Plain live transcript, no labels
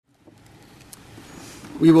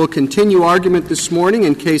We will continue argument this morning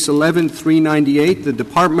in Case 11-398, the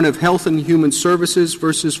Department of Health and Human Services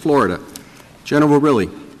versus Florida. General Riley.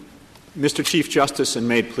 Mr. Chief Justice, and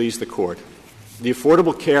may it please the Court, the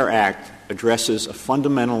Affordable Care Act addresses a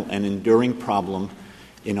fundamental and enduring problem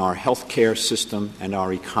in our health care system and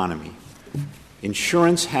our economy.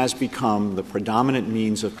 Insurance has become the predominant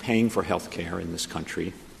means of paying for health care in this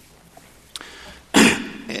country.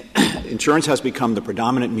 Insurance has become the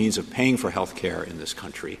predominant means of paying for health care in this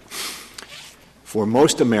country. For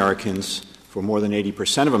most Americans, for more than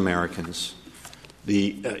 80% of Americans,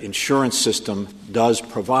 the insurance system does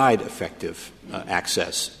provide effective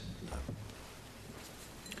access.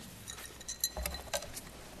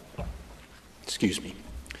 Excuse me.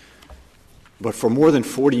 But for more than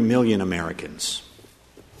 40 million Americans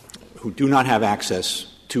who do not have access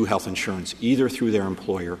to health insurance, either through their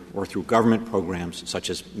employer or through government programs such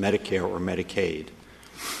as Medicare or Medicaid,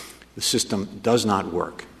 the system does not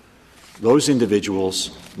work. Those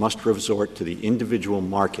individuals must resort to the individual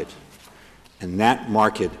market, and that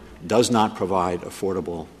market does not provide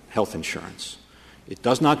affordable health insurance. It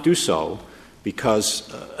does not do so because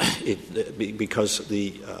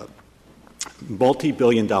the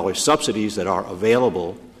multi-billion-dollar subsidies that are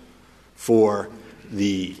available for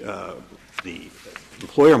the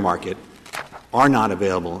employer market are not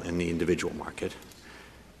available in the individual market.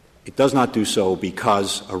 It does not do so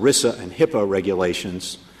because ERISA and HIPAA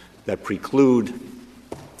regulations that preclude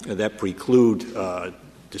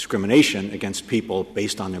discrimination against people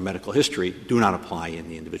based on their medical history do not apply in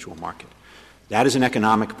the individual market. That is an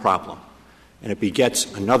economic problem, and it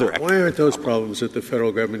begets another. Why aren't those problems that the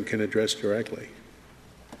federal government can address directly?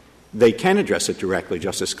 They can address it directly,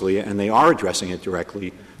 Justice Scalia, and they are addressing it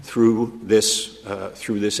directly through this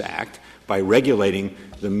act by regulating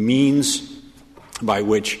the means by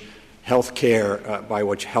which health care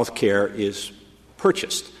is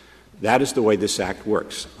purchased. That is the way this act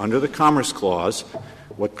works. Under the Commerce Clause,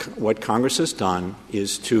 what Congress has done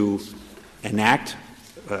is to enact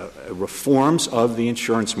reforms of the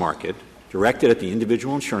insurance market directed at the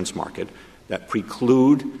individual insurance market that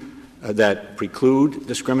preclude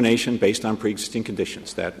discrimination based on pre-existing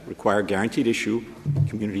conditions, that require guaranteed issue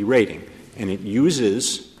community rating. And it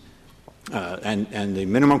uses and the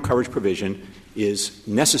minimum coverage provision is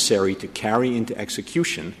necessary to carry into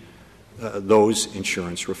execution those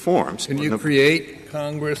insurance reforms. Can you create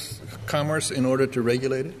commerce in order to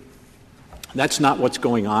regulate it? That's not what's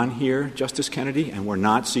going on here, Justice Kennedy, and we're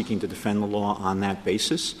not seeking to defend the law on that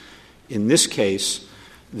basis. In this case,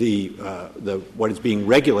 what is being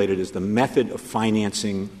regulated is the method of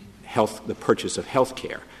financing the purchase of health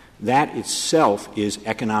care. That itself is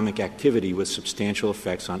economic activity with substantial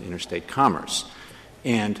effects on interstate commerce.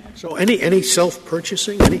 And so any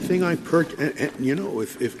self-purchasing, anything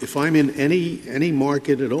if I'm in any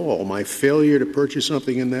market at all, my failure to purchase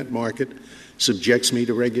something in that market subjects me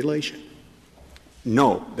to regulation.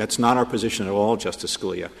 No, that's not our position at all, Justice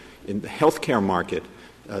Scalia. In the healthcare market,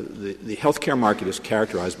 the healthcare market is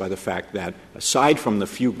characterized by the fact that aside from the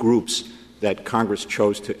few groups that Congress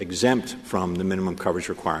chose to exempt from the minimum coverage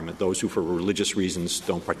requirement, those who for religious reasons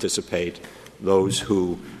don't participate, those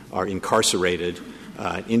who are incarcerated,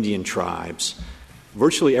 Indian tribes,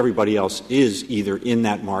 virtually everybody else is either in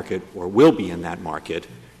that market or will be in that market.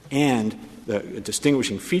 And the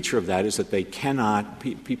distinguishing feature of that is that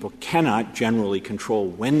people cannot generally control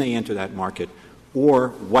when they enter that market or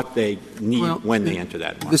what they need when they enter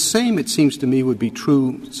that market. The same, it seems to me, would be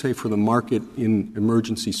true, say, for the market in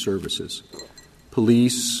emergency services.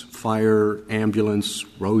 Police, fire, ambulance,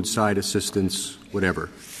 roadside assistance, whatever.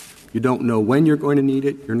 You don't know when you're going to need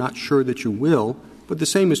it. You're not sure that you will. But the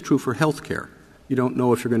same is true for health care. You don't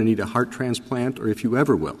know if you're going to need a heart transplant or if you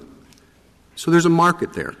ever will. So there's a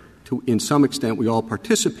market there. In some extent, we all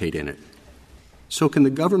participate in it. So can the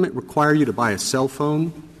government require you to buy a cell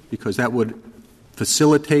phone because that would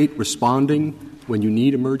facilitate responding when you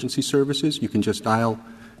need emergency services? You can just dial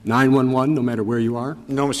 911 no matter where you are?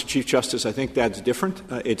 No, Mr. Chief Justice, I think that's different.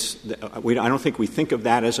 I don't think we think of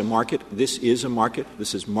that as a market. This is a market.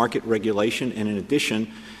 This is market regulation. And in addition,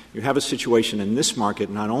 you have a situation in this market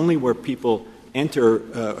not only where people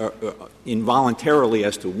enter involuntarily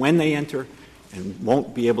as to when they enter and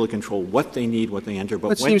won't be able to control what they need, what they enter.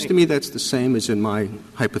 But it seems to me that's the same as in my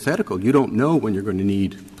hypothetical. You don't know when you're going to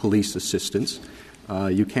need police assistance.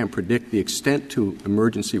 You can't predict the extent to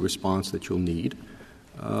emergency response that you'll need.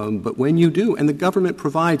 But when you do, and the government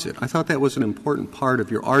provides it, I thought that was an important part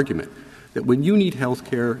of your argument, that when you need health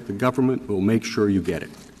care, the government will make sure you get it.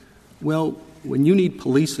 Well, when you need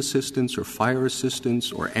police assistance or fire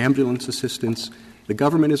assistance or ambulance assistance, the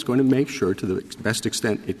government is going to make sure, to the best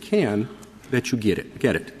extent it can, that you get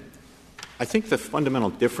it. I think the fundamental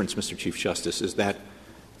difference, Mr. Chief Justice, is that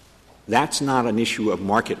that's not an issue of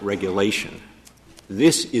market regulation.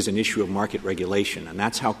 This is an issue of market regulation, and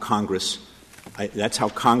that's how Congress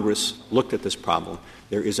looked at this problem.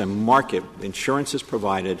 There is a market. Insurance is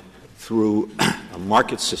provided through a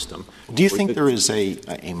market system. Do you think there is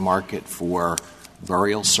a market for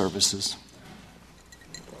burial services?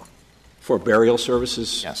 For burial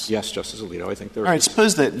services? Yes. Yes, Justice Alito, I think there is. All right,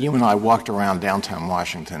 suppose that you and I walked around downtown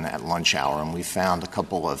Washington at lunch hour and we found a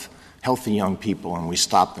couple of healthy young people and we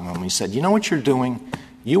stopped them and we said, you know what you're doing?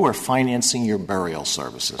 You are financing your burial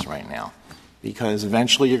services right now because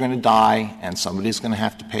eventually you're going to die and somebody's going to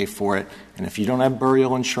have to pay for it. And if you don't have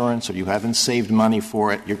burial insurance or you haven't saved money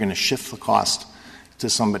for it, you're going to shift the cost to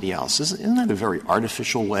somebody else. Isn't that a very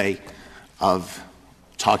artificial way of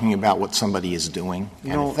talking about what somebody is doing?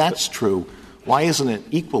 And if that's true, why isn't it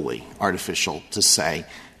equally artificial to say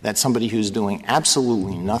that somebody who's doing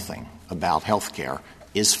absolutely nothing about health care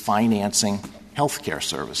is financing health care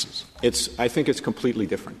services? I think it's completely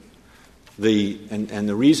different. And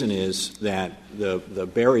the reason is that the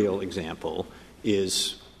burial example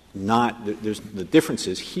is not — the difference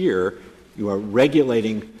is here you are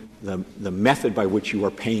regulating the method by which you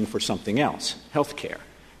are paying for something else, health care.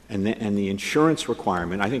 And the insurance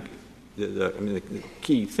requirement, I think the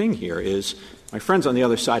key thing here is my friends on the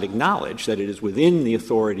other side acknowledge that it is within the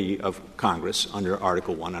authority of Congress under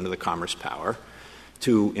Article I, under the Commerce Power,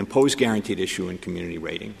 to impose guaranteed issue and community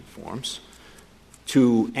rating forms,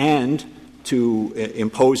 to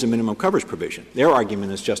impose a minimum coverage provision. Their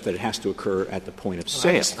argument is just that it has to occur at the point of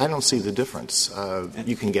sale. I don't see the difference.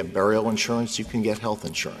 You can get burial insurance, you can get health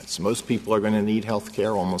insurance. Most people are going to need health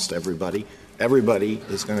care, almost everybody. Everybody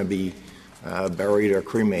is going to be buried or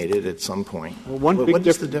cremated at some point. Well,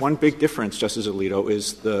 one big difference, Justice Alito,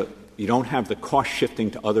 is you don't have the cost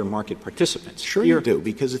shifting to other market participants. Sure you do,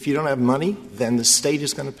 because if you don't have money, then the state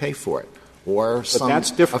is going to pay for it. Or a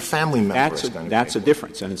family member is going to pay for it. That's a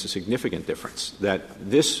difference, and it's a significant difference. That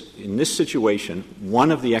in this situation,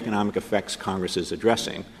 one of the economic effects Congress is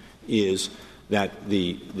addressing is that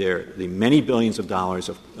the many billions of dollars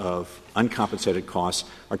of uncompensated costs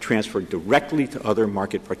are transferred directly to other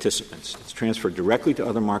market participants. It's transferred directly to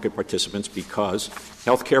other market participants because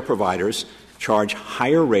health care providers charge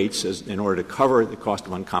higher rates in order to cover the cost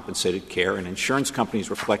of uncompensated care, and insurance companies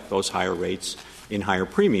reflect those higher rates in higher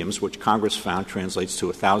premiums, which Congress found translates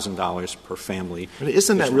to $1,000 per family. But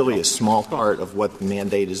isn't that really a small part of what the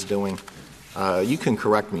mandate is doing? You can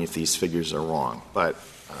correct me if these figures are wrong, but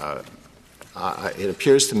it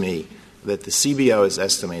appears to me that the CBO has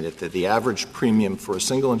estimated that the average premium for a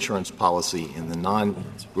single insurance policy in the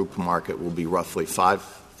non-group market will be roughly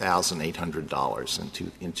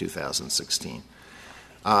 $5,800 in 2016.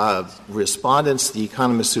 Respondents, the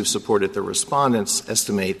economists who supported the respondents,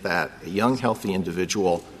 estimate that a young, healthy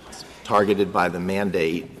individual targeted by the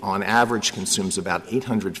mandate on average consumes about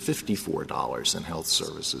 $854 in health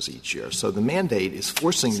services each year. So the mandate is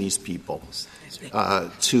forcing these people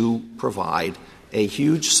to provide a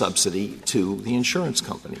huge subsidy to the insurance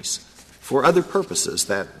companies for other purposes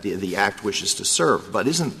that the Act wishes to serve. But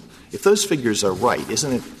if those figures are right,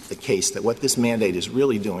 isn't it the case that what this mandate is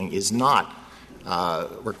really doing is not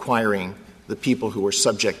requiring the people who are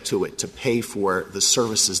subject to it to pay for the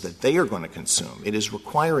services that they are going to consume? It is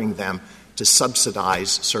requiring them to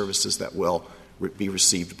subsidize services that will be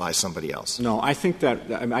received by somebody else. No, I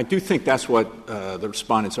do think that's what the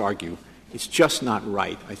respondents argue. It's just not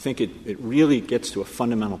right. I think it really gets to a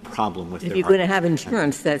fundamental problem with If you're going to have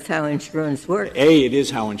insurance, that's how insurance works. A, it is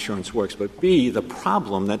how insurance works. But B, the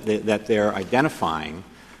problem that they're identifying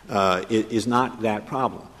is not that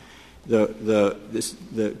problem.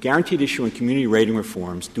 The guaranteed issue and community rating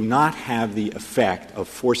reforms do not have the effect of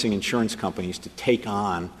forcing insurance companies to take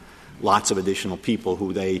on lots of additional people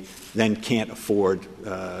who they then can't afford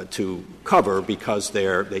to cover because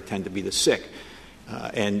they tend to be the sick.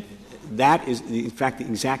 And that is, in fact, the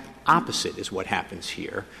exact opposite is what happens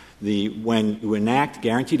here. When you enact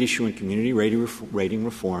guaranteed issue and community rating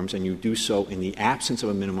reforms and you do so in the absence of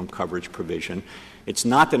a minimum coverage provision, it's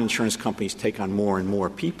not that insurance companies take on more and more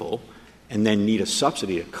people and then need a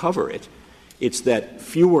subsidy to cover it. It's that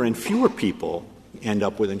fewer and fewer people end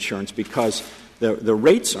up with insurance because the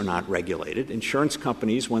rates are not regulated. Insurance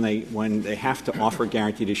companies, when they have to offer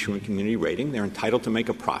guaranteed issue and community rating, they're entitled to make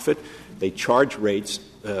a profit. They charge rates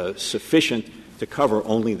sufficient to cover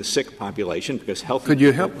only the sick population because health. Could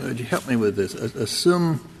you help me with this?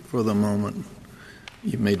 Assume for the moment,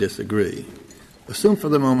 you may disagree, assume for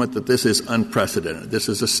the moment that this is unprecedented. This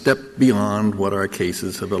is a step beyond what our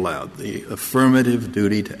cases have allowed, the affirmative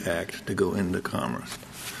duty to act to go into commerce.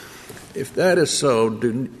 If that is so,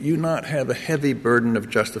 do you not have a heavy burden of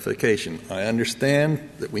justification? I understand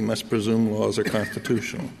that we must presume laws are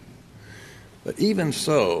constitutional. But even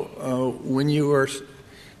so, when you are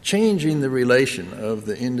changing the relation of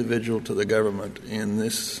the individual to the government in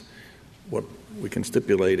this, what we can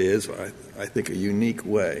stipulate is, I think, a unique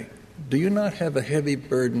way, do you not have a heavy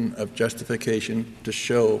burden of justification to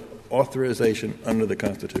show authorization under the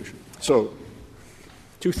Constitution? So,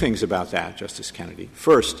 two things about that, Justice Kennedy.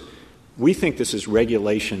 First, we think this is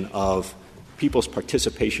regulation of people's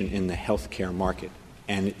participation in the health care market.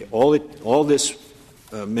 And all this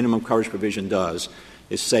minimum coverage provision does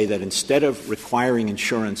is say that instead of requiring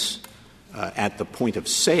insurance at the point of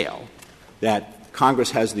sale, that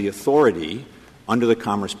Congress has the authority under the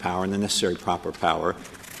commerce power and the necessary proper power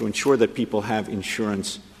to ensure that people have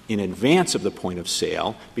insurance in advance of the point of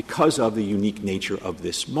sale because of the unique nature of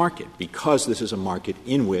this market, because this is a market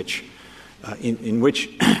in which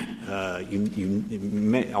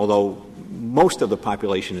although most of the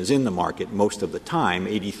population is in the market most of the time,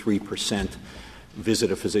 83%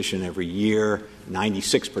 visit a physician every year,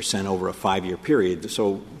 96% over a 5-year period.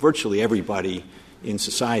 So virtually everybody in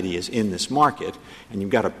society is in this market, and you've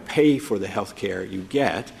got to pay for the health care you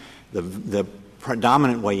get. The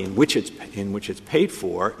predominant way in which it's paid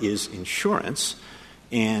for is insurance,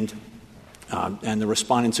 and the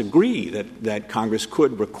respondents agree that Congress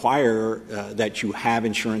could require that you have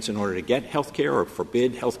insurance in order to get health care or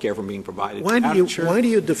forbid health care from being provided. Why do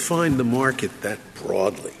you define the market that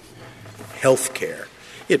broadly? Health care.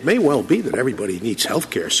 It may well be that everybody needs health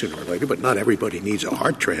care sooner or later, but not everybody needs a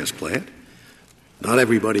heart transplant. Not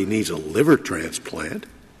everybody needs a liver transplant.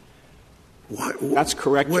 That's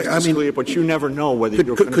correct, Justice Scalia, but you never know whether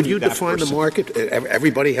you're going to be that person. Could you define the market?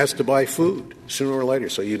 Everybody has to buy food sooner or later,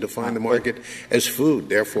 so you define the market as food.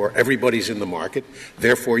 Therefore, everybody's in the market.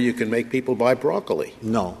 Therefore, you can make people buy broccoli.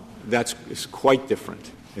 No, it's quite different.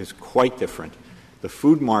 It's quite different. The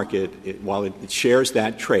food market, while it shares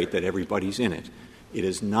that trait that everybody's in it, it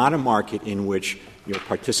is not a market in which your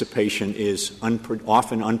participation is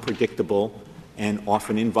often unpredictable and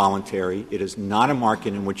often involuntary. It is not a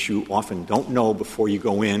market in which you often don't know before you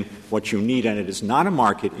go in what you need, and it is not a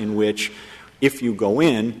market in which if you go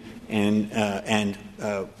in and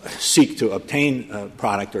seek to obtain a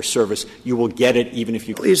product or service, you will get it even if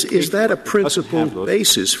you can't. Is that a principled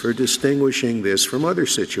basis for distinguishing this from other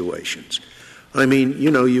situations? I mean,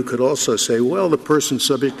 you could also say, well, the person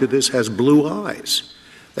subject to this has blue eyes.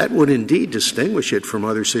 That would indeed distinguish it from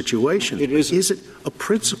other situations. Is it a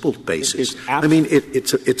principled basis?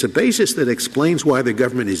 It's a basis that explains why the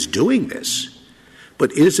government is doing this.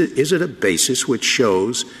 But is it a basis which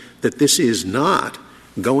shows that this is not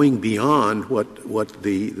going beyond what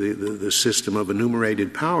the system of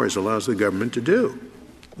enumerated powers allows the government to do?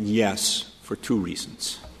 Yes, for two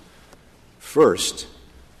reasons. First,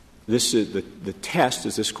 this is the test,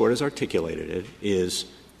 as this Court has articulated it, is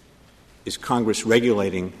Congress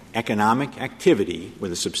regulating economic activity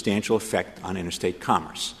with a substantial effect on interstate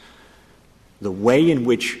commerce. The way in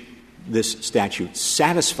which this statute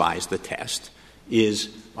satisfies the test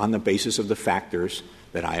is on the basis of the factors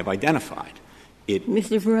that I have identified.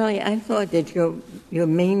 Mr. Verrilli, I thought that your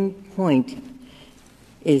main point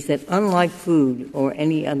is that unlike food or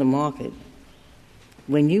any other market,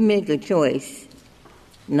 when you make a choice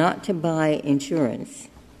not to buy insurance,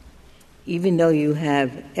 even though you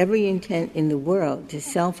have every intent in the world to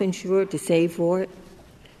self-insure, to save for it,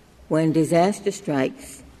 when disaster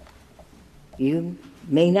strikes, you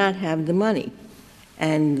may not have the money.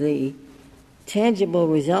 And the tangible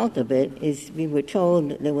result of it is, we were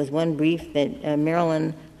told, there was one brief that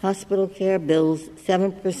Maryland hospital care bills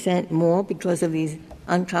 7% more because of these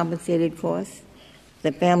uncompensated costs.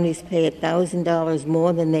 The families pay $1,000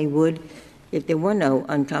 more than they would if there were no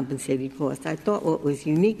uncompensated costs. I thought what was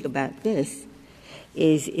unique about this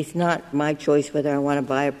is it's not my choice whether I want to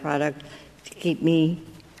buy a product to keep me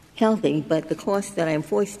healthy, but the cost that I'm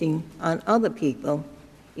foisting on other people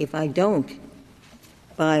if I don't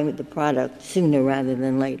buy the product sooner rather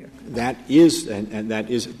than later. That is, and that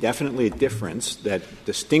is definitely a difference that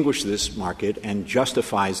distinguishes this market and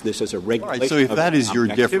justifies this as a regulation. Right, so if that is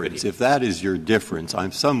your activity. difference,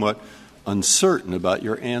 I'm somewhat uncertain about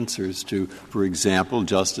your answers to, for example,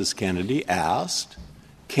 Justice Kennedy asked,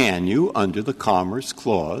 can you, under the Commerce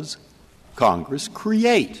Clause, Congress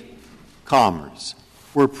create commerce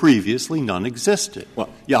where previously none existed? Well,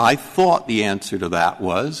 I thought the answer to that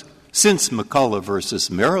was, since McCulloch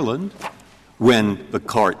versus Maryland, when the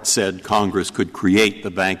court said Congress could create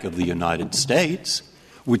the Bank of the United States,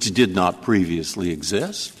 which did not previously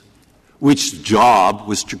exist, which job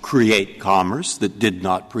was to create commerce that did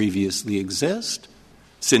not previously exist,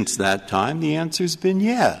 Since that time, the answer's been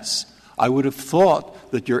yes. I would have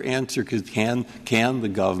thought that your answer can the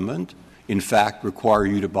government, in fact, require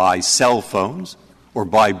you to buy cell phones or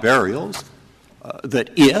buy burials,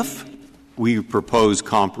 that if we propose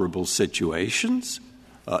comparable situations,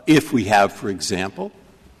 if we have, for example,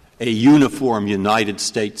 a uniform United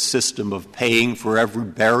States system of paying for every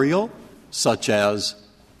burial, such as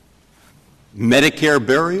Medicare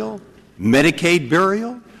burial, Medicaid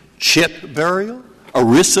burial, CHIP burial,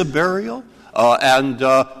 ERISA burial, and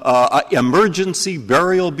emergency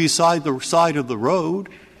burial beside the side of the road,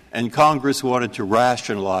 and Congress wanted to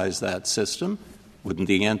rationalize that system, wouldn't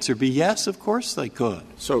the answer be yes? Of course they could.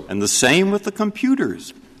 And the same with the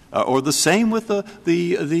computers, or the same with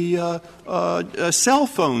the cell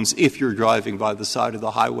phones if you're driving by the side of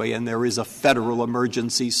the highway and there is a federal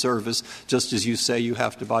emergency service, just as you say you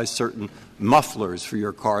have to buy certain mufflers for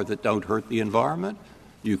your car that don't hurt the environment.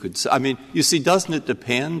 You could — I mean, you see, doesn't it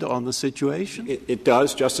depend on the situation? It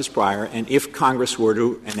does, Justice Breyer. And if Congress were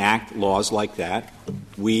to enact laws like that,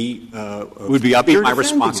 we would be up here my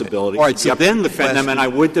responsibility. All right, so then defend them, and I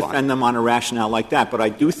would defend them on a rationale like that. But I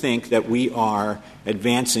do think that we are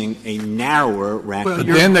advancing a narrower rationale. But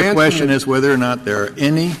then the question is whether or not there are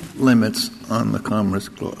any limits on the Commerce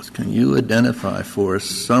Clause. Can you identify for us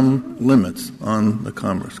some limits on the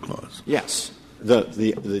Commerce Clause? Yes.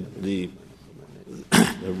 The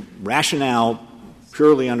rationale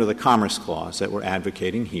purely under the Commerce Clause that we're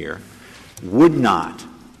advocating here would not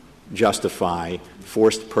justify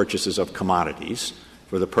forced purchases of commodities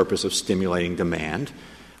for the purpose of stimulating demand.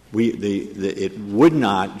 It would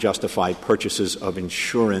not justify purchases of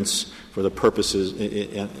insurance for the purposes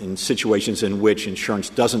in situations in which insurance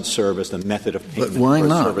doesn't serve as the method of payment. But why for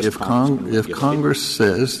not? Service If Congress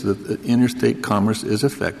says that interstate commerce is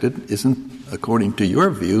affected, isn't, according to your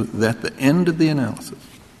view, that the end of the analysis?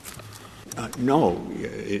 No.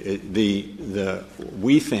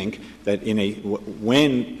 We think that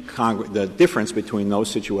when the difference between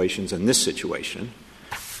those situations and this situation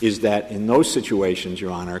is that in those situations,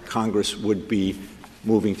 Your Honor, Congress would be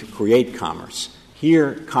moving to create commerce.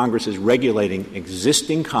 Here, Congress is regulating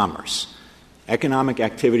existing commerce, economic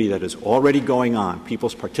activity that is already going on,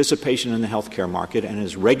 people's participation in the healthcare market, and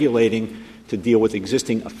is regulating to deal with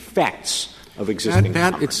existing effects of existing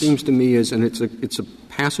commerce. That, it seems to me, is, and it's a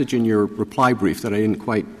passage in your reply brief that I didn't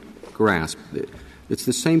quite grasp. It's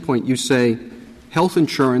the same point. You say health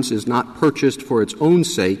insurance is not purchased for its own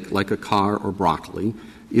sake, like a car or broccoli.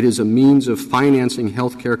 It is a means of financing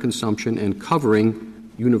health care consumption and covering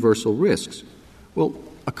universal risks. Well,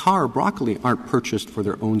 a car or broccoli aren't purchased for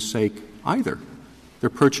their own sake either. They're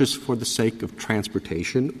purchased for the sake of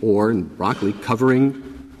transportation or, in broccoli,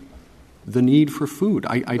 covering the need for food.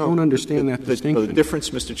 I don't understand that distinction. The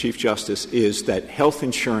difference, Mr. Chief Justice, is that health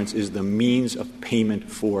insurance is the means of payment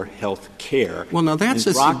for health care. Well, now that's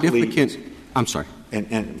a significant — I'm sorry.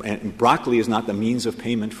 And broccoli is not the means of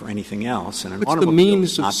payment for anything else. And it's the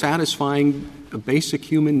means of satisfying a basic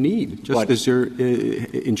human need, just as your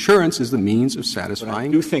insurance is the means of satisfying. But I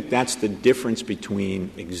do think that's the difference between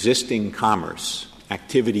existing commerce,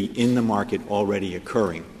 activity in the market already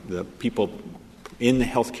occurring, the people in the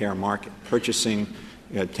healthcare market purchasing,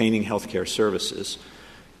 obtaining healthcare services,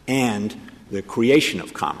 and the creation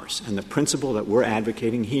of commerce. And the principle that we're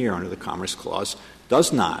advocating here under the Commerce Clause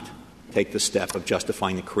does not take the step of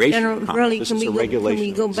justifying the creation of commerce. This is a regulation. Can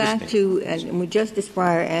we go back to — and Justice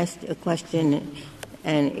Breyer asked a question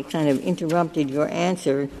and it kind of interrupted your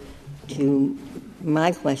answer to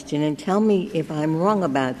my question, and tell me if I'm wrong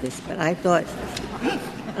about this, but I thought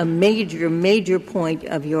a major point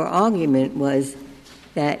of your argument was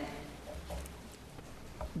that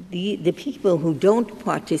the people who don't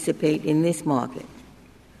participate in this market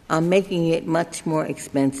are making it much more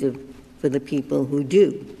expensive for the people who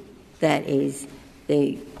do. That is,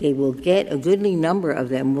 they will get — a goodly number of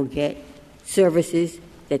them will get services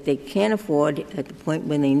that they can't afford at the point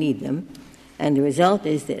when they need them, and the result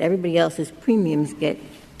is that everybody else's premiums get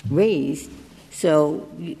raised. So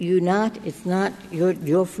it's not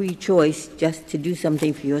your free choice just to do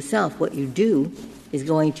something for yourself. What you do is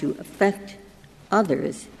going to affect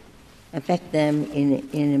others, affect them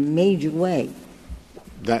in a major way.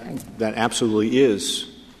 That absolutely is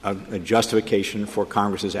a justification for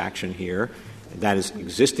Congress's action here. That is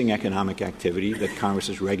existing economic activity that Congress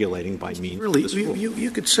is regulating by means really, of this rule. You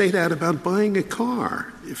could say that about buying a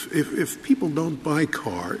car. If people don't buy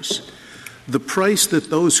cars, the price that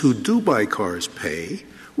those who do buy cars pay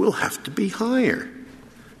will have to be higher.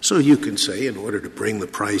 So you can say, in order to bring the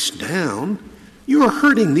price down, you're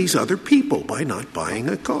hurting these other people by not buying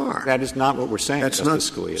a car. That is not what we're saying, Justice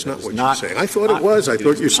Scalia. That's not what you're saying. I thought it was. I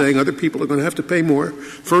thought you're saying other people are going to have to pay more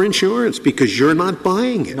for insurance because you're not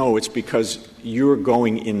buying it. No, it's because you're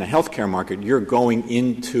going in the healthcare market. You're going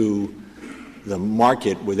into the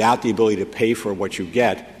market without the ability to pay for what you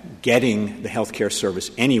getting the healthcare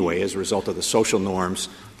service anyway as a result of the social norms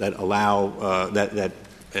that allow that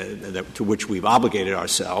to which we've obligated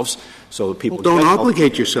ourselves. So people don't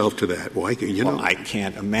obligate yourself to that. Why? I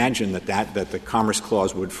can't imagine that the Commerce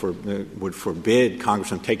Clause would forbid Congress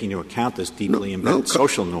from taking into account this deeply embedded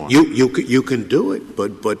social norm. You can do it,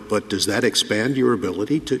 but does that expand your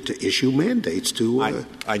ability to issue mandates to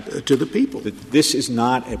the people? This is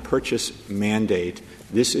not a purchase mandate.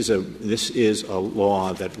 This is a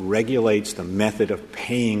law that regulates the method of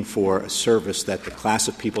paying for a service that the class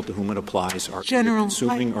of people to whom it applies are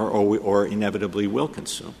consuming or inevitably will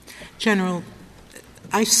consume. General,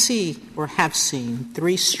 I see or have seen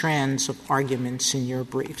 3 strands of arguments in your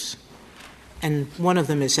briefs, and one of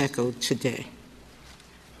them is echoed today.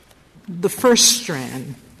 The first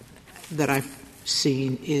strand that I've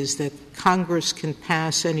seen is that Congress can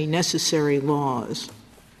pass any necessary laws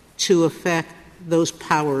to affect those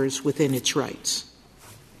powers within its rights,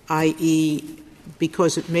 i.e.,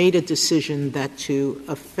 because it made a decision that to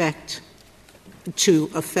affect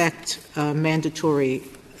mandatory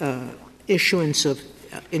issuance of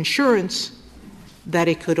insurance, that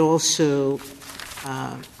it could also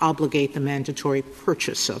obligate the mandatory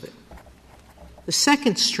purchase of it. The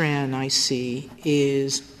second strand I see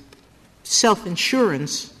is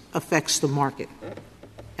self-insurance affects the market,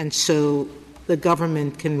 and so the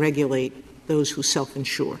government can regulate those who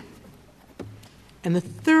self-insure. And the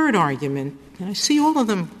third argument, and I see all of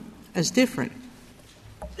them as different,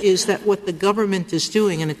 is that what the government is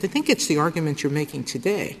doing, and I think it's the argument you're making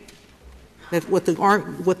today, that what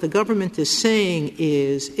the government is saying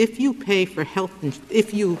is if you pay for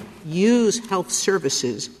if you use health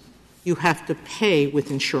services, you have to pay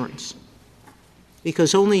with insurance,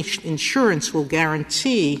 because only insurance will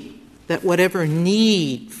guarantee that whatever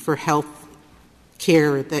need for health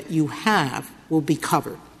care that you have will be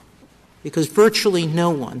covered, because virtually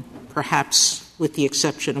no one, perhaps with the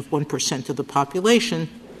exception of 1% of the population,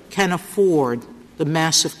 can afford the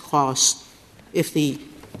massive cost if the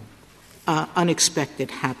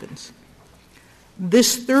unexpected happens.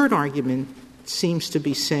 This third argument seems to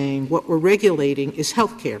be saying what we're regulating is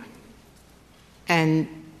health care. And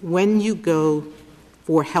when you go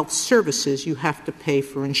for health services, you have to pay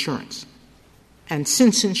for insurance. And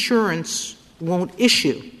since insurance won't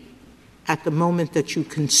issue at the moment that you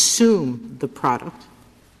consume the product,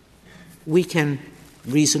 we can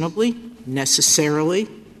reasonably, necessarily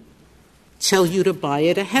tell you to buy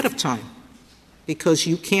it ahead of time because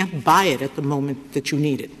you can't buy it at the moment that you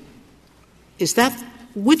need it.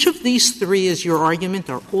 Which of these 3 is your argument?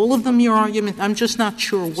 Are all of them your argument? I'm just not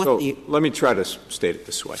sure what let me try to state it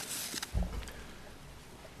this way.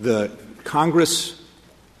 The Congress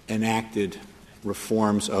enacted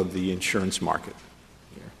reforms of the insurance market,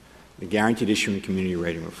 the guaranteed issue and community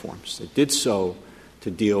rating reforms. It did so to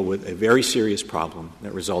deal with a very serious problem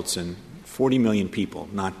that results in 40 million people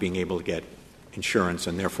not being able to get insurance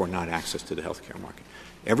and therefore not access to the health care market.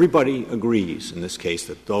 Everybody agrees in this case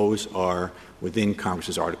that those are within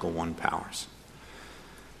Congress's Article I powers.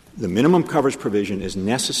 The minimum coverage provision is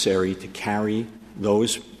necessary to carry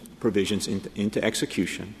those provisions into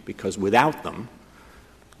execution, because without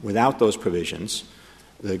those provisions,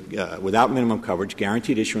 without minimum coverage,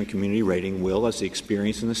 guaranteed issue and community rating will, as the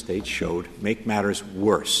experience in the states showed, make matters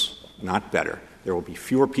worse, not better. There will be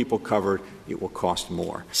fewer people covered. It will cost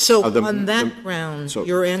more. So on that ground,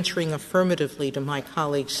 you're answering affirmatively to my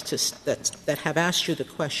colleagues that have asked you the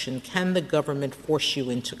question, can the government force you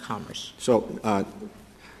into commerce?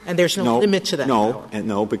 And there's no limit to that power.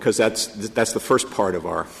 No, because that's the first part of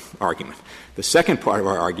our argument. The second part of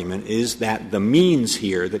our argument is that the means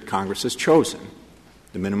here that Congress has chosen,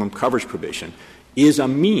 the minimum coverage provision, is a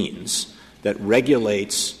means that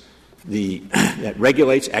regulates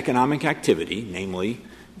economic activity, namely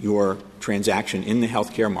your transaction in the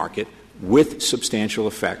healthcare market, with substantial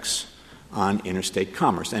effects on interstate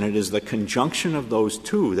commerce. And it is the conjunction of those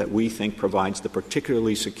two that we think provides the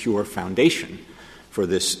particularly secure foundation for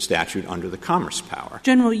this statute under the commerce power.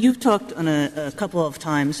 General, you've talked on a couple of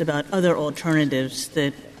times about other alternatives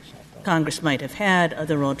that Congress might have had,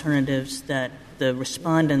 other alternatives that the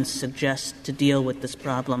respondents suggest to deal with this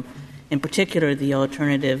problem, in particular the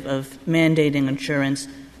alternative of mandating insurance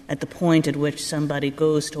at the point at which somebody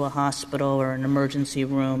goes to a hospital or an emergency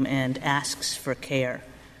room and asks for care.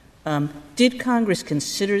 Did Congress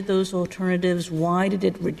consider those alternatives? Why did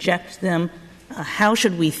it reject them? how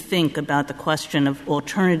should we think about the question of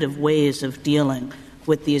alternative ways of dealing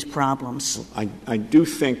with these problems? I do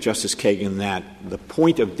think, Justice Kagan, that the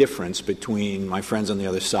point of difference between my friends on the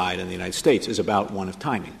other side and the United States is about one of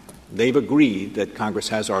timing. They've agreed that Congress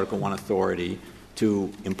has Article I authority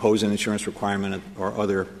to impose an insurance requirement or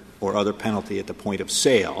other penalty at the point of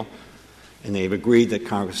sale, and they've agreed that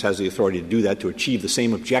Congress has the authority to do that to achieve the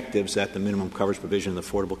same objectives that the minimum coverage provision of the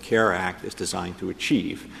Affordable Care Act is designed to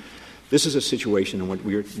achieve. This is a situation in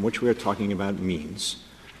which we are talking about means.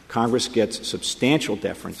 Congress gets substantial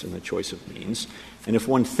deference in the choice of means, and if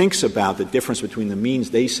one thinks about the difference between the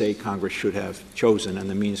means they say Congress should have chosen and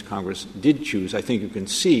the means Congress did choose, I think you can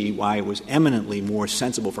see why it was eminently more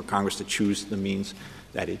sensible for Congress to choose the means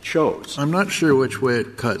that it chose. I'm not sure which way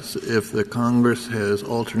it cuts if the Congress has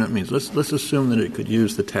alternate means. Let's assume that it could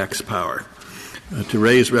use the tax power to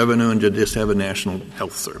raise revenue and to just have a national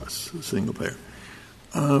health service, a single payer.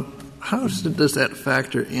 How does that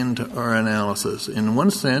factor into our analysis? In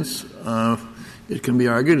one sense, it can be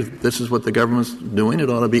argued if this is what the government's doing, it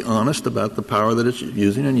ought to be honest about the power that it's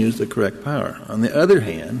using and use the correct power. On the other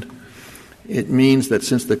hand, it means that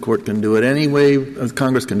since the court can do it anyway,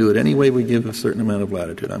 Congress can do it anyway, we give a certain amount of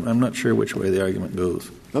latitude. I'm not sure which way the argument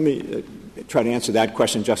goes. Let me try to answer that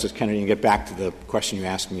question, Justice Kennedy, and get back to the question you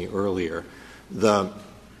asked me earlier. I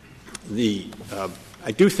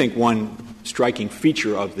do think one striking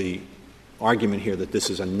feature of the argument here that this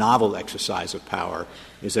is a novel exercise of power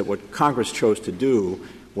is that what Congress chose to do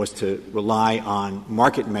was to rely on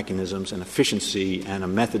market mechanisms and efficiency and a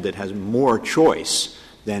method that has more choice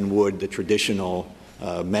than would the traditional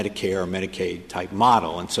Medicare or Medicaid type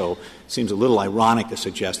model. And so it seems a little ironic to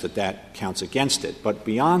suggest that that counts against it. But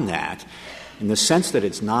beyond that, in the sense that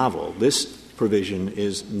it's novel, this provision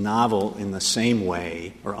is novel in the same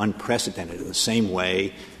way, or unprecedented in the same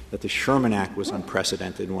way, that the Sherman Act was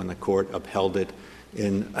unprecedented when the court upheld it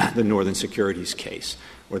in the Northern Securities case,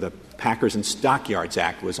 or the Packers and Stockyards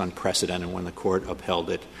Act was unprecedented when the court upheld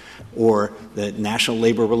it, or the National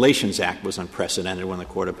Labor Relations Act was unprecedented when the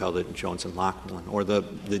court upheld it in Jones and Lockwood, or the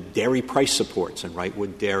dairy price supports in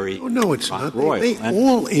Wrightwood Dairy. Oh, no, it's not. They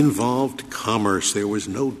all involved commerce. There was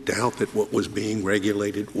no doubt that what was being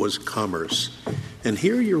regulated was commerce. And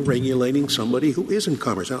here you're regulating somebody who isn't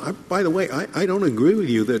commerce. Now, by the way, I don't agree with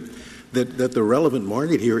you that the relevant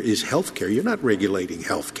market here is health care. You're not regulating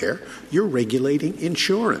health care. You're regulating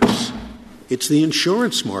insurance. It's the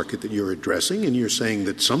insurance market that you're addressing, and you're saying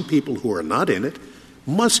that some people who are not in it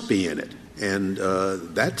must be in it. And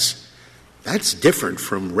that's different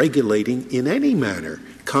from regulating in any manner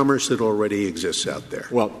commerce that already exists out there.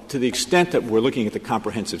 Well, to the extent that we're looking at the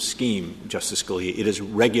comprehensive scheme, Justice Scalia, it is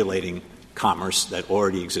regulating commerce that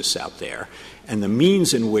already exists out there. And the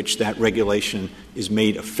means in which that regulation is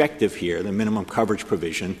made effective here, the minimum coverage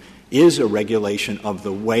provision, is a regulation of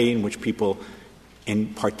the way in which people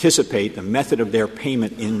participate, the method of their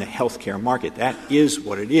payment in the healthcare market. That is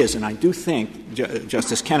what it is. And I do think,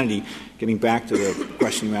 Justice Kennedy, getting back to the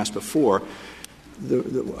question you asked before,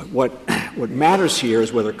 what matters here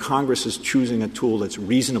is whether Congress is choosing a tool that's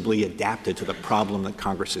reasonably adapted to the problem that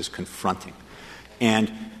Congress is confronting. And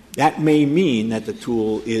that may mean that the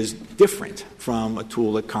tool is different from a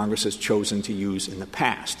tool that Congress has chosen to use in the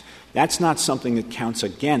past. That's not something that counts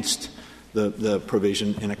against the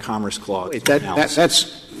provision in a Commerce Clause.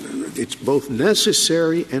 It's both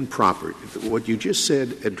necessary and proper. What you just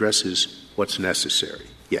said addresses what's necessary.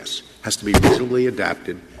 Yes, has to be reasonably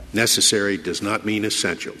adapted. Necessary does not mean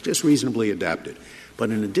essential, just reasonably adapted.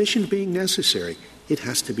 But in addition to being necessary, it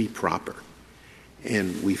has to be proper.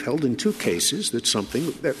 And we've held in two cases that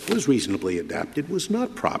something that was reasonably adapted was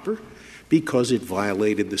not proper because it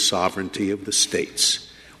violated the sovereignty of the states,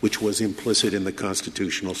 which was implicit in the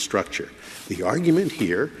constitutional structure. The argument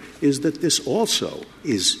here is that this also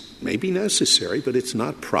is maybe necessary, but it's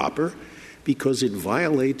not proper because it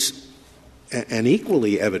violates an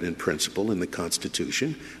equally evident principle in the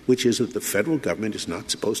Constitution, which is that the federal government is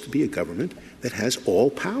not supposed to be a government that has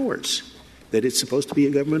all powers, that it's supposed to be a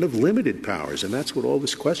government of limited powers. And that's what all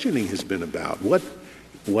this questioning has been about.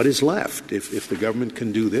 What is left? If the government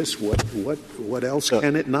can do this, what else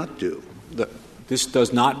can it not do? This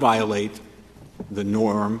does not violate the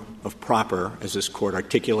norm of proper, as this Court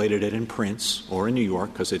articulated it in Prince or in New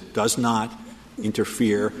York, because it does not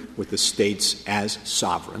interfere with the states as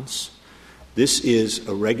sovereigns. This is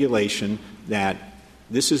a regulation that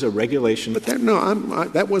But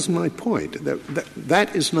that wasn't my point.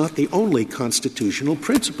 That is not the only constitutional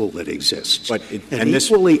principle that exists. An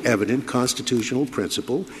equally evident constitutional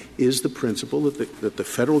principle is the principle that the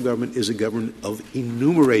federal government is a government of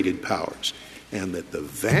enumerated powers. and that the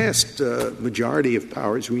vast majority of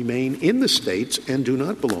powers remain in the states and do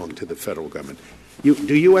not belong to the federal government.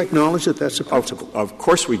 Do you acknowledge that that's a principle? Of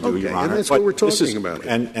course we do, Your Honor. And that's what we're talking about.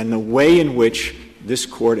 And the way in which this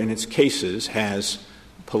Court in its cases has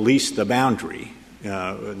policed the boundary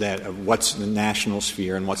that of what's in the national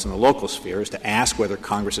sphere and what's in the local sphere is to ask whether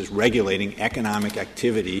Congress is regulating economic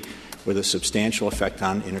activity with a substantial effect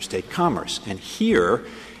on interstate commerce. And here,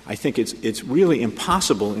 I think it's really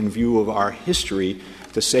impossible in view of our history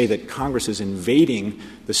to say that Congress is invading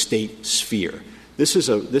the state sphere. This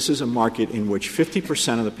is a market in which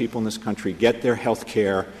 50% of the people in this country get their health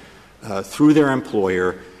care through their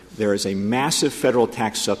employer. There is a massive federal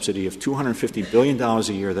tax subsidy of $250 billion a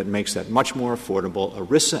year that makes that much more affordable.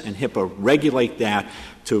 ERISA and HIPAA regulate that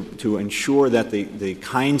to ensure that the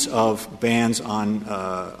kinds of bans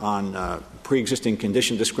on pre-existing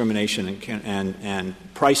condition discrimination and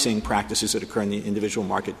pricing practices that occur in the individual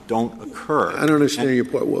market don't occur. I don't understand your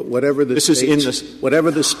point. Whatever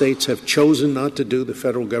the states have chosen not to do, the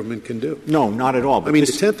federal government can do. No, not at all. But the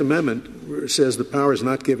 10th Amendment says the powers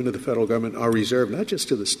not given to the federal government are reserved not just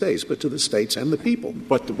to the states, but to the states and the people.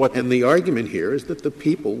 And the argument here is that the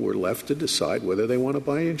people were left to decide whether they want to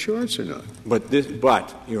buy insurance or not. But,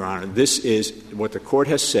 Your Honor, this is what the Court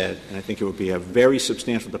has said, and I think it would be a very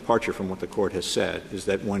substantial departure from what the Court has said, is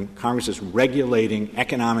that when Congress is regulating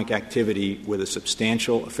economic activity with a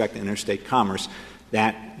substantial effect on interstate commerce,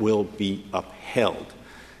 that will be upheld.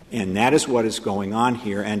 And that is what is going on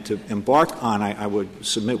here. And to embark on, I would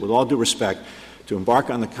submit with all due respect, to embark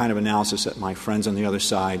on the kind of analysis that my friends on the other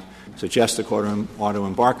side suggest the Court ought to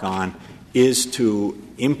embark on is to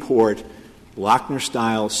import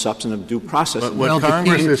Lochner-style substantive due process.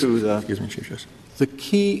 The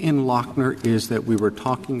key in Lochner is that we were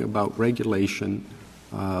talking about regulation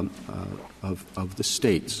of the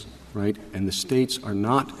states, right? And the states are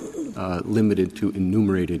not limited to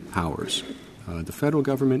enumerated powers. The federal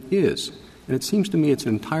government is. And it seems to me it's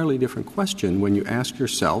an entirely different question when you ask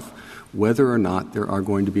yourself whether or not there are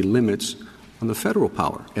going to be limits on the federal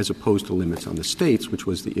power as opposed to limits on the states, which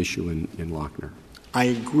was the issue in Lochner. I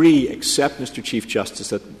agree, except, Mr. Chief Justice,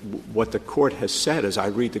 that what the Court has said, as I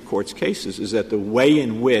read the Court's cases, is that the way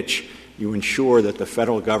in which you ensure that the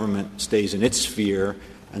federal government stays in its sphere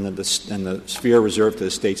and that the sphere reserved to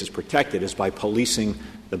the states is protected is by policing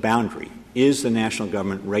the boundary. Is the national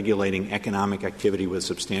government regulating economic activity with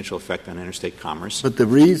substantial effect on interstate commerce? But the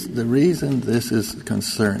reason this is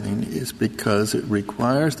concerning is because it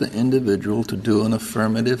requires the individual to do an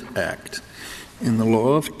affirmative act. In the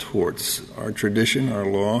law of torts, our tradition, our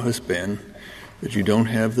law has been that you don't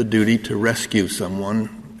have the duty to rescue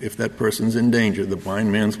someone if that person's in danger. The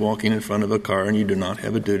blind man's walking in front of a car and you do not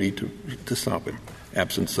have a duty to stop him,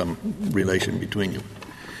 absent some relation between you.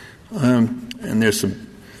 And there's some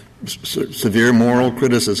severe moral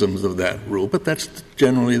criticisms of that rule, but that's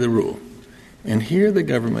generally the rule. And here the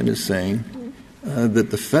government is saying that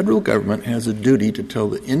the federal government has a duty to tell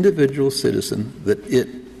the individual citizen that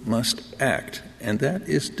it must act. And that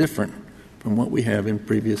is different from what we have in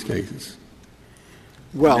previous cases.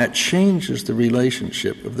 Well, that changes the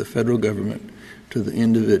relationship of the federal government to the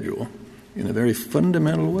individual in a very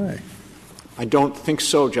fundamental way. I don't think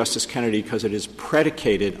so, Justice Kennedy, because it is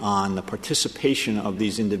predicated on the participation of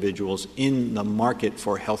these individuals in the market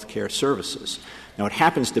for health care services. Now, it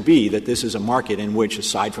happens to be that this is a market in which,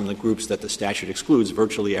 aside from the groups that the statute excludes,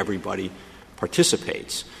 virtually everybody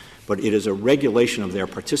participates. But it is a regulation of their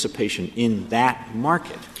participation in that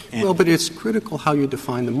market. Well, but it's critical how you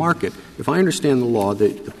define the market. If I understand the law,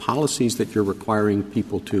 the policies that you're requiring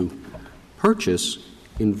people to purchase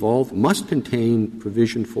must contain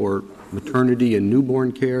provision for maternity and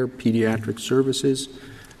newborn care, pediatric services,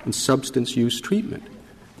 and substance use treatment.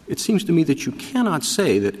 It seems to me that you cannot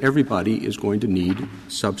say that everybody is going to need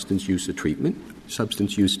substance use treatment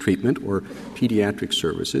or pediatric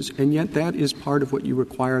services, and yet that is part of what you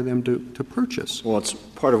require them to purchase. Well, it's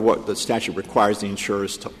part of what the statute requires the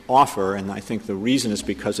insurers to offer, and I think the reason is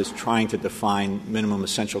because it's trying to define minimum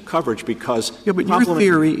essential coverage because... Yeah, but your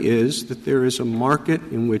theory is that there is a market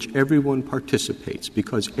in which everyone participates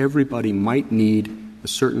because everybody might need a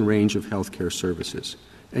certain range of health care services.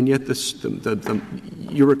 And yet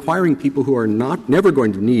you're requiring people who are never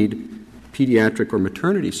going to need pediatric or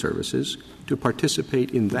maternity services to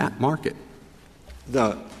participate in that market.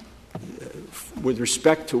 With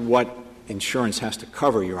respect to what insurance has to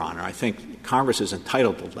cover, Your Honor, I think Congress is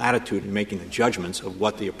entitled to latitude in making the judgments of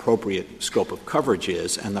what the appropriate scope of coverage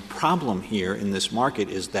is. And the problem here in this market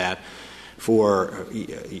is that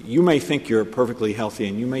you may think you're perfectly healthy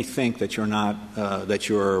and you may think that you're not, that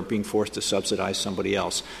you're being forced to subsidize somebody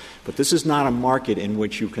else. But this is not a market in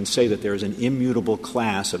which you can say that there is an immutable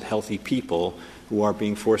class of healthy people who are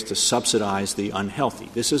being forced to subsidize the unhealthy.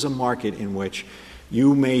 This is a market in which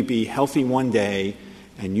you may be healthy one day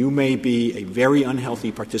and you may be a very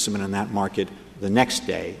unhealthy participant in that market the next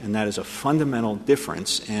day, and that is a fundamental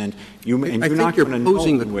difference. And you're not going to know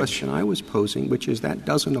posing the question I was posing, which is that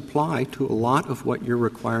doesn't apply to a lot of what you're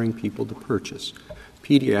requiring people to purchase.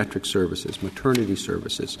 Pediatric services, maternity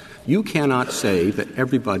services. You cannot say that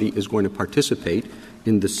everybody is going to participate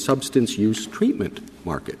in the substance use treatment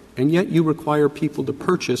market, and yet you require people to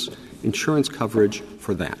purchase insurance coverage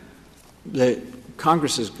for that. When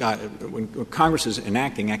Congress is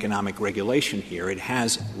enacting economic regulation here, it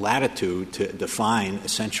has latitude to define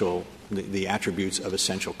the attributes of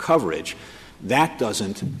essential coverage. That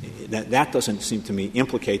doesn't seem to me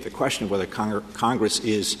implicate the question of whether Congress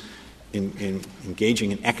is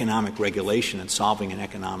engaging in economic regulation and solving an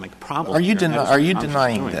economic problem. Are you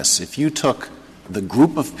denying this? If you took the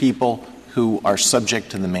group of people who are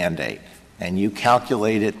subject to the mandate and you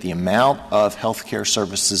calculated the amount of health care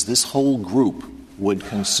services this whole group would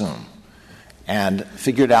consume and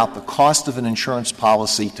figured out the cost of an insurance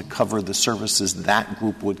policy to cover the services that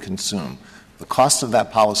group would consume, the cost of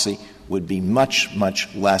that policy would be much,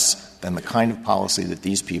 much less than the kind of policy that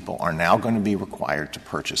these people are now going to be required to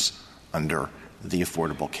purchase under the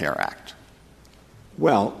Affordable Care Act.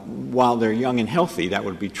 Well, while they're young and healthy, that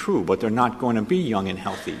would be true, but they're not going to be young and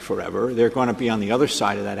healthy forever. They're going to be on the other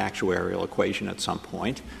side of that actuarial equation at some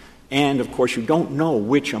point. And, of course, you don't know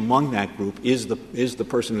which among that group is the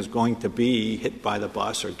person who's going to be hit by the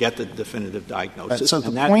bus or get the definitive diagnosis. So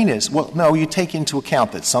the point is, you take into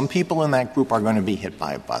account that some people in that group are going to be hit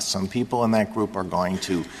by a bus. Some people in that group are going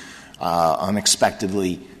to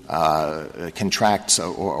unexpectedly contract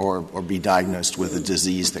or be diagnosed with a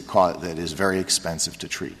disease that is very expensive to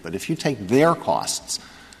treat. But if you take their costs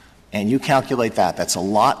and you calculate that's a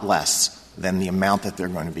lot less than the amount that they're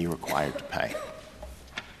going to be required to pay.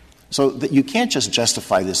 So that you can't just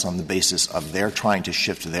justify this on the basis of they're trying to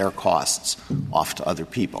shift their costs off to other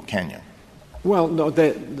people, can you? Well, no,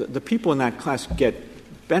 the people in that class get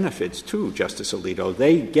benefits too, Justice Alito.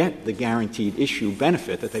 They get the guaranteed issue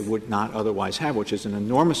benefit that they would not otherwise have, which is an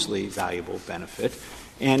enormously valuable benefit.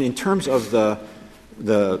 And in terms of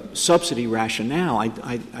the subsidy rationale,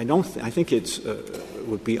 I think it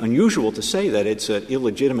would be unusual to say that it's an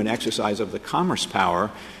illegitimate exercise of the commerce power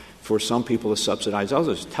for some people to subsidize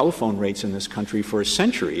others. Telephone rates in this country for a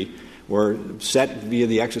century were set via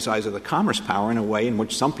the exercise of the commerce power in a way in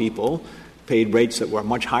which some people paid rates that were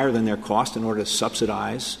much higher than their cost in order to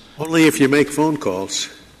subsidize. Only if you make phone calls.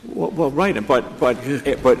 Well, right, but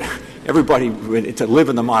everybody, to live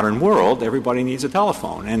in the modern world, everybody needs a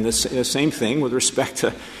telephone. And the same thing with respect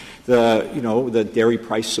to the dairy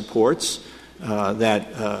price supports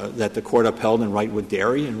that the court upheld in Wrightwood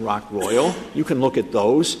Dairy and Rock Royal. You can look at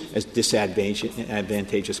those as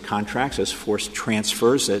disadvantageous contracts, as forced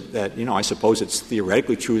transfers that I suppose it's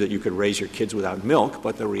theoretically true that you could raise your kids without milk,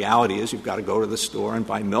 but the reality is you've got to go to the store and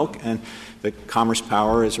buy milk, and the commerce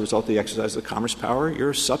power, as a result of the exercise of the commerce power,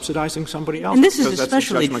 you're subsidizing somebody else. And this is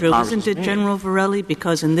especially true, isn't it, General Varelli?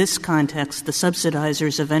 Because in this context, the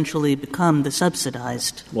subsidizers eventually become the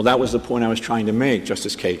subsidized. Well, that was the point I was trying to make,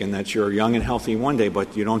 Justice Kagan, that you're young and healthy one day,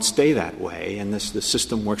 but you don't stay that way, and the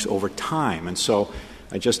system works over time. And so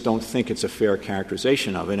I just don't think it's a fair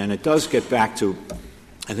characterization of it. And it does get back to,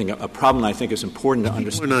 I think, a problem I think is important to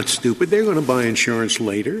understand. We're not stupid. They're going to buy insurance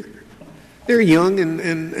later. They're young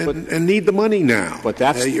and need the money now. But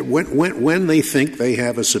that's when they think they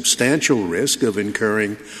have a substantial risk of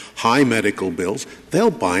incurring high medical bills, they'll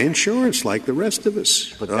buy insurance like the rest of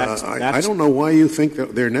us. But I don't know why you think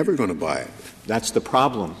that they're never going to buy it. That's the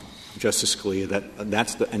problem, Justice Scalia.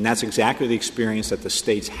 That's exactly the experience that the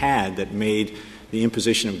states had that made the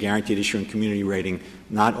imposition of guaranteed issue and community rating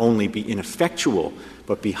not only be ineffectual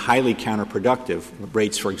but be highly counterproductive.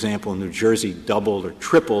 Rates, for example, in New Jersey doubled or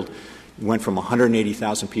tripled. Went from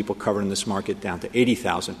 180,000 people covered in this market down to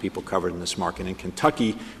 80,000 people covered in this market. In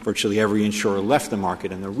Kentucky, virtually every insurer left the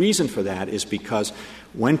market. And the reason for that is because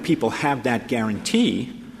when people have that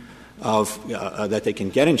guarantee of that they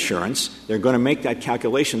can get insurance, they're going to make that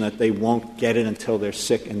calculation that they won't get it until they're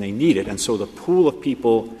sick and they need it. And so the pool of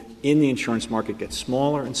people in the insurance market gets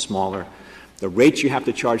smaller and smaller. The rates you have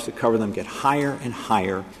to charge to cover them get higher and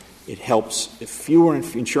higher. It helps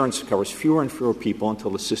insurance covers fewer and fewer people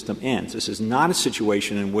until the system ends. This is not a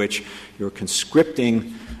situation in which you're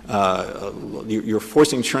conscripting you're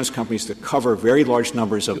forcing insurance companies to cover very large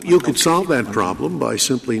numbers of. You could solve that problem by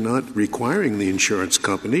simply not requiring the insurance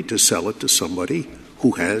company to sell it to somebody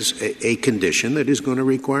who has a condition that is going to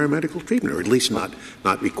require medical treatment, or at least not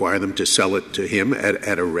require them to sell it to him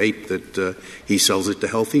at a rate that he sells it to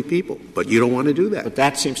healthy people. But you don't want to do that. But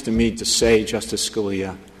that seems to me to say, Justice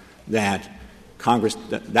Scalia, that Congress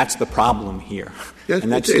that's the problem here. Yes,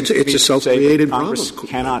 and it's a self-created problem. Congress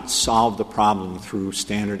cannot solve the problem through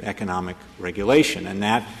standard economic regulation, and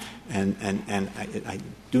I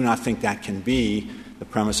do not think that can be the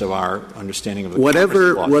premise of our understanding of the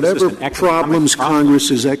whatever problems problem.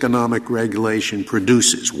 Congress's economic regulation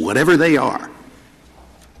produces, whatever they are,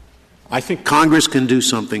 I think Congress can do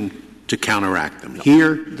something to counteract them.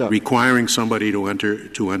 Here, requiring somebody to enter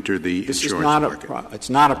the insurance market. It's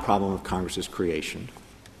not a problem of Congress's creation.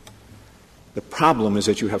 The problem is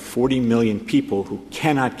that you have 40 million people who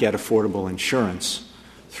cannot get affordable insurance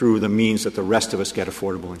through the means that the rest of us get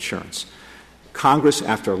affordable insurance. Congress,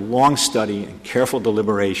 after long study and careful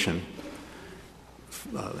deliberation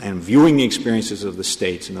and viewing the experiences of the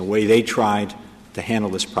states and the way they tried to handle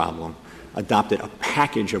this problem, adopted a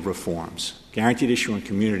package of reforms, guaranteed issue and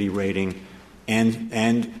community rating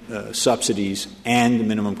and subsidies and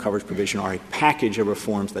minimum coverage provision are a package of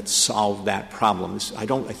reforms that solve that problem. I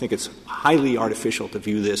think it's highly artificial to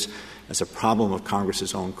view this as a problem of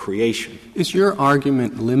Congress's own creation. Is your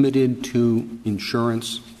argument limited to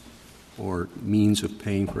insurance or means of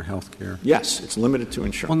paying for health care? Yes, it's limited to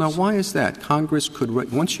insurance. Well, now, why is that? Congress could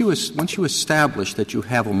once you establish that you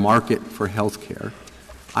have a market for health care,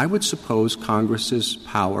 I would suppose Congress's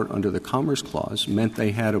power under the Commerce Clause meant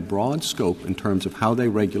they had a broad scope in terms of how they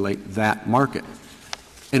regulate that market.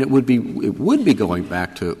 And it would be going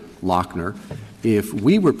back to Lochner if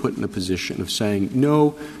we were put in a position of saying,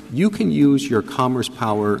 no, you can use your commerce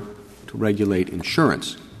power to regulate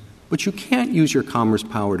insurance, but you can't use your commerce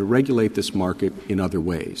power to regulate this market in other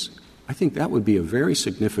ways. I think that would be a very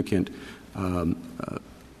significant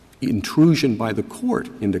intrusion by the court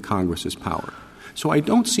into Congress's power. So I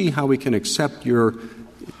don't see how we can accept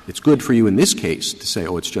it's good for you in this case to say,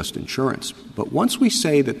 oh, it's just insurance. But once we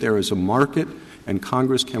say that there is a market and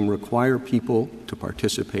Congress can require people to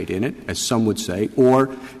participate in it, as some would say,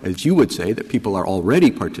 or as you would say, that people are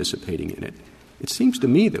already participating in it, it seems to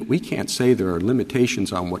me that we can't say there are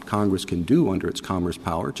limitations on what Congress can do under its commerce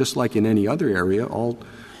power, just like in any other area, all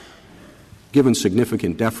given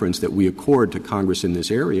significant deference that we accord to Congress in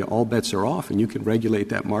this area, all bets are off, and you can regulate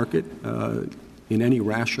that market in any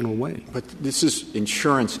rational way. But this is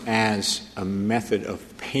insurance as a method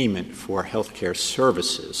of payment for health care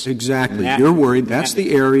services. Exactly. You're worried. That's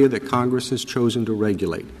the area that Congress has chosen to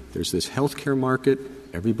regulate. There's this health care market.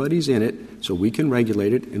 Everybody's in it, so we can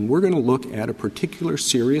regulate it, and we're going to look at a particular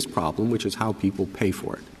serious problem, which is how people pay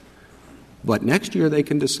for it. But next year they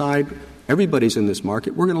can decide everybody's in this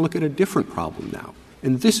market. We're going to look at a different problem now,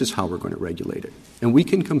 and this is how we're going to regulate it. And we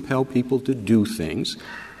can compel people to do things,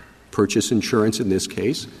 purchase insurance in this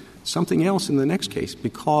case, something else in the next case,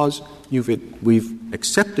 because we've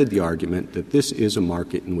accepted the argument that this is a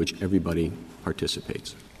market in which everybody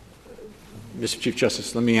participates. Mr. Chief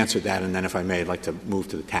Justice, let me answer that, and then, if I may, I'd like to move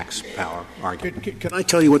to the tax power argument. Can I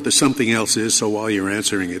tell you what the something else is, so while you're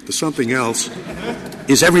answering it? The something else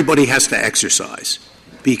is everybody has to exercise,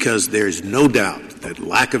 because there's no doubt that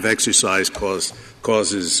lack of exercise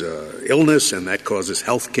causes illness, and that causes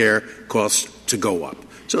health care costs to go up.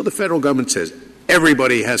 So the federal government says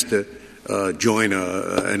everybody has to join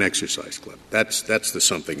an exercise club. That's the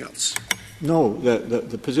something else. No,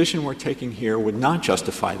 the position we're taking here would not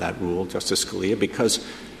justify that rule, Justice Scalia, because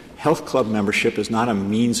health club membership is not a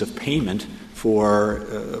means of payment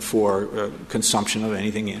for consumption of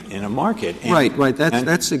anything in a market. Right.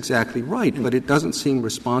 That's exactly right. But it doesn't seem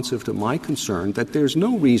responsive to my concern that there's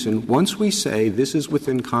no reason, once we say this is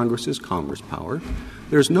within Congress's commerce power,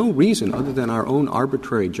 there's no reason other than our own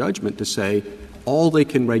arbitrary judgment to say all they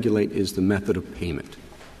can regulate is the method of payment.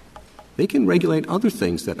 They can regulate other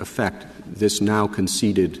things that affect this now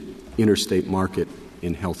conceded interstate market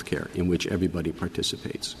in health care in which everybody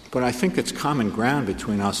participates. But I think it's common ground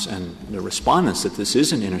between us and the respondents that this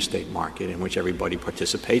is an interstate market in which everybody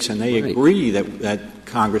participates, and they agree that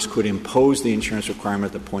Congress could impose the insurance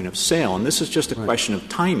requirement at the point of sale. And this is just a question of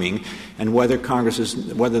timing and whether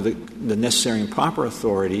the necessary and proper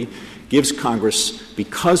authority gives Congress,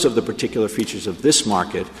 because of the particular features of this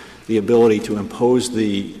market, the ability to impose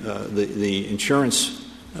the insurance,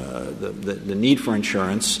 the need for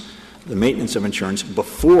insurance, the maintenance of insurance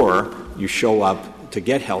before you show up to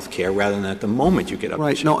get health care rather than at the moment you get up to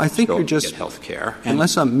I think you're just, get health care.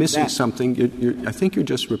 Unless I'm missing something, I think you're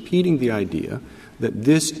just repeating the idea that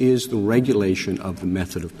this is the regulation of the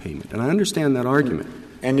method of payment. And I understand that argument.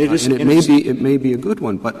 And it may be a good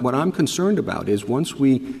one, but what I'm concerned about is once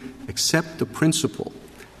we accept the principle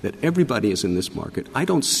that everybody is in this market, I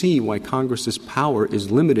don't see why Congress's power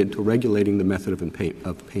is limited to regulating the method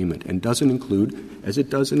of payment and doesn't include, as it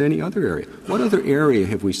does in any other area. What other area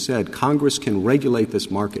have we said Congress can regulate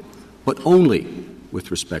this market, but only with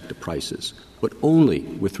respect to prices, but only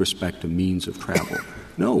with respect to means of travel?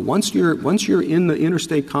 No, once you're in the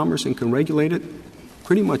interstate commerce and can regulate it,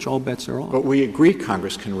 pretty much all bets are off. But we agree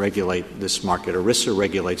Congress can regulate this market. ERISA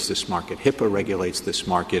regulates this market. HIPAA regulates this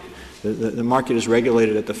market. The market is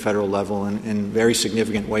regulated at the federal level in very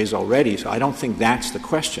significant ways already. So I don't think that's the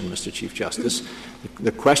question, Mr. Chief Justice.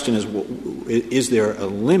 The question is there a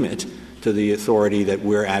limit to the authority that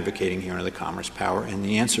we're advocating here under the Commerce Power? And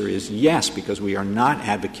the answer is yes, because we are not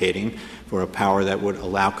advocating for a power that would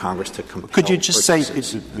allow Congress to compel. Could you just say,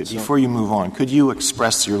 before you move on, could you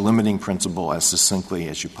express your limiting principle as succinctly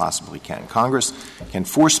as you possibly can? Congress can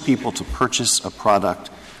force people to purchase a product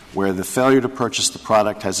where the failure to purchase the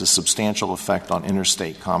product has a substantial effect on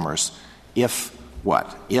interstate commerce if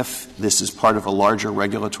what? If this is part of a larger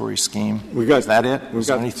regulatory scheme? Is that it? Is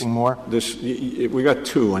there anything more? We got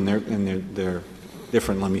two, and they're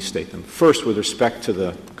different. Let me state them. First, with respect to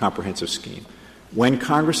the comprehensive scheme. When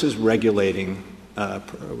Congress is regulating,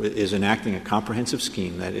 is enacting a comprehensive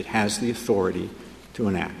scheme that it has the authority to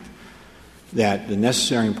enact, that the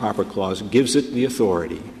necessary and proper clause gives it the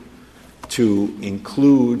authority to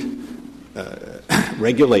include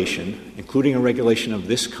regulation, including a regulation of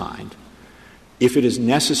this kind, if it is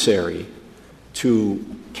necessary to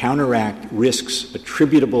counteract risks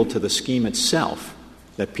attributable to the scheme itself,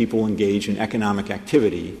 that people engage in economic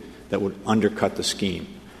activity that would undercut the scheme.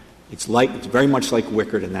 It's very much like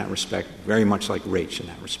Wickard in that respect, very much like Raich in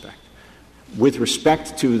that respect. With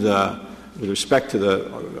respect to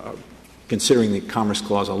considering the Commerce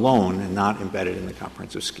Clause alone and not embedded in the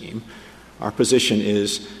comprehensive scheme, our position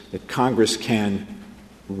is that Congress can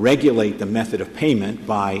regulate the method of payment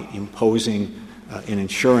by imposing an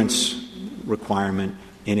insurance requirement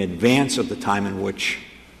in advance of the time in which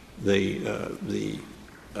the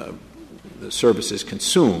service is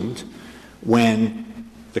consumed, when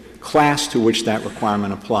the class to which that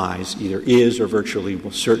requirement applies either is or virtually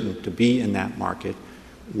will certain to be in that market,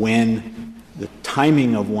 when the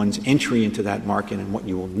timing of one's entry into that market and what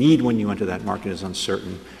you will need when you enter that market is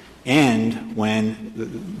uncertain, and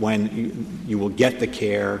when you will get the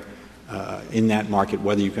care in that market,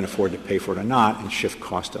 whether you can afford to pay for it or not, and shift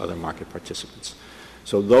costs to other market participants.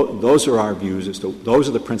 So those are our views. Those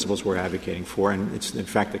are the principles we're advocating for, and it's, in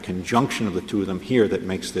fact, the conjunction of the two of them here that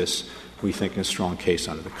makes this, we think, a strong case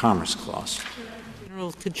under the Commerce Clause.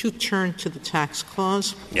 General, could you turn to the tax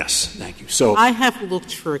clause? Yes, thank you. So I have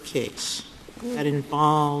looked for a case that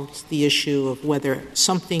involved the issue of whether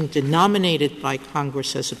something denominated by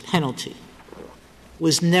Congress as a penalty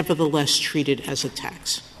was nevertheless treated as a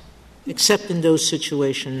tax, except in those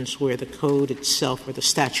situations where the code itself or the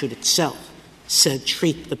statute itself said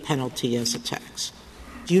treat the penalty as a tax.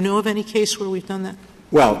 Do you know of any case where we've done that?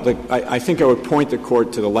 Well, I think I would point the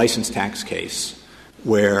Court to the license tax case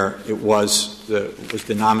where it was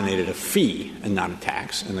denominated a fee and not a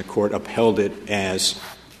tax, and the Court upheld it as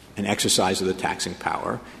an exercise of the taxing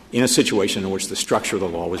power in a situation in which the structure of the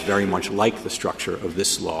law was very much like the structure of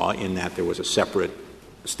this law, in that there was a separate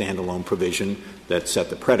standalone provision that set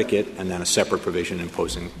the predicate and then a separate provision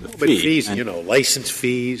imposing the fee. But fees, license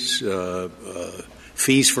fees,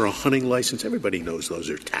 fees for a hunting license, everybody knows those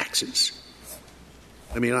are taxes.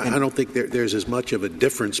 I mean, I don't think there's as much of a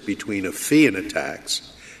difference between a fee and a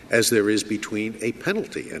tax as there is between a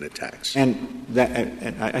penalty and a tax. And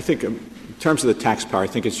I think in terms of the tax power, I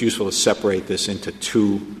think it's useful to separate this into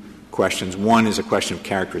two questions. One is a question of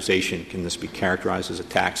characterization. Can this be characterized as a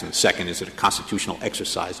tax? And the second, is it a constitutional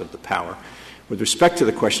exercise of the power? With respect to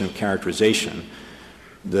the question of characterization,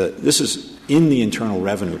 this is in the Internal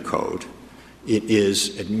Revenue Code. It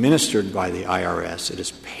is administered by the IRS. It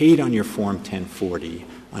is paid on your Form 1040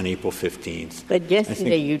 on April 15th. But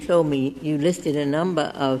yesterday you told me you listed a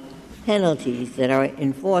number of penalties that are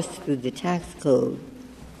enforced through the tax code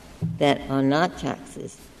that are not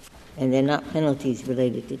taxes, and they're not penalties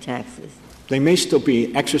related to taxes. They may still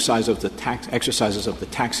be exercises of the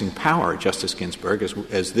taxing power, Justice Ginsburg,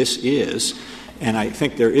 as this is. And I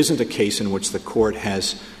think there isn't a case in which the Court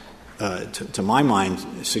has, to my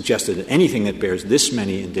mind, suggested that anything that bears this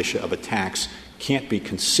many indicia of a tax can't be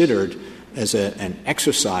considered as an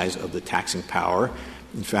exercise of the taxing power.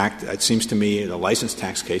 In fact, it seems to me the license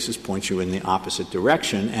tax cases point you in the opposite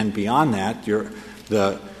direction. And beyond that,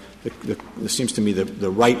 it seems to me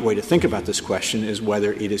the right way to think about this question is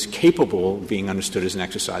whether it is capable of being understood as an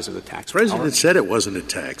exercise of the tax power. The President said it wasn't a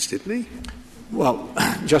tax, didn't he? Well,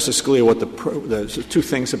 Justice Scalia, there's two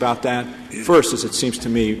things about that. First is it seems to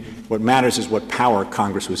me what matters is what power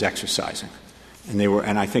Congress was exercising.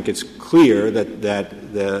 And I think it's clear that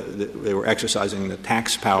they were exercising the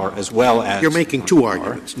tax power as well as. You're making two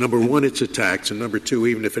arguments. Number one, it's a tax, and number two,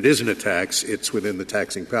 even if it isn't a tax, it's within the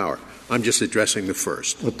taxing power. I'm just addressing the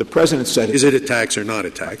first. What the President said is it a tax or not a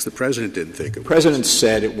tax? The President didn't think it was. The President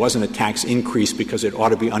said it wasn't a tax increase because it ought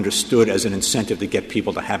to be understood as an incentive to get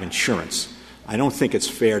people to have insurance. I don't think it's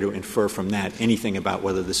fair to infer from that anything about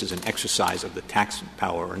whether this is an exercise of the tax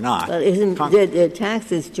power or not. Well, isn't the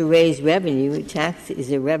tax is to raise revenue? A tax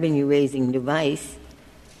is a revenue-raising device,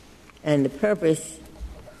 and the purpose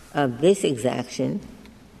of this exaction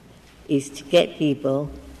is to get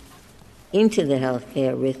people into the health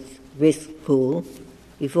care risk pool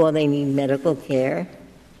before they need medical care,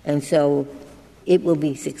 and so it will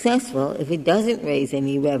be successful if it doesn't raise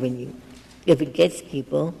any revenue, if it gets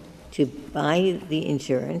people to buy the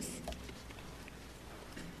insurance.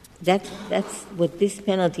 That's what this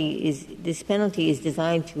penalty is. This penalty is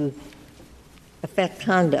designed to affect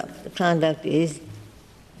conduct. The conduct is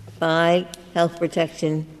buy health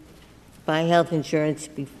protection, buy health insurance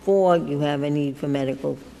before you have a need for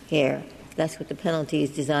medical care. That's what the penalty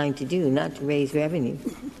is designed to do, not to raise revenue.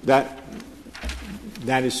 That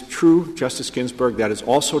is true, Justice Ginsburg. That is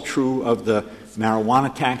also true of the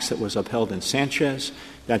marijuana tax that was upheld in Sanchez.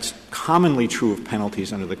 That's commonly true of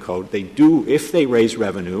penalties under the Code. They do, if they raise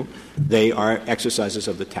revenue, they are exercises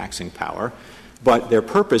of the taxing power. But their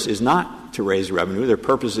purpose is not to raise revenue. Their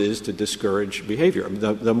purpose is to discourage behavior.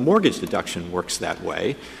 The mortgage deduction works that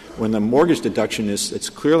way. When the mortgage deduction it's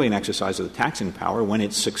clearly an exercise of the taxing power. When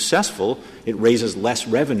it's successful, it raises less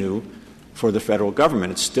revenue for the federal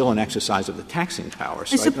government. It's still an exercise of the taxing power.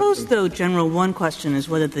 So I suppose, though, General, one question is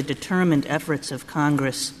whether the determined efforts of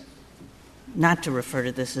Congress not to refer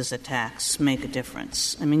to this as a tax make a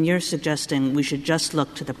difference. I mean, you're suggesting we should just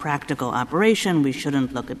look to the practical operation, we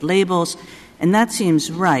shouldn't look at labels, and that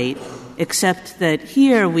seems right, except that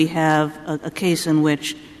here we have a case in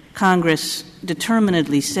which Congress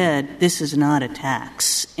determinedly said this is not a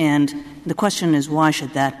tax, and the question is why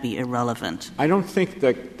should that be irrelevant? I don't think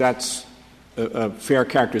that that's a fair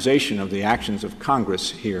characterization of the actions of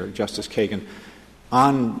Congress here, Justice Kagan.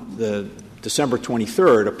 On the December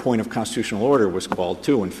 23rd, a point of constitutional order was called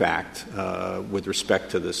too, in fact, with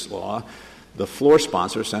respect to this law. The floor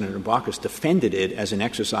sponsor, Senator Baucus, defended it as an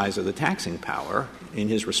exercise of the taxing power in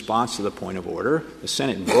his response to the point of order. The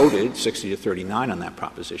Senate voted 60-39 on that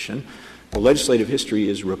proposition. The legislative history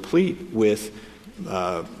is replete with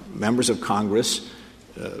members of Congress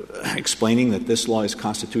explaining that this law is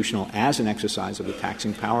constitutional as an exercise of the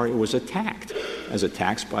taxing power. It was attacked as a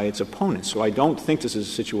tax by its opponents. So I don't think this is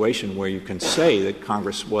a situation where you can say that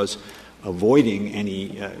Congress was avoiding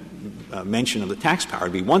any mention of the tax power.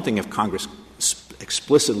 It would be one thing if Congress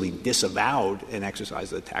explicitly disavowed an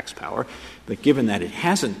exercise of the tax power, but given that it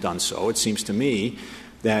hasn't done so, it seems to me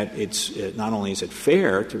that not only is it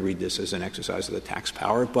fair to read this as an exercise of the tax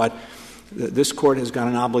power, but this Court has got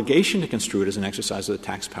an obligation to construe it as an exercise of the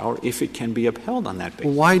tax power if it can be upheld on that basis.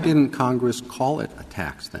 Well, why didn't Congress call it a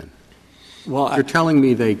tax then? Well, you're telling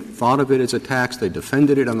me they thought of it as a tax, they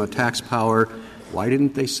defended it on the tax power. Why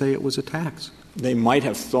didn't they say it was a tax? They might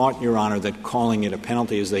have thought, Your Honor, that calling it a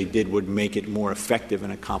penalty as they did would make it more effective in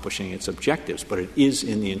accomplishing its objectives. But it is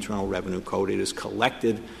in the Internal Revenue Code. It is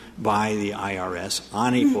collected by the IRS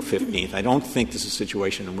on April 15th. I don't think this is a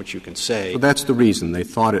situation in which you can say. So that's the reason. They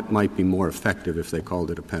thought it might be more effective if they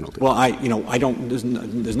called it a penalty. Well, I don't, there's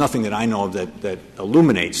nothing that I know of that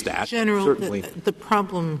illuminates that. General, certainly. The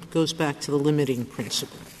problem goes back to the limiting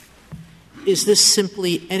principle. Is this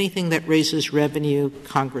simply anything that raises revenue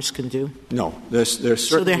Congress can do? No. There's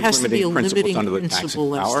certainly limiting principles under the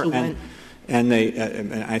taxing power. And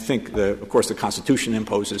I think, of course, the Constitution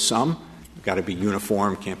imposes some. It's got to be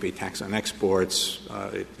uniform, can't be tax on exports.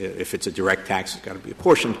 If it's a direct tax, it's got to be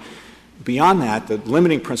apportioned. Beyond that, the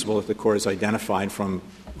limiting principle that the Court has identified from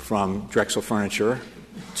Drexel Furniture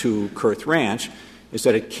to Kurth Ranch is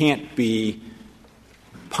that it can't be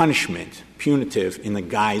punishment, punitive, in the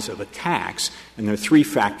guise of a tax. And there are three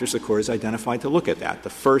factors the Court has identified to look at that. The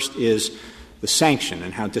first is the sanction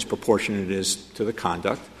and how disproportionate it is to the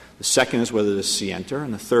conduct. The second is whether there's scienter.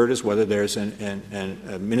 And the third is whether there's an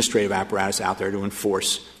administrative apparatus out there to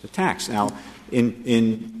enforce the tax. Now,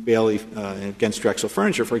 In Bailey against Drexel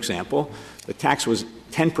Furniture, for example, the tax was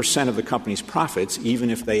 10% of the company's profits, even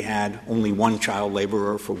if they had only one child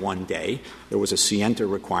laborer for one day. There was a scienter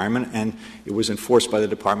requirement, and it was enforced by the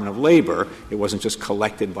Department of Labor. It wasn't just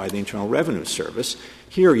collected by the Internal Revenue Service.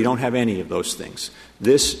 Here, you don't have any of those things.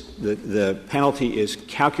 The penalty is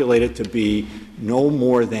calculated to be no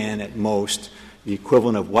more than, at most, the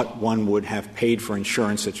equivalent of what one would have paid for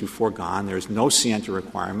insurance that you've foregone. There's no scienter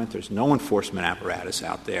requirement. There's no enforcement apparatus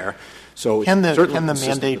out there. So can the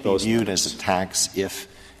mandate be viewed as a tax if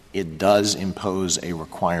it does impose a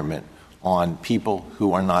requirement on people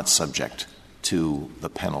who are not subject to the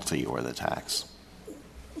penalty or the tax?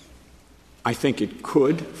 I think it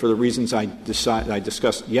could, for the reasons I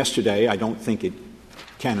discussed yesterday. I don't think it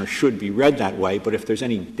can or should be read that way. But if there's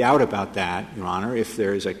any doubt about that, Your Honor, if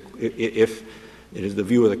it is the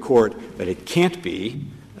view of the Court that it can't be,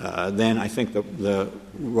 then I think the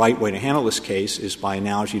right way to handle this case is by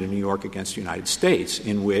analogy to New York against the United States,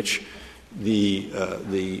 in which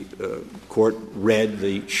the Court read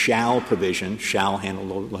the shall provision, shall handle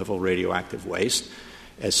low-level radioactive waste,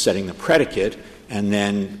 as setting the predicate, and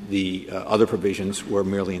then the other provisions were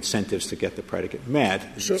merely incentives to get the predicate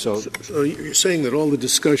met. So you're saying that all the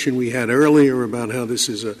discussion we had earlier about how this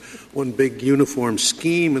is one big uniform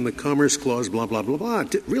scheme and the Commerce Clause, blah, blah, blah, blah,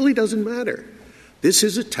 it really doesn't matter. This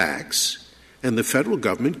is a tax, and the federal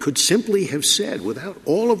government could simply have said, without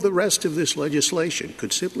all of the rest of this legislation,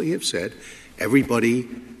 could simply have said, everybody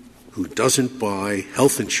who doesn't buy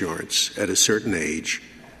health insurance at a certain age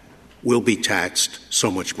will be taxed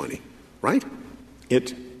so much money, right?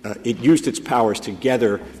 It used its powers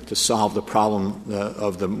together to solve the problem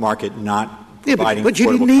of the market not providing but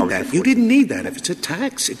you didn't need coverage. that. You didn't need that. If it's a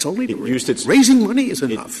tax, it's only raising money is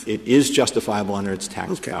enough. It is justifiable under its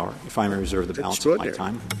tax power, if I may reserve the balance of my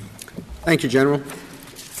time. Thank you, General.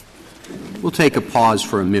 We'll take a pause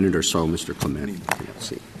for a minute or so, Mr. Clement. Let's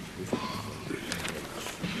see.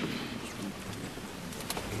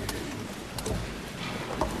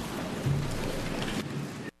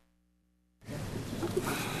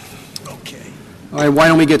 All right, why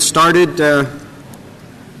don't we get started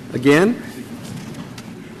again?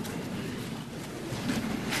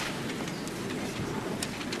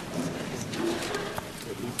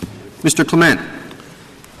 Mr. Clement.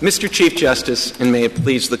 Mr. Chief Justice, and may it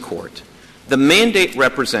please the Court, the mandate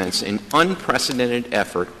represents an unprecedented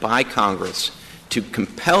effort by Congress to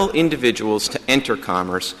compel individuals to enter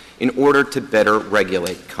commerce in order to better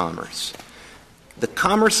regulate commerce. The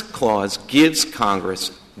Commerce Clause gives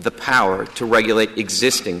Congress the power to regulate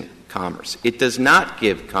existing commerce. It does not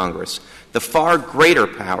give Congress the far greater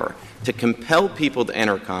power to compel people to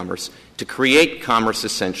enter commerce, to create commerce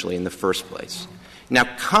essentially in the first place. Now,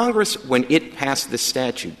 Congress, when it passed this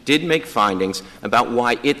statute, did make findings about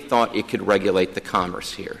why it thought it could regulate the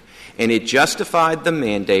commerce here. And it justified the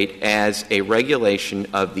mandate as a regulation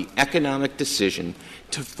of the economic decision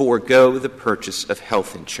to forego the purchase of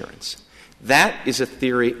health insurance. That is a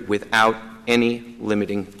theory without any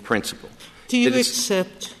limiting principle. Do you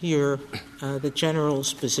accept the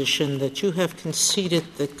General's position that you have conceded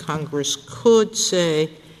that Congress could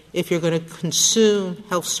say, if you're going to consume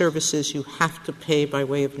health services, you have to pay by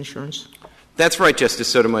way of insurance? That's right, Justice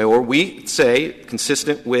Sotomayor. We say,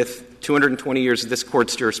 consistent with 220 years of this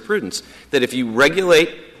Court's jurisprudence, that if you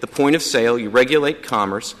regulate the point of sale, you regulate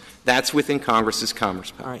commerce, that's within Congress's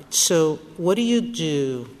commerce power. All right. So what do you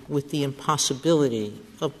do with the impossibility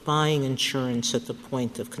of buying insurance at the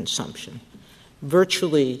point of consumption?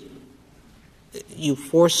 Virtually, you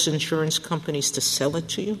force insurance companies to sell it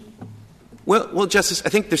to you? Well, Justice, I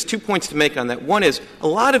think there's 2 points to make on that. One is, a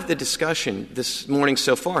lot of the discussion this morning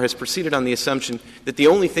so far has proceeded on the assumption that the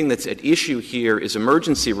only thing that's at issue here is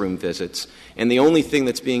emergency room visits, and the only thing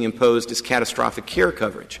that's being imposed is catastrophic care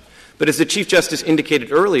coverage. But as the Chief Justice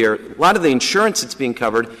indicated earlier, a lot of the insurance that's being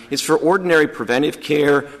covered is for ordinary preventive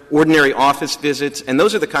care, ordinary office visits, and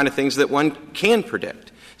those are the kind of things that one can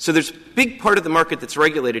predict. So there's a big part of the market that's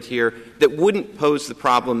regulated here that wouldn't pose the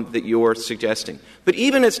problem that you're suggesting. But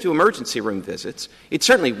even as to emergency room visits, it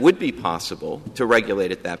certainly would be possible to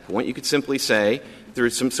regulate at that point. You could simply say,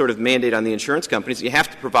 there's some sort of mandate on the insurance companies. You have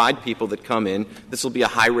to provide people that come in. This will be a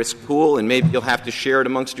high-risk pool, and maybe you'll have to share it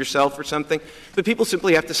amongst yourself or something. But people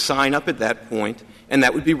simply have to sign up at that point, and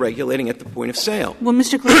that would be regulating at the point of sale. Well,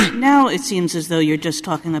 Mr. Clement, now it seems as though you're just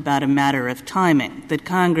talking about a matter of timing, that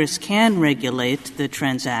Congress can regulate the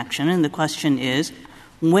transaction, and the question is,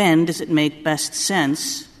 when does it make best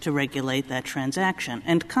sense to regulate that transaction?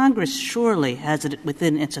 And Congress surely has it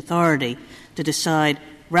within its authority to decide,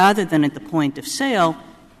 rather than at the point of sale,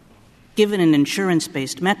 given an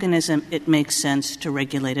insurance-based mechanism, it makes sense to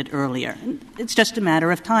regulate it earlier. It's just a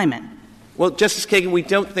matter of timing. Well, Justice Kagan, we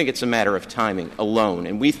don't think it's a matter of timing alone,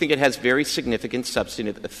 and we think it has very significant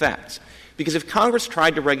substantive effects. Because if Congress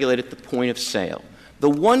tried to regulate at the point of sale, the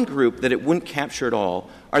one group that it wouldn't capture at all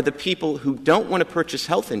are the people who don't want to purchase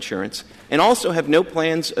health insurance and also have no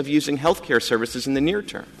plans of using health care services in the near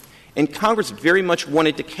term. And Congress very much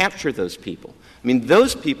wanted to capture those people. I mean,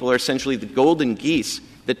 those people are essentially the golden geese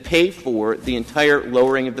that pay for the entire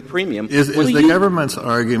lowering of the premium. Is the government's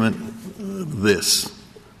argument this,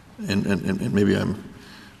 and maybe I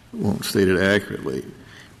won't state it accurately,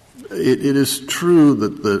 it is true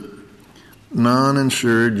that the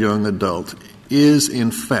non-insured young adult is,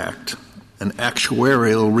 in fact, an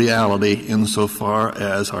actuarial reality insofar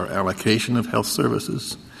as our allocation of health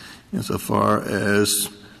services, insofar as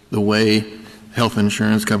the way health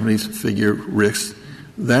insurance companies figure risks.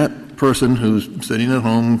 That person who's sitting at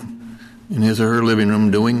home in his or her living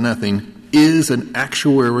room doing nothing is an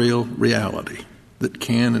actuarial reality that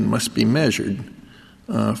can and must be measured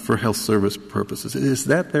for health service purposes. Is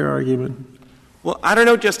that their argument? Well, I don't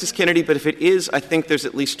know, Justice Kennedy, but if it is, I think there's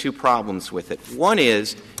at least two problems with it. One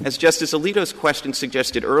is, as Justice Alito's question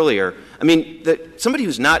suggested earlier, I mean, somebody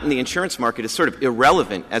who's not in the insurance market is sort of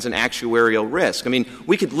irrelevant as an actuarial risk. I mean,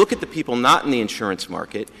 we could look at the people not in the insurance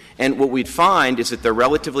market, and what we'd find is that they're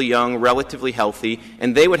relatively young, relatively healthy,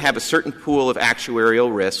 and they would have a certain pool of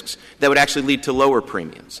actuarial risks that would actually lead to lower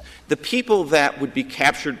premiums. The people that would be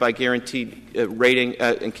captured by guaranteed rating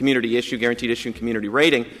and guaranteed issue and community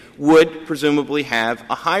rating would presumably have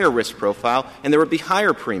a higher risk profile, and there would be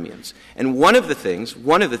higher premiums. And one of the things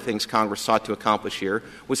Congress sought to accomplish here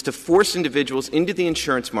was to force individuals into the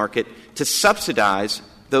insurance market to subsidize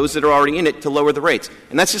those that are already in it to lower the rates.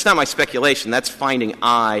 And that's just not my speculation. That's finding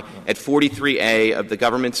I at 43A of the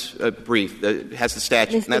government's brief that has the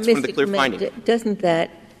statute, and that's one of the clear findings. Doesn't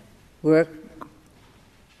that work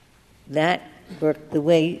the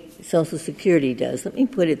way Social Security does? Let me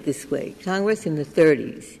put it this way. Congress in the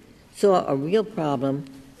 30s saw a real problem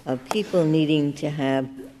of people needing to have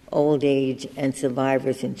old age and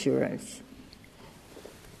survivors insurance.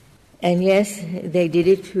 And yes, they did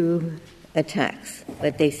it through a tax,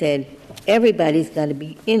 but they said everybody's got to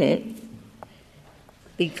be in it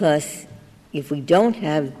because if we don't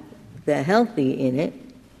have the healthy in it,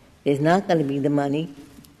 there's not going to be the money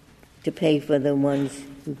to pay for the ones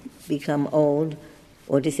who become old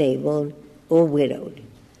or disabled or widowed.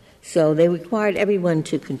 So they required everyone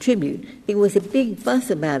to contribute. There was a big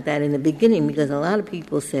fuss about that in the beginning because a lot of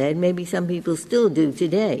people said, maybe some people still do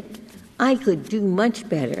today, I could do much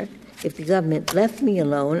better if the government left me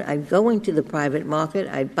alone. I'd go into the private market,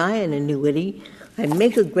 I'd buy an annuity, I'd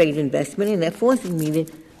make a great investment, and they're forcing me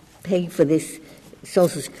to pay for this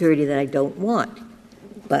Social Security that I don't want.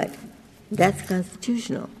 But that's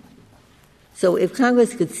constitutional. So if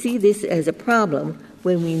Congress could see this as a problem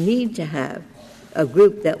when we need to have a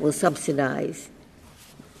group that will subsidize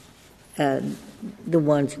the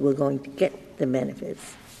ones who are going to get the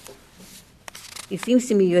benefits, it seems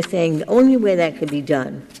to me you're saying the only way that could be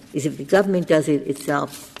done is if the government does it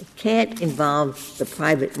itself. It can't involve the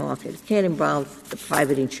private market. It can't involve the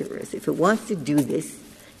private insurers. If it wants to do this,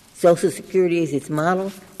 Social Security is its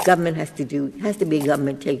model. Government has to be a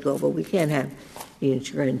government takeover. We can't have the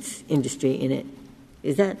insurance industry in it.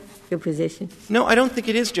 Is that your position? No, I don't think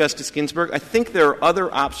it is, Justice Ginsburg. I think there are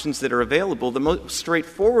other options that are available. The most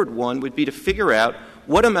straightforward one would be to figure out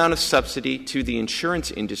what amount of subsidy to the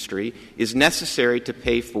insurance industry is necessary to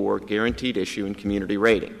pay for guaranteed issue and community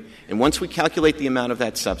rating. And once we calculate the amount of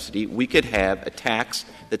that subsidy, we could have a tax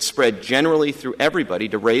that's spread generally through everybody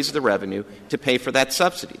to raise the revenue to pay for that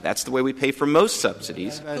subsidy. That's the way we pay for most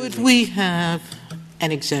subsidies. Could we have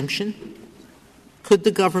an exemption? Could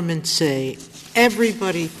the government say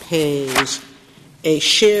everybody pays a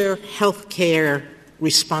share health care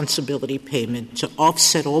responsibility payment to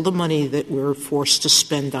offset all the money that we're forced to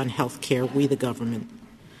spend on health care, we the government?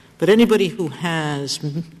 But anybody who has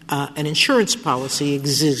an insurance policy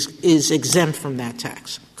is exempt from that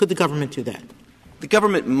tax. Could the government do that? The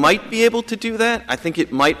government might be able to do that. I think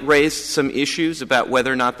it might raise some issues about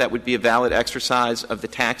whether or not that would be a valid exercise of the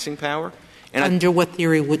taxing power. And under what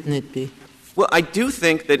theory wouldn't it be? Well, I do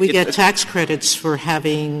think that we get tax credits for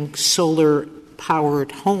having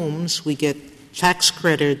solar-powered homes. We get tax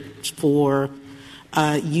credits for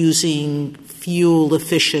using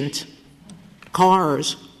fuel-efficient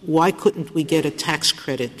cars. Why couldn't we get a tax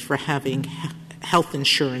credit for having health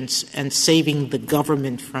insurance and saving the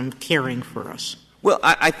government from caring for us? Well,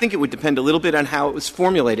 I think it would depend a little bit on how it was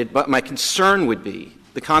formulated, but my concern would be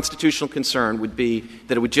the constitutional concern would be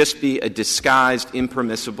that it would just be a disguised,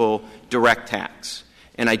 impermissible direct tax.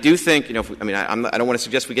 And I do think, I don't want to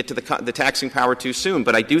suggest we get to the taxing power too soon,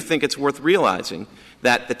 but I do think it's worth realizing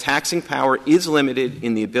that the taxing power is limited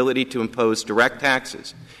in the ability to impose direct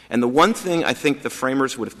taxes. And the one thing I think the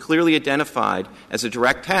framers would have clearly identified as a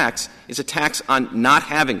direct tax is a tax on not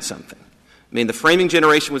having something. I mean, the framing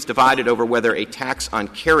generation was divided over whether a tax on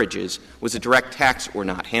carriages was a direct tax or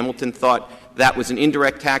not. Hamilton thought that was an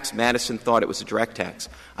indirect tax. Madison thought it was a direct tax.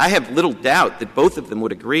 I have little doubt that both of them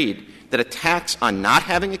would agree that a tax on not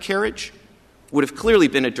having a carriage would have clearly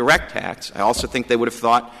been a direct tax. I also think they would have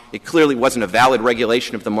thought it clearly wasn't a valid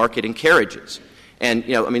regulation of the market in carriages. And,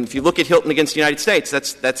 if you look at Hilton against the United States,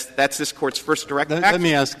 that's this Court's first direct tax. Let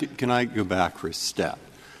me ask, can I go back for a step?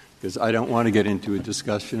 Because I don't want to get into a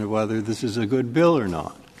discussion of whether this is a good bill or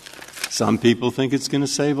not. Some people think it's going to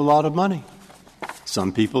save a lot of money.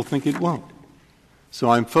 Some people think it won't.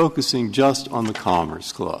 So I'm focusing just on the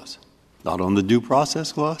Commerce Clause, not on the Due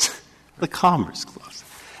Process Clause, the Commerce Clause.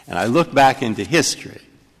 And I look back into history,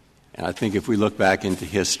 and I think if we look back into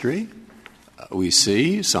history, we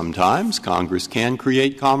see sometimes Congress can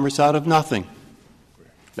create commerce out of nothing.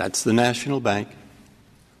 That's the National Bank,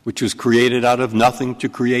 which was created out of nothing to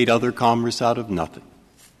create other commerce out of nothing.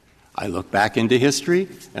 I look back into history,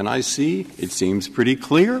 and I see it seems pretty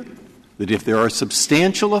clear that if there are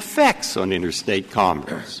substantial effects on interstate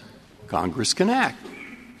commerce, Congress can act.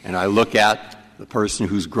 And I look at the person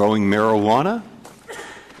who's growing marijuana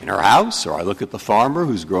in her house, or I look at the farmer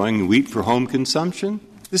who's growing wheat for home consumption.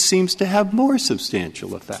 This seems to have more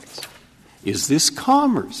substantial effects. Is this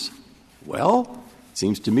commerce? Well, it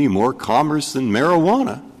seems to me more commerce than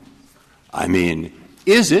marijuana.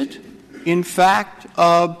 Is it, in fact,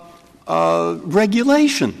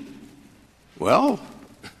 regulation? Well,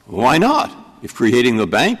 why not? If creating the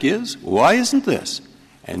bank is, why isn't this?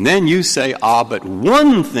 And then you say, but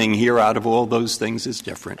one thing here out of all those things is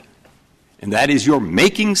different. And that is you're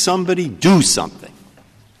making somebody do something.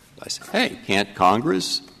 I say, hey, can't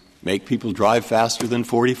Congress make people drive faster than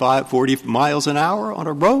 40 miles an hour on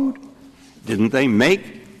a road? Didn't they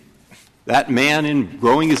make that man in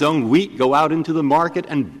growing his own wheat go out into the market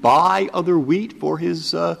and buy other wheat for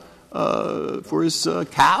his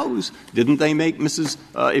cows? Didn't they make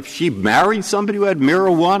if she married somebody who had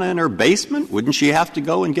marijuana in her basement, wouldn't she have to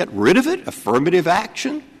go and get rid of it? Affirmative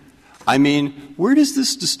action? Where does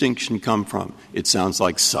this distinction come from? It sounds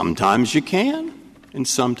like sometimes you can and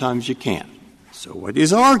sometimes you can't. So what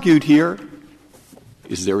is argued here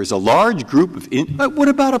is there is a large group of what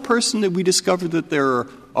about a person that we discover that there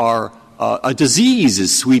are a disease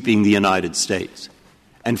is sweeping the United States,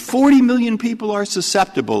 and 40 million people are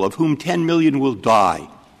susceptible, of whom 10 million will die?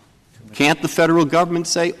 Can't the federal government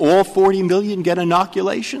say all 40 million get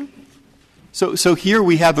inoculation? So here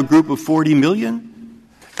we have a group of 40 million,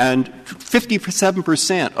 and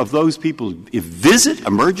 57% of those people visit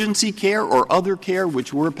emergency care or other care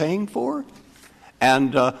which we're paying for,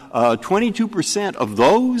 and 22% of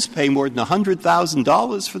those pay more than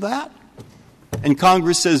 $100,000 for that. And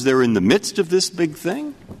Congress says they're in the midst of this big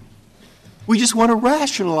thing. We just want to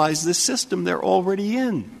rationalize this system they're already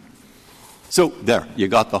in. So there, you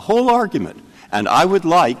got the whole argument. And I would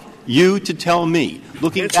like you to tell me,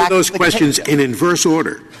 looking Answer back those at the questions in inverse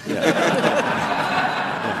order.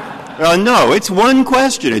 No, it's one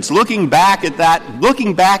question. It's looking back at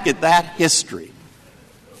that history.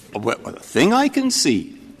 The thing I can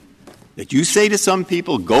see that you say to some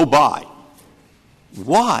people, go buy.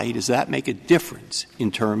 Why does that make a difference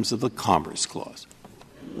in terms of the Commerce Clause?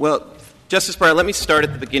 Well, Justice Breyer, let me start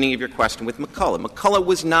at the beginning of your question with McCulloch. McCulloch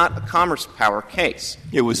was not a commerce power case.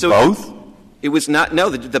 It was both? It was not. No,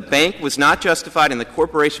 the bank was not justified and the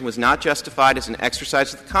corporation was not justified as an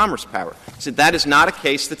exercise of the commerce power. So that is not a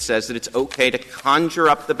case that says that it's okay to conjure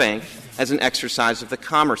up the bank as an exercise of the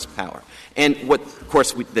commerce power. And what, of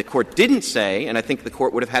course, the Court didn't say, and I think the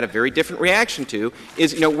Court would have had a very different reaction to,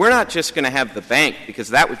 is, we're not just going to have the bank, because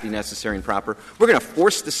that would be necessary and proper. We're going to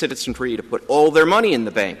force the citizenry to put all their money in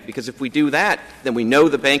the bank, because if we do that, then we know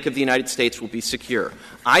the Bank of the United States will be secure.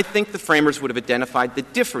 I think the framers would have identified the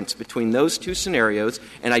difference between those two scenarios,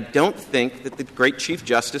 and I don't think that the great Chief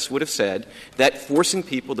Justice would have said that forcing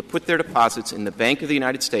people to put their deposits in the Bank of the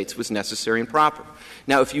United States was necessary and proper.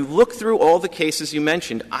 Now, if you look through all the cases you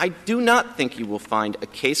mentioned, I do not think you will find a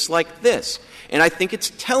case like this. And I think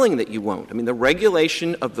it's telling that you won't. The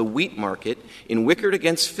regulation of the wheat market in Wickard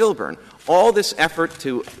against Filburn, all this effort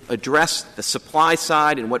to address the supply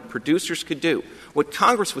side and what producers could do, what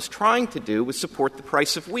Congress was trying to do was support the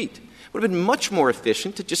price of wheat. It would have been much more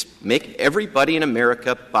efficient to just make everybody in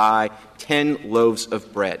America buy 10 loaves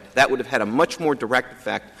of bread. That would have had a much more direct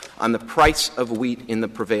effect on the price of wheat in the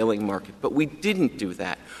prevailing market. But we didn't do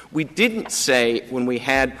that. We didn't say, when we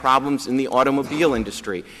had problems in the automobile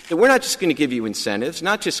industry, that we're not just going to give you incentives,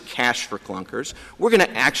 not just cash for clunkers. We're going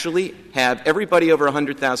to actually have everybody over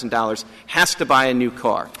 $100,000 has to buy a new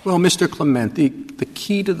car. Well, Mr. Clement, the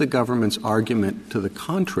key to the government's argument to the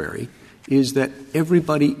contrary is that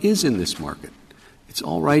everybody is in this market. It's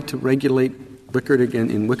all right to regulate Wickard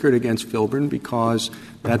against Filburn because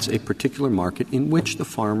that's a particular market in which the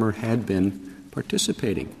farmer had been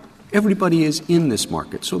participating. Everybody is in this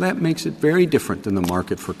market, so that makes it very different than the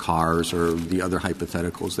market for cars or the other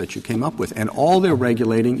hypotheticals that you came up with. And all they're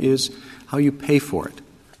regulating is how you pay for it.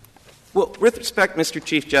 Well, with respect, Mr.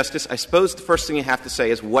 Chief Justice, I suppose the first thing you have to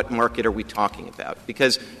say is what market are we talking about?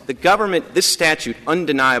 Because the government, this statute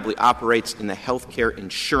undeniably operates in the health care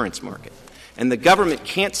insurance market. And the government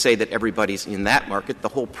can't say that everybody's in that market. The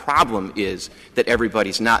whole problem is that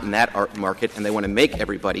everybody's not in that market, and they want to make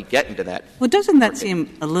everybody get into that. Well, doesn't that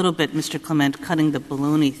seem a little bit, Mr. Clement, cutting the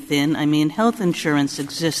baloney thin? I mean, health insurance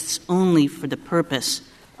exists only for the purpose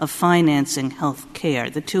of financing health care.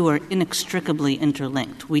 The two are inextricably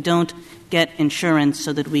interlinked. We don't get insurance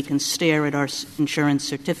so that we can stare at our insurance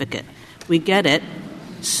certificate. We get it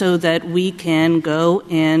so that we can go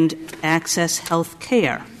and access health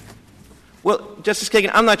care. Well, Justice Kagan,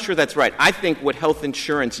 I'm not sure that's right. I think what health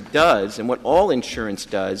insurance does, and what all insurance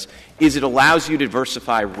does, is it allows you to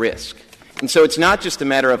diversify risk. And so it's not just a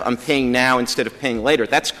matter of I'm paying now instead of paying later.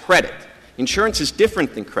 That's credit. Insurance is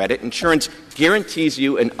different than credit. Insurance guarantees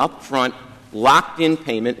you an upfront, locked-in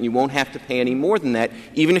payment, and you won't have to pay any more than that,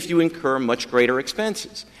 even if you incur much greater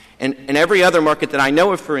expenses. And in every other market that I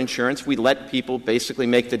know of for insurance, we let people basically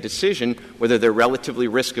make the decision whether they're relatively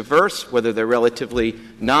risk-averse, whether they're relatively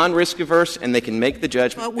non-risk-averse, and they can make the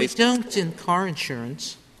judgment. But we don't in car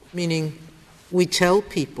insurance, meaning we tell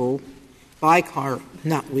people buy car,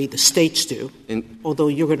 not we, the states do, although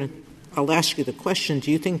I'll ask you the question,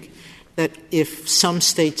 do you think that if some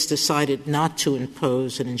states decided not to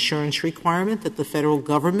impose an insurance requirement, that the federal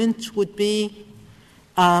government would be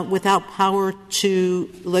without power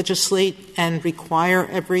to legislate and require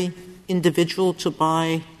every individual to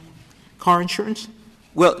buy car insurance?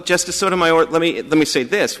 Well, Justice Sotomayor, let me say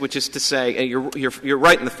this, which is to say, you're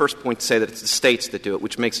right in the first point to say that it's the states that do it,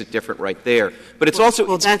 which makes it different right there. But it's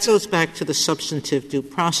also that goes back to the substantive due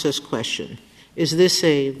process question. Is this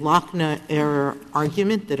a Lochner-era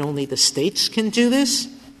argument that only the states can do this,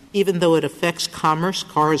 even though it affects commerce?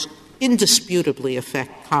 Cars indisputably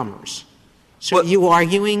affect commerce. So are you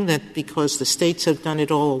arguing that because the states have done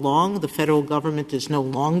it all along, the federal government is no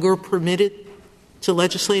longer permitted to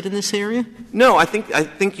legislate in this area? No, I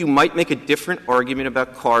think you might make a different argument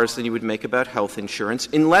about cars than you would make about health insurance,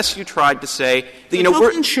 unless you tried to say that,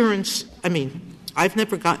 health insurance, I've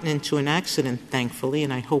never gotten into an accident, thankfully,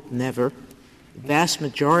 and I hope never. The vast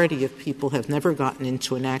majority of people have never gotten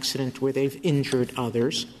into an accident where they've injured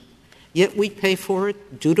others. Yet we pay for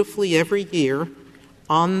it dutifully every year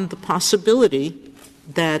on the possibility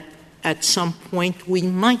that at some point we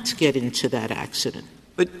might get into that accident.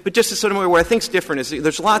 But Justice Sotomayor, what I think is different is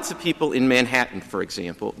there's lots of people in Manhattan, for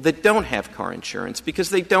example, that don't have car insurance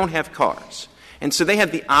because they don't have cars. And so they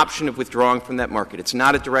have the option of withdrawing from that market. It's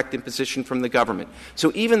not a direct imposition from the government.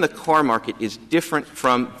 So even the car market is different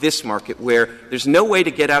from this market where there's no way to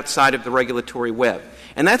get outside of the regulatory web.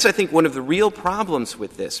 And that's, I think, one of the real problems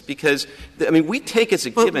with this because, we take as a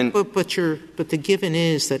given. But the given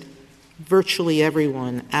is that virtually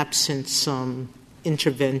everyone, absent some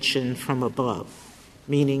intervention from above,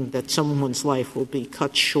 meaning that someone's life will be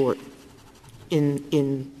cut short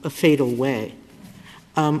in a fatal way,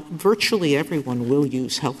 virtually everyone will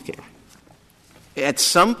use health care. At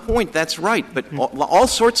some point, that's right. But all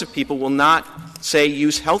sorts of people will not, say,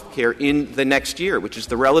 use health care in the next year, which is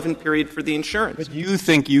the relevant period for the insurance. But you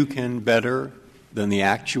think you can better than the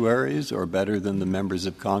actuaries or better than the members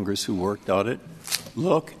of Congress who worked on it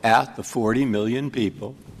look at the 40 million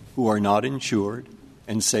people who are not insured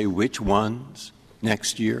and say which ones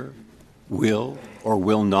next year will or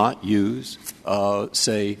will not use,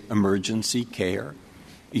 say, emergency care?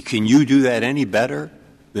 Can you do that any better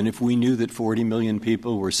than if we knew that 40 million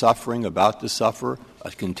people were suffering, about to suffer,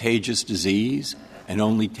 a contagious disease, and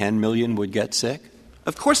only 10 million would get sick?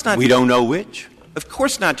 Of course not. We don't know which. Of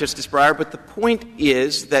course not, Justice Breyer, but the point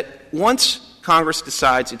is that once Congress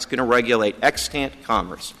decides it's going to regulate extant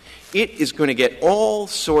commerce, it is going to get all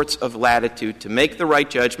sorts of latitude to make the right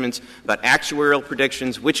judgments about actuarial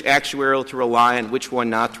predictions, which actuarial to rely on, which one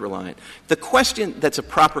not to rely on. The question that's a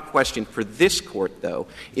proper question for this Court, though,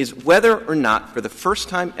 is whether or not, for the first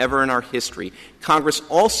time ever in our history, Congress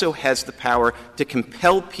also has the power to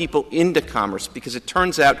compel people into commerce, because it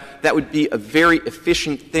turns out that would be a very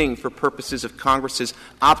efficient thing for purposes of Congress's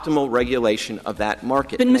optimal regulation of that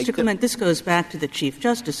market. But, Mr. Clement, this goes back to the Chief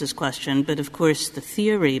Justice's question, but of course the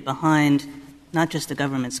theory behind not just the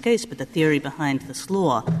government's case, but the theory behind this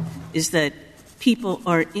law is that people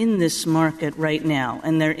are in this market right now,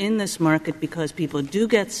 and they're in this market because people do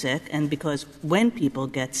get sick, and because when people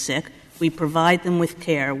get sick, we provide them with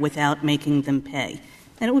care without making them pay.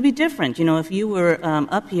 And it would be different, if you were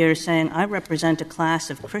up here saying, I represent a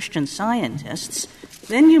class of Christian Scientists,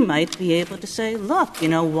 then you might be able to say, look,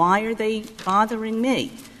 why are they bothering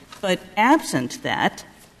me? But absent that,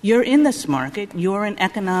 you're in this market, you're an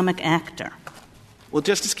economic actor. Well,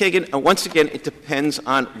 Justice Kagan, once again, it depends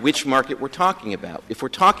on which market we're talking about. If we're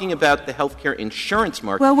talking about the healthcare insurance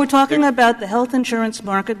market... Well, we're talking about the health insurance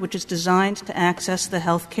market, which is designed to access the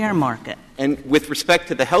healthcare market. And with respect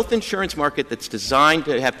to the health insurance market that's designed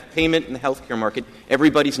to have payment in the healthcare market,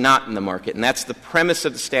 everybody's not in the market. And that's the premise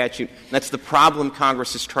of the statute, and that's the problem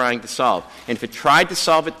Congress is trying to solve. And if it tried to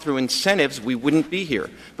solve it through incentives, we wouldn't be here.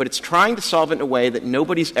 But it's trying to solve it in a way that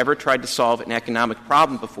nobody's ever tried to solve an economic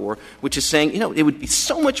problem before, which is saying, it would be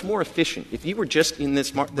so much more efficient if you were just in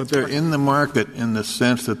this market. But they're in the market in the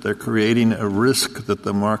sense that they're creating a risk that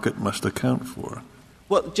the market must account for.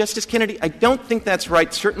 Well, Justice Kennedy, I don't think that's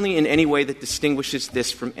right, certainly in any way that distinguishes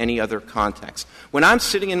this from any other context. When I'm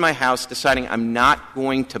sitting in my house deciding I'm not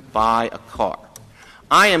going to buy a car,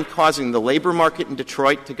 I am causing the labor market in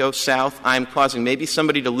Detroit to go south. I am causing maybe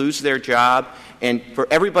somebody to lose their job and for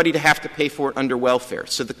everybody to have to pay for it under welfare.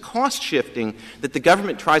 So the cost shifting that the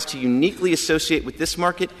government tries to uniquely associate with this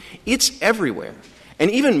market, it's everywhere. And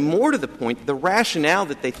even more to the point, the rationale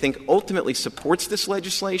that they think ultimately supports this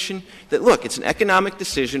legislation, that, look, it's an economic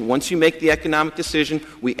decision. Once you make the economic decision,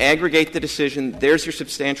 we aggregate the decision. There's your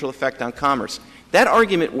substantial effect on commerce. That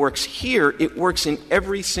argument works here. It works in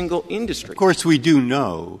every single industry. Of course, we do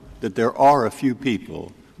know that there are a few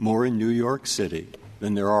people, more in New York City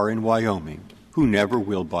than there are in Wyoming, who never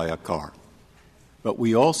will buy a car. But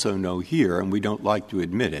we also know here, and we don't like to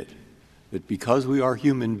admit it, that because we are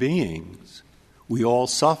human beings, we all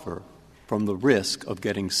suffer from the risk of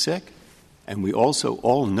getting sick, and we also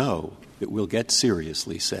all know that we'll get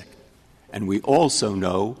seriously sick. And we also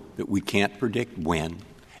know that we can't predict when.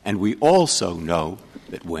 And we also know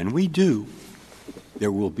that when we do,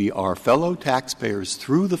 there will be our fellow taxpayers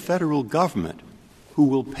through the federal government who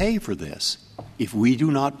will pay for this. If we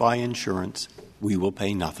do not buy insurance, we will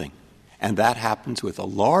pay nothing. And that happens with a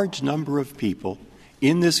large number of people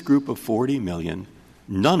in this group of 40 million,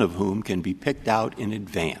 none of whom can be picked out in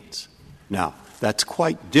advance. Now, that's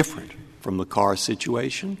quite different from the car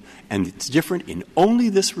situation, and it's different in only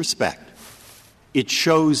this respect. It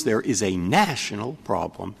shows there is a national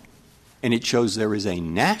problem, and it shows there is a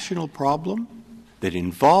national problem that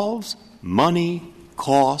involves money,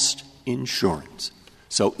 cost, insurance.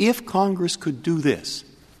 So if Congress could do this,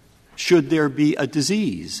 should there be a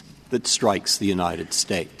disease that strikes the United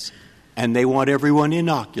States, and they want everyone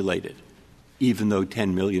inoculated, even though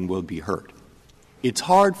 10 million will be hurt, it's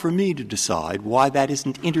hard for me to decide why that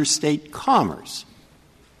isn't interstate commerce,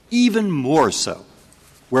 even more so,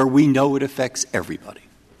 where we know it affects everybody.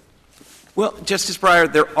 Well, Justice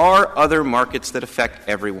Breyer, there are other markets that affect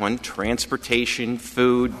everyone, transportation,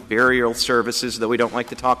 food, burial services, though we don't like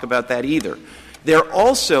to talk about that either. There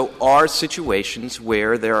also are situations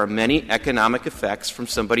where there are many economic effects from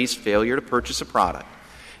somebody's failure to purchase a product.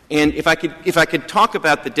 And if I could talk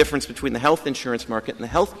about the difference between the health insurance market and the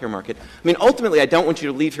healthcare market, I mean, ultimately, I don't want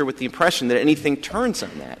you to leave here with the impression that anything turns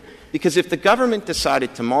on that. Because if the government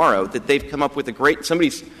decided tomorrow that they've come up with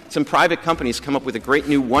some private companies come up with a great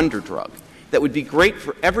new wonder drug that would be great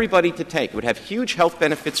for everybody to take, it would have huge health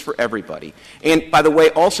benefits for everybody. And by the way,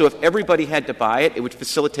 also, if everybody had to buy it, it would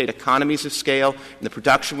facilitate economies of scale, and the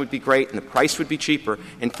production would be great, and the price would be cheaper,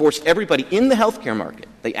 and force everybody in the healthcare market,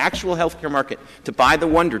 the actual healthcare market, to buy the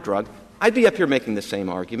wonder drug. I'd be up here making the same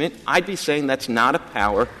argument. I'd be saying that's not a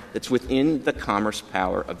power that's within the commerce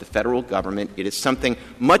power of the federal government. It is something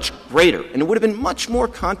much greater, and it would have been much more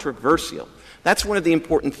controversial. That's one of the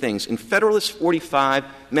important things. In Federalist 45,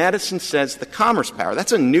 Madison says the commerce power,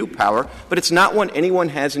 that's a new power, but it's not one anyone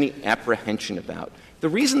has any apprehension about. The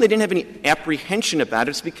reason they didn't have any apprehension about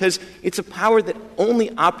it is because it's a power that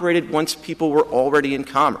only operated once people were already in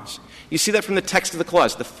commerce. You see that from the text of the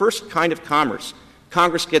clause. The first kind of commerce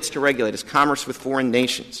Congress gets to regulate is commerce with foreign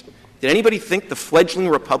nations. Did anybody think the fledgling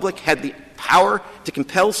republic had the power to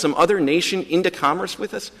compel some other nation into commerce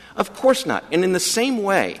with us? Of course not. And in the same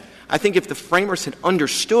way, I think if the framers had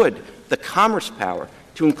understood the commerce power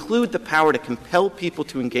to include the power to compel people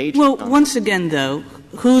to engage in commerce. Once again, though,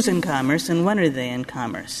 who's in commerce and when are they in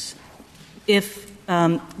commerce? If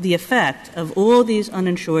the effect of all these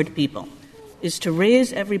uninsured people is to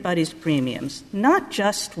raise everybody's premiums, not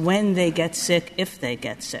just when they get sick, if they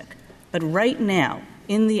get sick, but right now,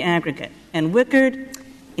 in the aggregate. And Wickard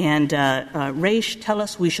and Raish tell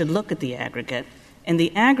us we should look at the aggregate. And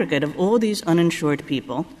the aggregate of all these uninsured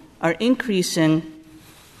people are increasing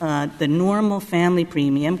the normal family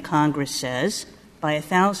premium, Congress says, by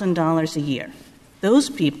 $1,000 a year. Those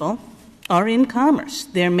people are in commerce.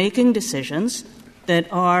 They're making decisions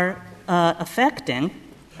that are affecting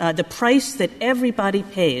the price that everybody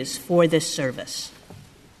pays for this service.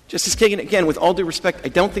 Justice Kagan, again, with all due respect, I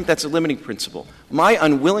don't think that's a limiting principle. My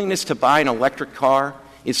unwillingness to buy an electric car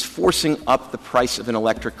is forcing up the price of an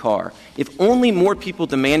electric car. If only more people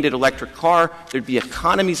demanded electric car, there'd be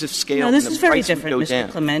economies of scale and the price would go down. This is very different,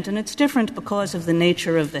 Mr. Clement, and it's different because of the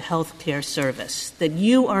nature of the health care service, that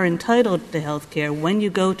you are entitled to health care when you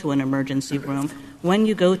go to an emergency room, when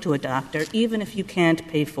you go to a doctor, even if you can't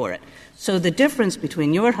pay for it. So the difference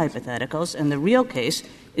between your hypotheticals and the real case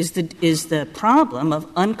is the problem of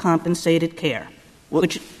uncompensated care. Well,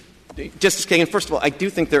 Justice Kagan, first of all, I do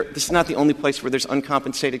think this is not the only place where there's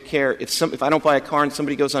uncompensated care. If I don't buy a car and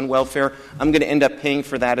somebody goes on welfare, I'm going to end up paying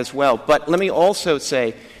for that as well. But let me also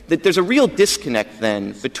say that there's a real disconnect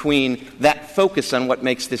then between that focus on what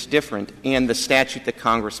makes this different and the statute that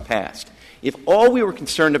Congress passed. If all we were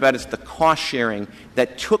concerned about is the cost sharing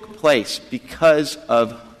that took place because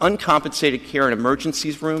of uncompensated care in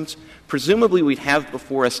emergencies rooms, presumably we'd have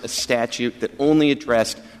before us a statute that only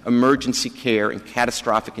addressed emergency care and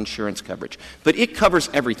catastrophic insurance coverage. But it covers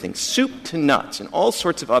everything, soup to nuts, and all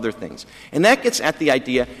sorts of other things. And that gets at the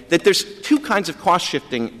idea that there's two kinds of cost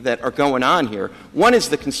shifting that are going on here. One is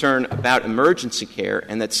the concern about emergency care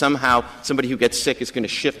and that somehow somebody who gets sick is going to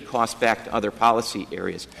shift costs back to other policy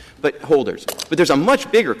areas. But there's a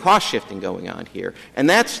much bigger cost shifting going on here. And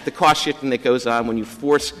that's the cost shifting that goes on when you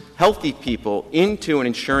force healthy people into an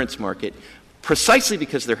insurance market precisely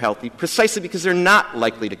because they're healthy, precisely because they're not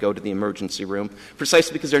likely to go to the emergency room,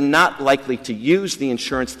 precisely because they're not likely to use the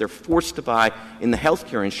insurance they're forced to buy in the health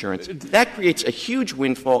care insurance. That creates a huge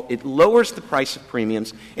windfall. It lowers the price of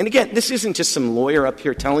premiums. And again, this isn't just some lawyer up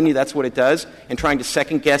here telling you that's what it does and trying to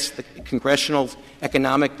second-guess the congressional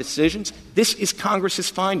economic decisions. This is Congress's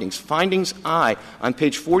findings. Findings I on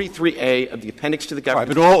page 43A of the appendix to the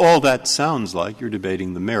government. Right, but all that sounds like you're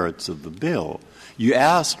debating the merits of the bill. You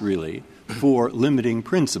asked, really, for limiting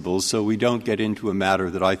principles so we don't get into a matter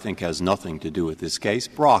that I think has nothing to do with this case,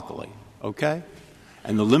 broccoli, okay?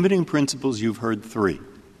 And the limiting principles, you've heard three.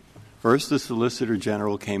 First, the Solicitor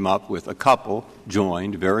General came up with a couple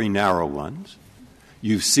joined, very narrow ones.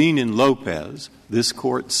 You've seen in Lopez this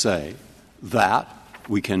Court say that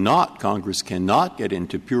Congress cannot get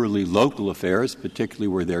into purely local affairs, particularly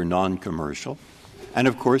where they're non-commercial. And,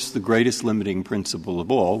 of course, the greatest limiting principle of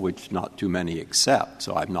all, which not too many accept,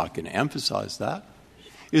 so I'm not going to emphasize that,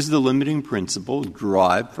 is the limiting principle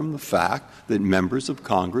derived from the fact that members of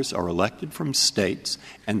Congress are elected from states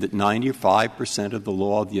and that 95% of the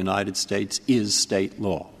law of the United States is state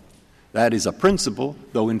law. That is a principle,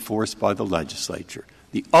 though enforced by the legislature.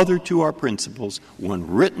 The other two are principles, one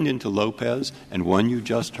written into Lopez and one you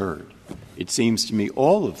just heard. It seems to me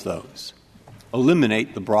all of those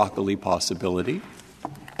eliminate the broccoli possibility,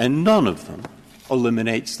 and none of them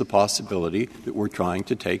eliminates the possibility that we're trying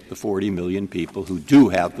to take the 40 million people who do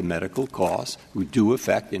have the medical costs, who do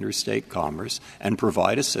affect interstate commerce, and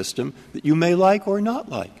provide a system that you may like or not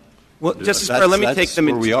like. Well, Justice Breyer, let me take them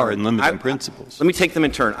in turn. That's where we are in limiting principles. Let me take them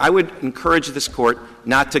in turn. I would encourage this Court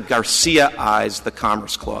not to Garcia-ize the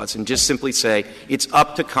Commerce Clause and just simply say it's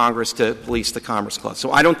up to Congress to police the Commerce Clause.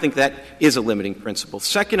 So I don't think that is a limiting principle.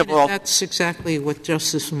 Second of all — That's exactly what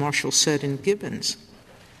Justice Marshall said in Gibbons.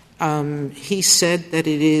 He said that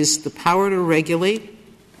it is the power to regulate.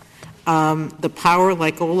 The power,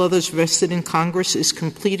 like all others vested in Congress, is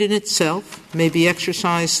complete in itself, may be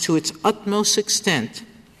exercised to its utmost extent,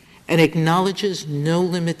 and acknowledges no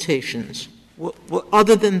limitations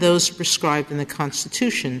other than those prescribed in the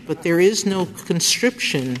Constitution. But there is no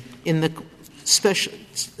conscription in the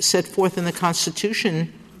set forth in the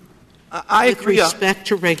Constitution I agree. With respect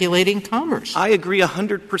to regulating commerce. I agree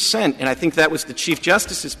 100%, and I think that was the Chief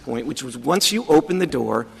Justice's point, which was once you open the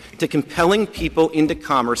door to compelling people into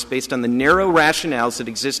commerce based on the narrow rationales that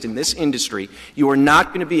exist in this industry, you are not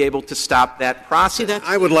going to be able to stop that process.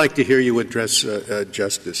 I would like to hear you address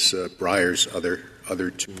Justice Breyer's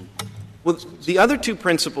other two. Well, the other two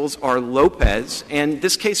principles are Lopez, and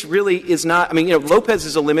this case really is not — Lopez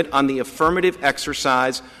is a limit on the affirmative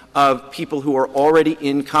exercise of people who are already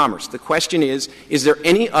in commerce. The question is there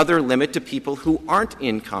any other limit to people who aren't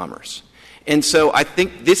in commerce? And so I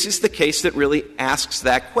think this is the case that really asks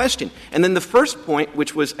that question. And then the first point,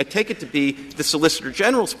 which was, I take it to be the Solicitor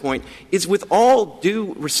General's point, is with all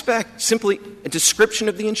due respect simply a description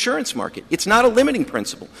of the insurance market. It's not a limiting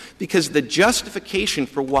principle, because the justification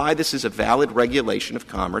for why this is a valid regulation of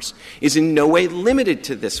commerce is in no way limited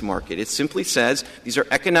to this market. It simply says these are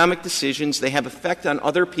economic decisions. They have effect on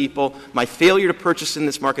other people. My failure to purchase in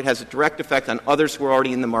this market has a direct effect on others who are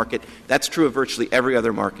already in the market. That's true of virtually every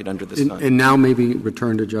other market under the sun. And now maybe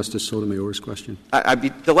return to Justice Sotomayor's question. I'd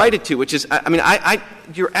be delighted to, which is,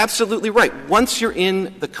 you're absolutely right. Once you're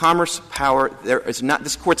in the commerce power,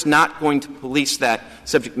 this Court's not going to police that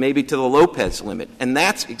subject maybe to the Lopez limit. And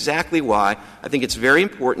that's exactly why I think it's very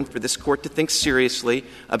important for this Court to think seriously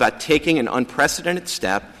about taking an unprecedented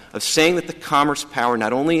step of saying that the commerce power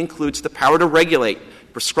not only includes the power to regulate,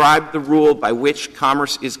 prescribe the rule by which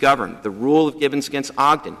commerce is governed, the rule of Gibbons against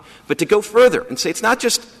Ogden, but to go further and say it's not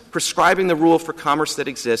just prescribing the rule for commerce that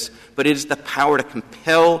exists, but it is the power to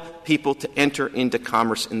compel people to enter into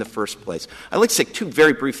commerce in the first place. I'd like to say two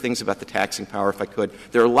very brief things about the taxing power, if I could.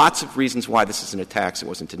 There are lots of reasons why this isn't a tax. It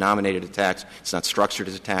wasn't denominated a tax. It's not structured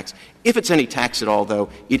as a tax. If it's any tax at all, though,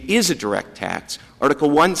 it is a direct tax. Article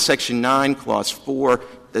 1, Section 9, Clause 4,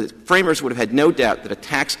 the framers would have had no doubt that a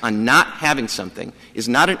tax on not having something is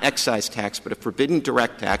not an excise tax but a forbidden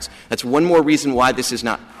direct tax. That's one more reason why this is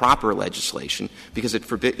not proper legislation, because it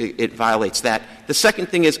violates that. The second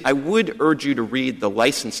thing is I would urge you to read the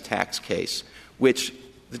license tax case, which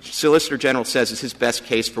the Solicitor General says is his best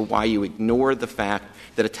case for why you ignore the fact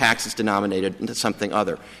that a tax is denominated into something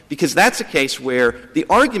other. Because that's a case where the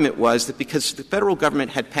argument was that because the federal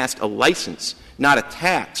government had passed a license, not a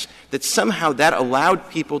tax, that somehow that allowed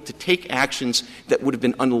people to take actions that would have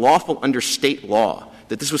been unlawful under state law,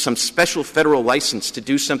 that this was some special federal license to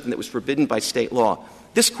do something that was forbidden by state law.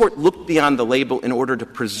 This Court looked beyond the label in order to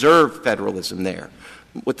preserve federalism there.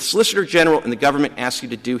 What the Solicitor General and the government ask you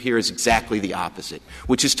to do here is exactly the opposite,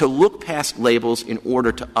 which is to look past labels in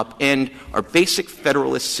order to upend our basic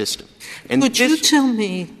federalist system. And could you tell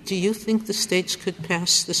me, do you think the states could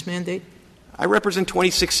pass this mandate? I represent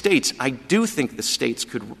 26 states. I do think the states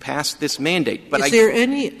could pass this mandate. But is there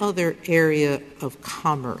any other area of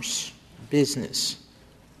commerce, business,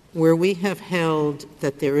 where we have held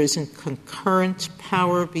that there isn't concurrent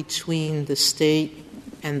power between the state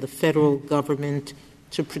and the federal government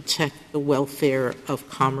to protect the welfare of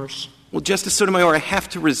commerce? Well, Justice Sotomayor, I have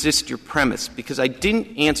to resist your premise, because I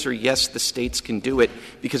didn't answer yes, the states can do it,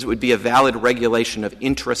 because it would be a valid regulation of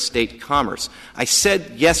intrastate commerce. I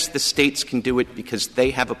said yes, the states can do it because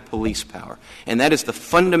they have a police power. And that is the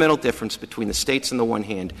fundamental difference between the states on the one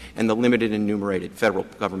hand and the limited and enumerated federal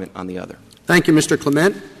government on the other. Thank you, Mr.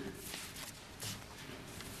 Clement.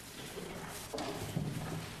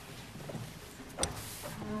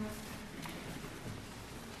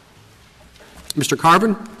 Mr.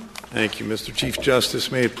 Carvin. Thank you, Mr. Chief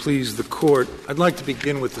Justice. May it please the Court, I'd like to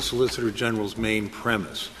begin with the Solicitor General's main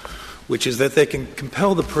premise, which is that they can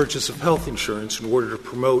compel the purchase of health insurance in order to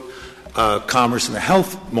promote commerce in the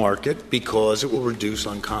health market because it will reduce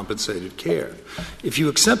uncompensated care. If you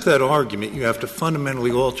accept that argument, you have to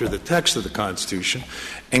fundamentally alter the text of the Constitution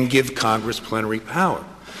and give Congress plenary power.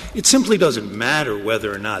 It simply doesn't matter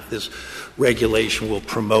whether or not this regulation will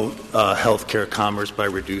promote health care commerce by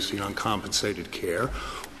reducing uncompensated care.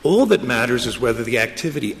 All that matters is whether the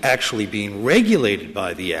activity actually being regulated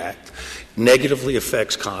by the Act negatively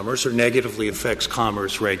affects commerce or negatively affects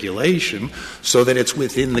commerce regulation so that it's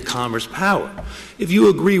within the commerce power. If you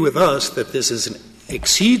agree with us that this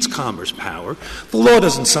exceeds commerce power, the law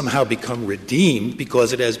doesn't somehow become redeemed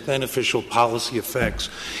because it has beneficial policy effects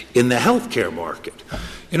in the health care market.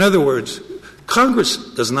 In other words, Congress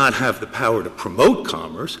does not have the power to promote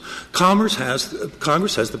commerce. Congress has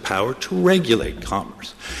the power to regulate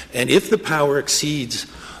commerce. And if the power exceeds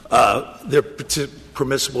their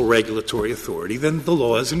permissible regulatory authority, then the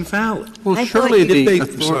law is invalid. Well,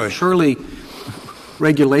 surely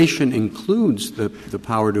regulation includes the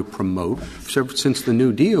power to promote. Since the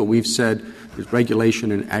New Deal, we've said there's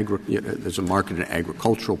regulation in there's a market in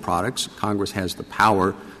agricultural products. Congress has the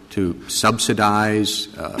power to subsidize,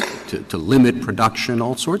 to limit production,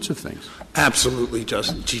 all sorts of things. Absolutely,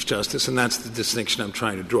 Chief Justice, and that's the distinction I'm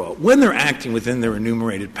trying to draw. When they're acting within their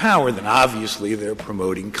enumerated power, then obviously they're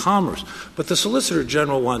promoting commerce. But the Solicitor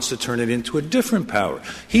General wants to turn it into a different power.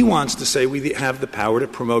 He wants to say we have the power to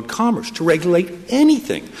promote commerce, to regulate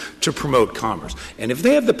anything to promote commerce. And if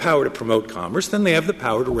they have the power to promote commerce, then they have the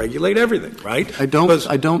power to regulate everything, right? I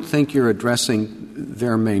don't think you're addressing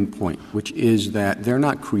their main point, which is that they're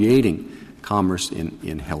not creating commerce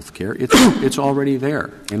in health care. It's already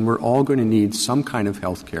there, and we're all going to need some kind of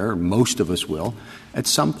health care, most of us will, at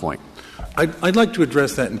some point. I'd like to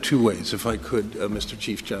address that in two ways, if I could, Mr.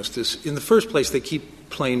 Chief Justice. In the first place, they keep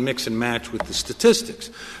playing mix and match with the statistics.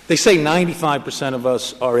 They say 95% of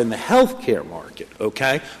us are in the health care market,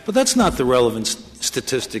 okay? But that's not the relevant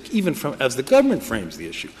statistic, even as the government frames the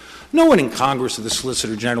issue. No one in Congress or the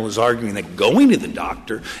Solicitor General is arguing that going to the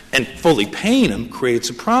doctor and fully paying him creates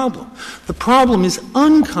a problem. The problem is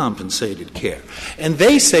uncompensated care. And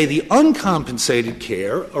they say the uncompensated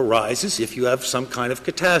care arises if you have some kind of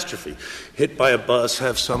catastrophe, hit by a bus,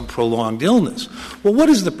 have some prolonged illness. Well, what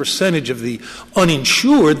is the percentage of the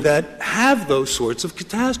uninsured that have those sorts of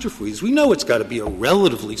catastrophes? We know it's got to be a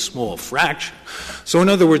relatively small fraction. So, in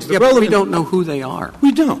other words, but we don't know who they are.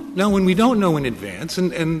 We don't. No, and we don't know in advance.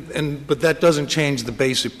 But that doesn't change the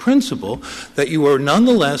basic principle that you are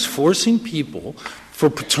nonetheless forcing people for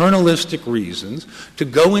paternalistic reasons to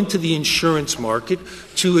go into the insurance market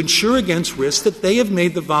to insure against risks that they have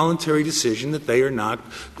made the voluntary decision that they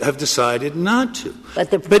have decided not to.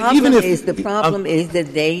 But the problem is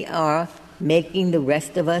that they are making the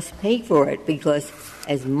rest of us pay for it, because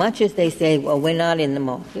as much as they say, well, we're not in the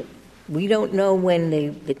market, we don't know when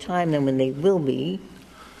the time when they will be,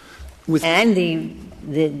 and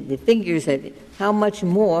the figures that how much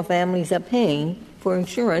more families are paying for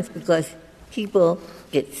insurance because people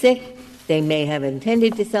get sick, they may have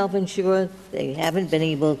intended to self-insure, they haven't been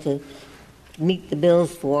able to meet the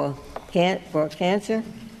bills for cancer,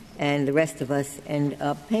 and the rest of us end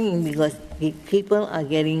up paying because people are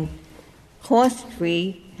getting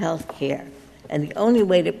cost-free health care. And the only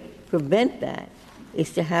way to prevent that is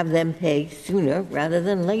to have them pay sooner rather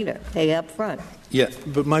than later, pay up front. Yeah,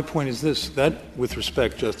 but my point is this, that, with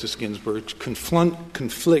respect, Justice Ginsburg,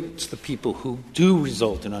 conflicts the people who do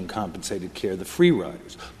result in uncompensated care, the free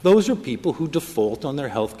riders. Those are people who default on their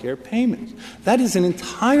health care payments. That is an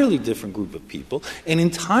entirely different group of people, an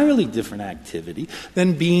entirely different activity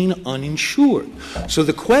than being uninsured. So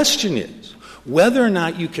the question is whether or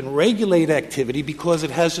not you can regulate activity because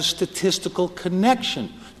it has a statistical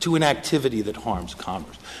connection to an activity that harms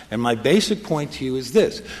commerce. And my basic point to you is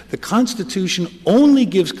this. The Constitution only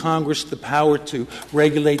gives Congress the power to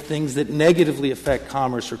regulate things that negatively affect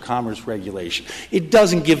commerce or commerce regulation. It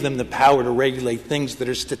doesn't give them the power to regulate things that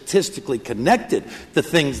are statistically connected to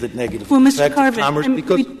things that negatively affect commerce.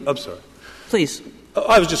 I'm sorry. Please.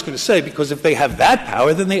 I was just going to say, because if they have that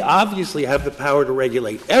power, then they obviously have the power to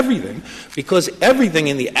regulate everything, because everything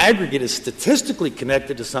in the aggregate is statistically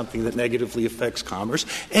connected to something that negatively affects commerce,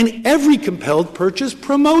 and every compelled purchase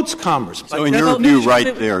promotes commerce. So in your view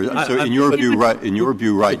right there, I'm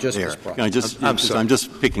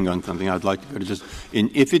just picking on something I'd like to go to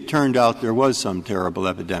if it turned out there was some terrible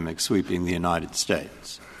epidemic sweeping the United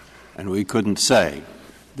States, and we couldn't say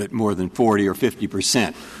that more than 40 or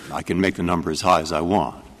 50%, I can make the number as high as I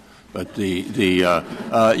want, but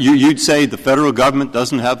you'd say the federal government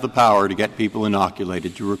doesn't have the power to get people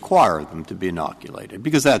inoculated, to require them to be inoculated,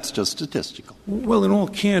 because that's just statistical. Well, in all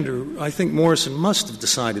candor, I think Morrison must have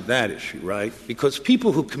decided that issue, right? Because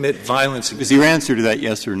people who commit violence... Is your answer to that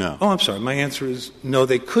yes or no? Oh, I'm sorry. My answer is no,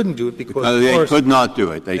 they couldn't do it because... No, they could not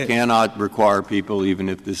do it. They cannot require people, even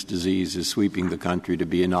if this disease is sweeping the country, to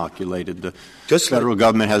be inoculated. The federal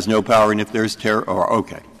government has no power, and if there's terror...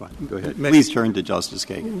 Okay, fine. Go ahead. Please turn to Justice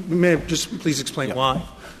Kagan. May I just please explain why?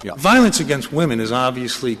 Yeah. Violence against women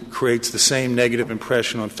obviously creates the same negative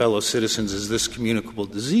impression on fellow citizens as this communicable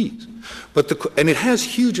disease. And it has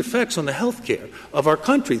huge effects on the health care of our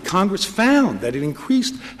country. Congress found that it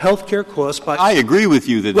increased health care costs by... I agree with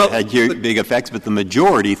you that it had big effects, but the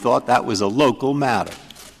majority thought that was a local matter.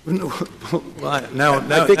 I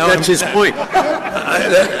think that's his point.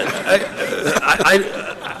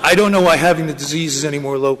 I don't know why having the disease is any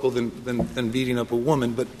more local than beating up a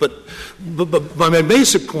woman, but my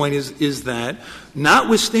basic point is that,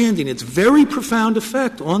 notwithstanding its very profound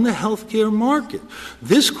effect on the healthcare market,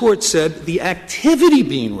 this Court said the activity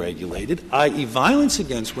being regulated, i.e. violence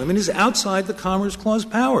against women, is outside the Commerce Clause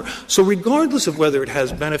power. So regardless of whether it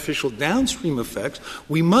has beneficial downstream effects,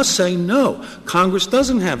 we must say no. Congress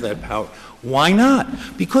doesn't have that power. Why not?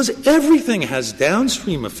 Because everything has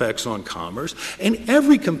downstream effects on commerce, and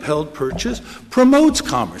every compelled purchase promotes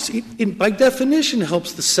commerce. It by definition,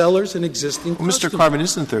 helps the sellers and existing customers. Mr. Carbon,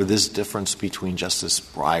 isn't there this difference between Justice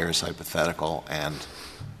Breyer's hypothetical and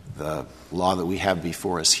the law that we have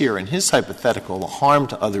before us here? In his hypothetical, the harm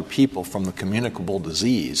to other people from the communicable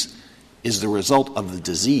disease is the result of the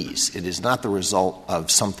disease. It is not the result of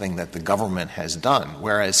something that the government has done.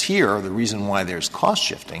 Whereas here, the reason why there's cost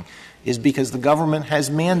shifting is because the government has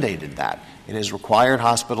mandated that. It has required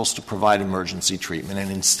hospitals to provide emergency treatment, and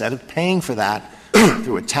instead of paying for that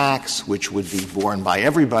through a tax, which would be borne by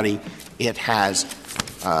everybody, it has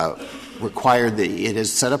it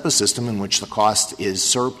has set up a system in which the cost is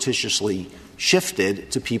surreptitiously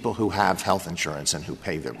shifted to people who have health insurance and who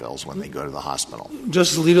pay their bills when they go to the hospital.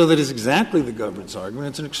 Justice Alito, that is exactly the government's argument.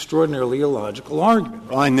 It's an extraordinarily illogical argument.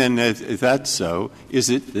 Fine, then, if that's so,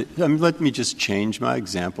 is it let me just change my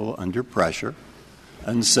example under pressure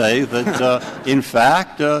and say that, in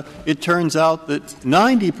fact, it turns out that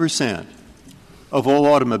 90% of all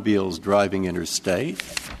automobiles driving interstate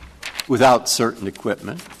without certain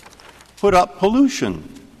equipment put up pollution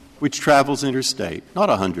which travels interstate, not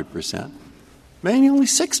 100%. Maybe only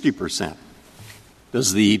 60%.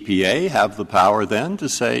 Does the EPA have the power then to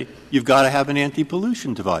say you've got to have an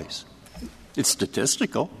anti-pollution device? It's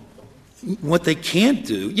statistical. What they can't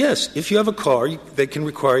do, yes, if you have a car, they can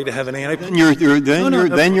require you to have an anti-pollution.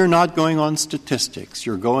 Then you're not going on statistics.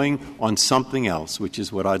 You're going on something else, which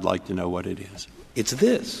is what I'd like to know what it is. It's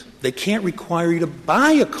this. They can't require you to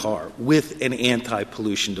buy a car with an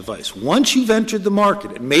anti-pollution device. Once you've entered the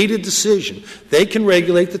market and made a decision, they can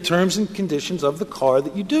regulate the terms and conditions of the car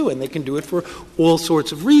that you do, and they can do it for all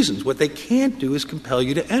sorts of reasons. What they can't do is compel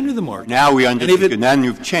you to enter the market. Now then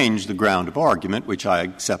you've changed the ground of argument, which I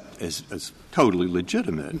accept as totally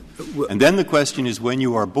legitimate. And then the question is, when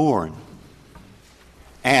you are born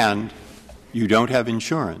and you don't have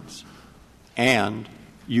insurance and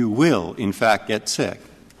you will, in fact, get sick,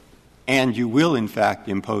 and you will, in fact,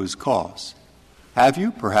 impose costs. Have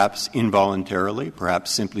you, perhaps involuntarily,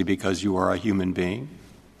 perhaps simply because you are a human being,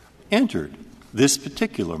 entered this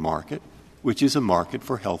particular market, which is a market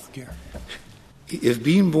for health care? If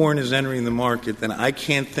being born is entering the market, then I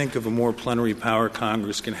can't think of a more plenary power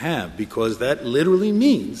Congress can have, because that literally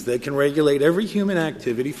means they can regulate every human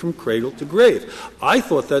activity from cradle to grave. I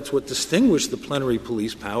thought that's what distinguished the plenary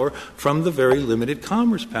police power from the very limited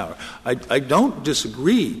commerce power. I don't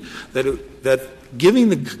disagree that giving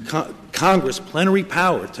the Congress plenary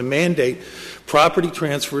power to mandate property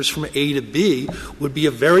transfers from A to B would be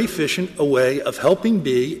a very efficient way of helping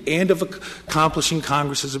B and of accomplishing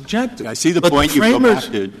Congress's objective. I see the point.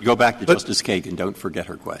 Go back to Justice Kagan. Don't forget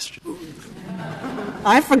her question.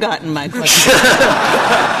 I've forgotten my question.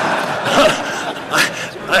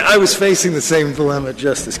 I was facing the same dilemma,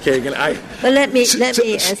 Justice Kagan. But let me ask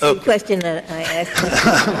the question that I asked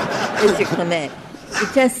Mr. Clement.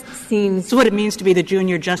 It just seems... That's what it means to be the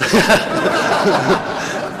junior justice.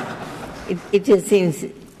 It just seems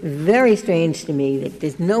very strange to me that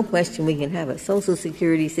there's no question we can have a Social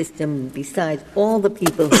Security system besides all the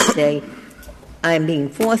people who say, I'm being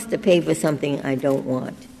forced to pay for something I don't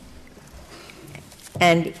want.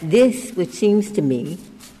 And this, which seems to me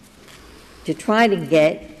to try to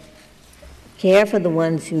get care for the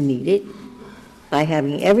ones who need it by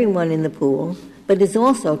having everyone in the pool, but is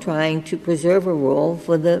also trying to preserve a role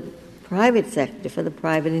for the private sector, for the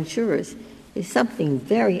private insurers. There's something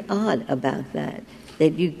very odd about that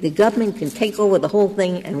the government can take over the whole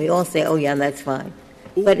thing and we all say, oh, yeah, that's fine.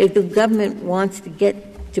 But if the government wants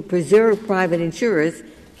to preserve private insurers,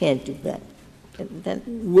 can't do that.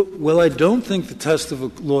 Well, I don't think the test of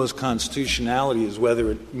a law's constitutionality is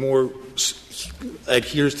whether it more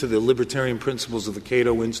adheres to the libertarian principles of the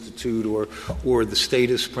Cato Institute or the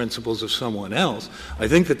statist principles of someone else. I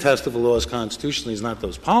think the test of a law's constitutionality is not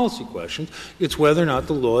those policy questions. It's whether or not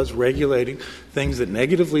the law is regulating things that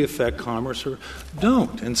negatively affect commerce or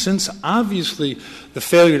don't. And since obviously the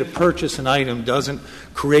failure to purchase an item doesn't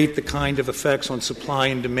create the kind of effects on supply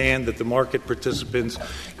and demand that the market participants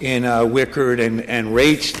in Wickard and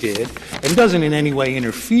Raich did, and doesn't in any way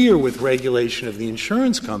interfere with regulation of the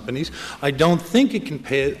insurance companies, I don't think it can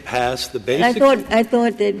pass the basic... I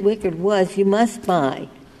thought that Wickard was, you must buy.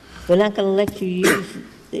 We're not going to let you use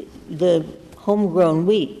the homegrown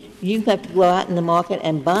wheat. You have to go out in the market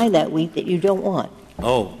and buy that wheat that you don't want.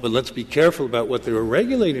 Oh, but let's be careful about what they were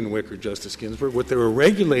regulating, Wicker, Justice Ginsburg. What they were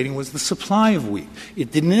regulating was the supply of wheat.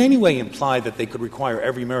 It didn't in any way imply that they could require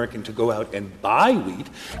every American to go out and buy wheat.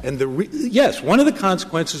 And yes, one of the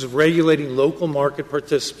consequences of regulating local market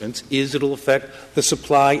participants is it'll affect the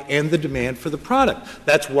supply and the demand for the product.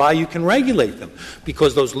 That's why you can regulate them,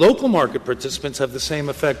 because those local market participants have the same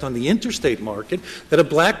effect on the interstate market that a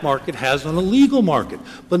black market has on a legal market.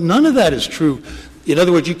 But none of that is true. In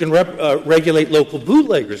other words, you can regulate local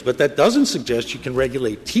bootleggers, but that doesn't suggest you can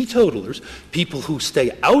regulate teetotalers, people who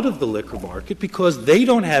stay out of the liquor market, because they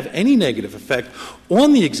don't have any negative effect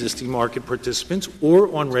on the existing market participants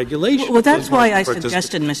or on regulation. Well, that's why I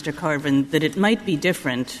suggested, Mr. Carvin, that it might be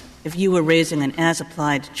different if you were raising an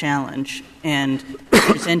as-applied challenge and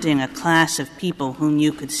presenting a class of people whom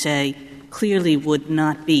you could say clearly would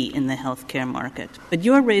not be in the health care market. But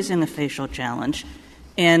you're raising a facial challenge.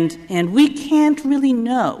 And we can't really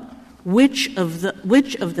know which of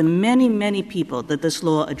the many, many people that this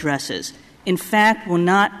law addresses in fact will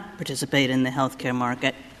not participate in the health care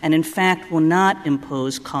market and in fact will not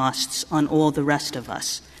impose costs on all the rest of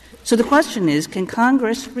us. So the question is, can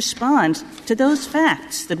Congress respond to those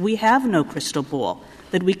facts that we have no crystal ball,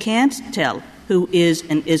 that we can't tell who is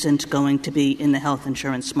and isn't going to be in the health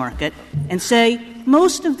insurance market, and say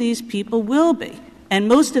most of these people will be? And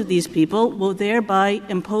most of these people will thereby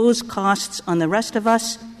impose costs on the rest of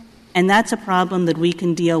us, and that's a problem that we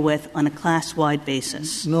can deal with on a class-wide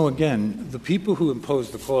basis. No, again, the people who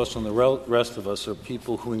impose the cost on the rest of us are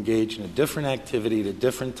people who engage in a different activity at a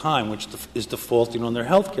different time, which is defaulting on their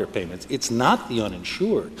health care payments. It's not the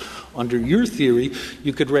uninsured. Under your theory,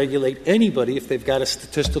 you could regulate anybody if they've got a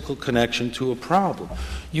statistical connection to a problem.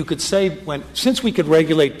 You could say, since we could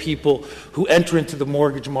regulate people who enter into the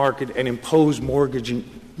mortgage market and impose mortgage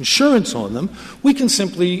insurance on them, we can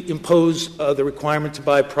simply impose the requirement to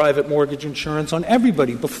buy private mortgage insurance on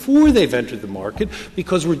everybody before they've entered the market,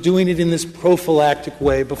 because we're doing it in this prophylactic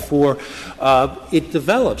way before it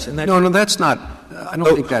develops. And No, that's not — I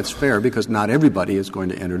don't think that's fair, because not everybody is going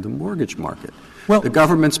to enter the mortgage market. Well, the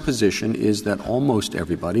government's position is that almost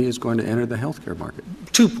everybody is going to enter the health care market.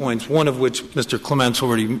 2 points, one of which Mr. Clements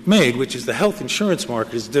already made, which is the health insurance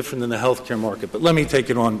market is different than the health care market. But let me take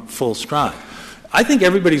it on full stride. I think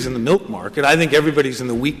everybody's in the milk market. I think everybody's in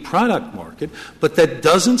the wheat product market. But that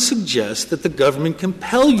doesn't suggest that the government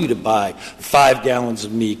compel you to buy 5 gallons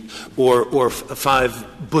of meat or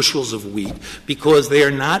 5 bushels of wheat, because they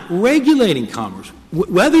are not regulating commerce.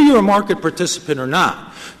 Whether you're a market participant or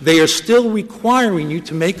not, they are still requiring you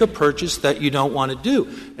to make a purchase that you don't want to do.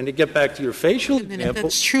 And to get back to your facial example —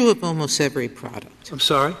 That's true of almost every product. I'm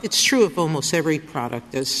sorry? It's true of almost every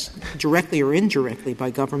product, as directly or indirectly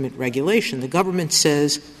by government regulation. The government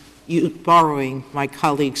says, borrowing my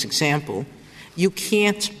colleague's example, you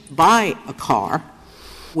can't buy a car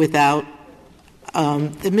without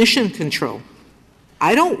emission control.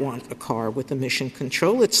 I don't want a car with emission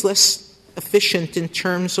control. It's less efficient in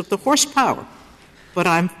terms of the horsepower. But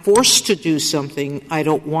I'm forced to do something I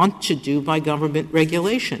don't want to do by government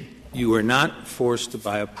regulation. You are not forced to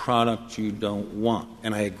buy a product you don't want.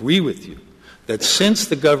 And I agree with you that since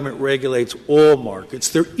the government regulates all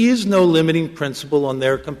markets, there is no limiting principle on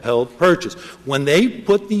their compelled purchase. When they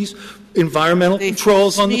put these environmental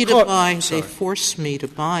controls on the car — They force me to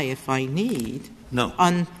buy, if I need, No.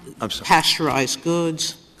 unpasteurized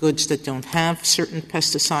goods that don't have certain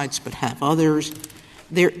pesticides but have others.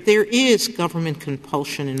 There is government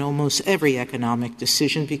compulsion in almost every economic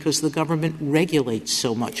decision because the government regulates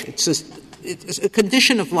so much. It's a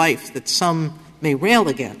condition of life that some may rail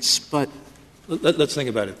against, but let's think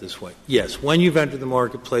about it this way. Yes, when you've entered the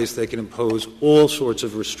marketplace, they can impose all sorts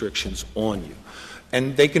of restrictions on you.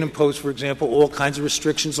 And they can impose, for example, all kinds of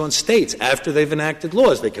restrictions on states after they've enacted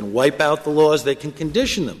laws. They can wipe out the laws. They can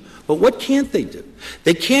condition them. But what can't they do?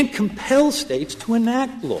 They can't compel states to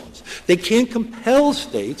enact laws. They can't compel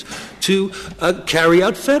states to carry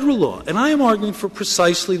out federal law. And I am arguing for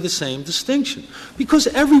precisely the same distinction, because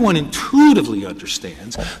everyone intuitively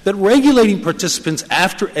understands that regulating participants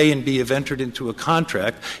after A and B have entered into a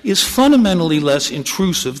contract is fundamentally less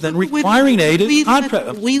intrusive than requiring A to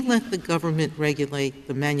contract. We let the government regulate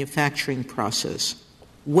the manufacturing process,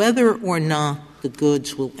 whether or not the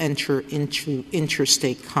goods will enter into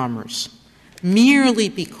interstate commerce, merely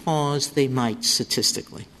because they might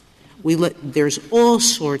statistically. There's all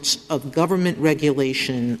sorts of government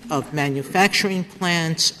regulation of manufacturing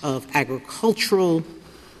plants, of agricultural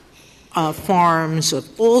farms,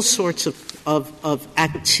 of all sorts of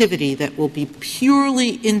activity that will be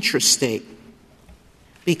purely interstate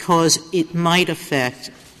because it might affect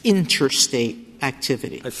interstate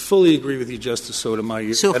activity. I fully agree with you, Justice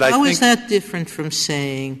Sotomayor. So how is that different from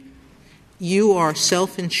saying you are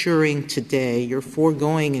self-insuring today, you're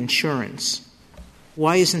foregoing insurance?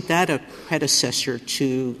 Why isn't that a predecessor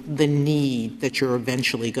to the need that you're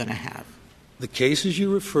eventually going to have? The cases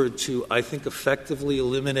you referred to, I think, effectively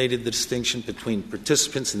eliminated the distinction between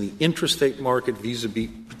participants in the intrastate market vis-a-vis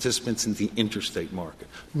participants in the interstate market.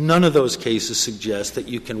 None of those cases suggest that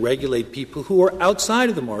you can regulate people who are outside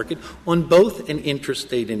of the market on both an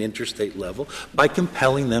intrastate and interstate level by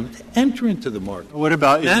compelling them to enter into the market. What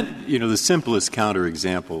about, the simplest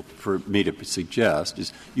counterexample for me to suggest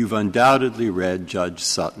is you've undoubtedly read Judge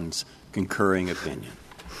Sutton's concurring opinion.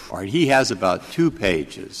 All right, he has about 2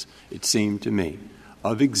 pages, it seemed to me,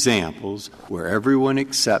 of examples where everyone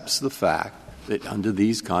accepts the fact that under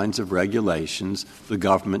these kinds of regulations, the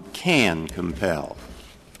government can compel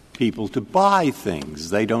people to buy things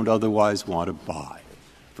they don't otherwise want to buy.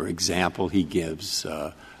 For example, he gives,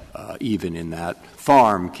 even in that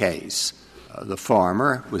farm case, the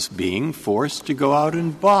farmer was being forced to go out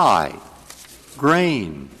and buy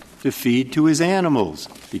grain to feed to his animals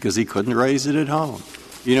because he couldn't raise it at home.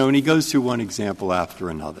 And he goes through one example after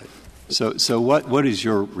another. So what is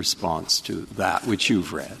your response to that, which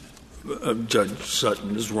you've read? Judge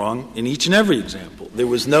Sutton is wrong in each and every example. There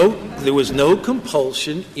was no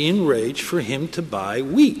compulsion in Rage for him to buy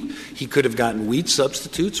wheat. He could have gotten wheat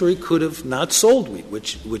substitutes, or he could have not sold wheat,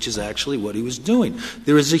 which is actually what he was doing.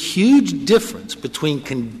 There is a huge difference between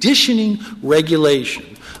conditioning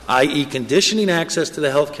regulation, i.e. conditioning access to the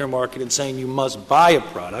healthcare market and saying you must buy a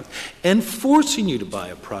product, and forcing you to buy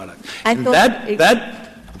a product.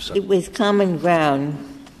 It was common ground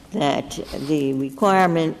that the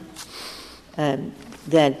requirement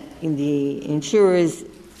that in the insurers,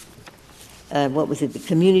 the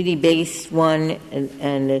community-based one,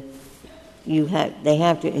 and they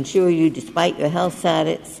have to insure you despite your health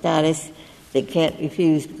status. They can't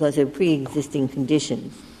refuse because of pre-existing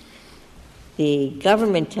conditions. The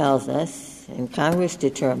government tells us, and Congress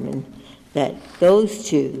determined, that those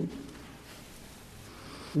two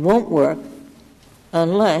won't work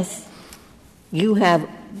unless you have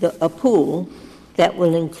a pool that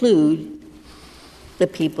will include the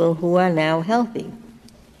people who are now healthy.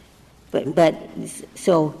 First,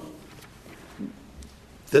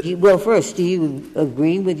 do you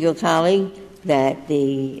agree with your colleague that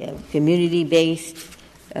the community-based,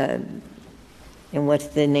 and what's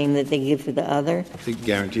the name that they give for the other? The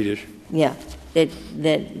guaranteed issue. Yeah, that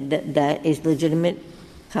is legitimate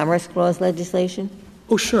Commerce Clause legislation?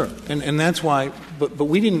 Oh, sure, and that's why. But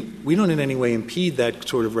we don't in any way impede that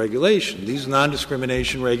sort of regulation. These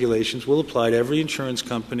non-discrimination regulations will apply to every insurance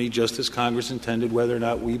company, just as Congress intended, whether or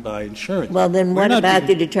not we buy insurance. Well, then what about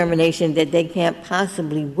the determination that they can't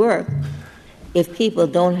possibly work if people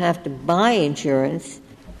don't have to buy insurance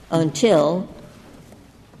until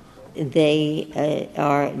their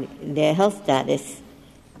health status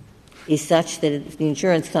is such that the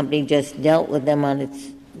insurance company just dealt with them on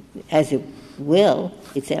as it will.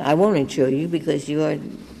 It said, I won't insure you because you're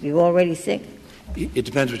already sick. It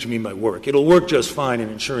depends what you mean by work. It'll work just fine in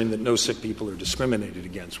ensuring that no sick people are discriminated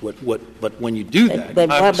against. But when you do that... But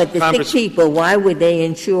the sick people, why would they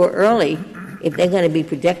insure early if they're going to be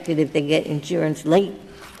protected if they get insurance late?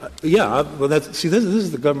 This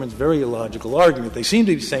is the government's very illogical argument. They seem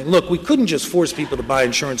to be saying, look, we couldn't just force people to buy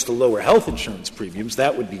insurance to lower health insurance premiums.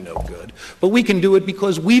 That would be no good. But we can do it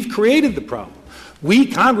because we've created the problem. We,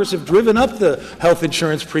 Congress, have driven up the health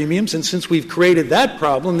insurance premiums, and since we've created that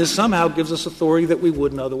problem, this somehow gives us authority that we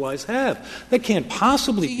wouldn't otherwise have. That can't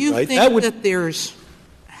possibly be right. Do you think that there's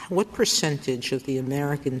 — what percentage of the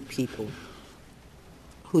American people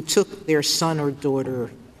who took their son or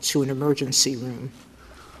daughter to an emergency room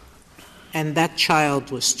and that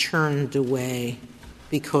child was turned away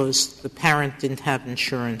because the parent didn't have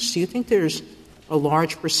insurance, do you think there's a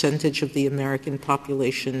large percentage of the American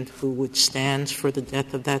population who would stand for the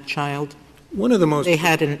death of that child? One of the most... They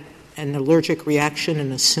had an allergic reaction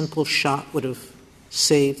and a simple shot would have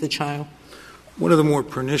saved the child? One of the more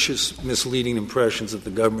pernicious, misleading impressions that the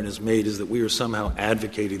government has made is that we are somehow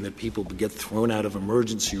advocating that people get thrown out of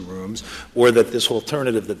emergency rooms, or that this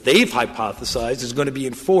alternative that they've hypothesized is going to be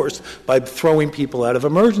enforced by throwing people out of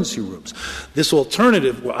emergency rooms. This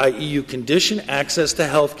alternative, i.e. you condition access to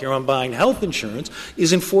health care on buying health insurance,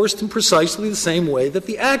 is enforced in precisely the same way that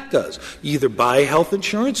the Act does. You either buy health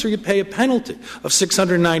insurance or you pay a penalty of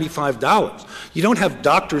 $695. You don't have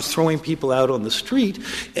doctors throwing people out on the street,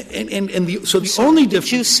 so only did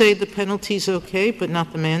you say the penalty's okay, but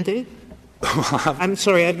not the mandate? I'm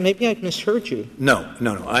sorry, maybe I misheard you. No.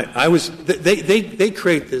 I was. They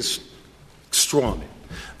create this straw man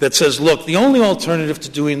that says, look, the only alternative to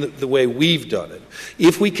doing the way we've done it,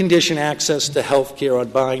 if we condition access to health care on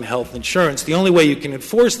buying health insurance, the only way you can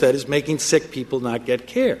enforce that is making sick people not get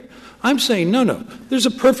care. I'm saying, no. There's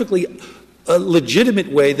a perfectly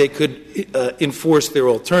legitimate way they could enforce their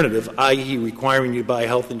alternative, i.e. requiring you to buy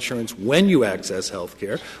health insurance when you access health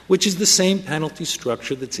care, which is the same penalty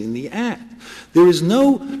structure that's in the Act. There is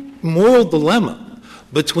no moral dilemma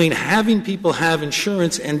between having people have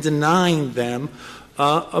insurance and denying them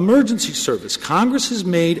emergency service. Congress has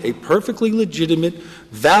made a perfectly legitimate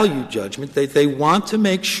value judgment that they want to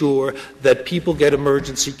make sure that people get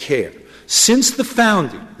emergency care. Since the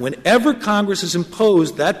founding, whenever Congress has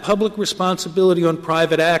imposed that public responsibility on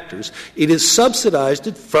private actors, it has subsidized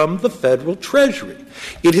it from the federal treasury.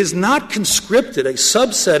 It has not conscripted a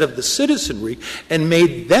subset of the citizenry and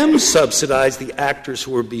made them subsidize the actors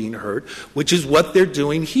who are being hurt, which is what they're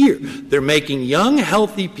doing here. They're making young,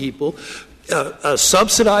 healthy people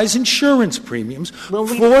subsidize insurance premiums for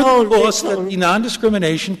the cost that the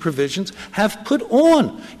non-discrimination provisions have put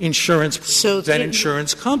on insurance premiums and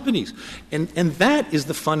insurance companies. And that is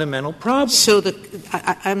the fundamental problem. So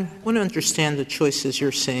I want to understand the choices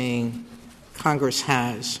you're saying Congress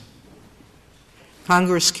has.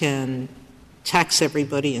 Congress can tax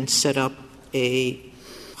everybody and set up a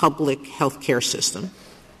public health care system.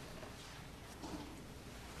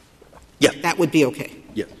 Yeah. That would be okay.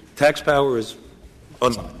 Yeah. Tax power is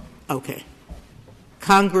unlimited. Okay.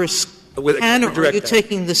 Congress can, or are you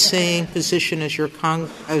taking the same position as your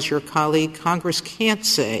colleague? Congress can't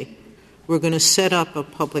say we're going to set up a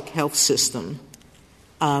public health system,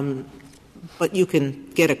 but you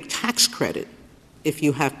can get a tax credit if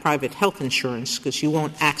you have private health insurance because you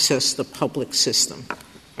won't access the public system.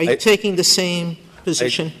 Are you taking the same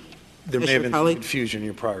position? There may have been some confusion in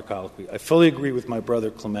your prior colloquy. I fully agree with my brother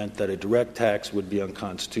Clement that a direct tax would be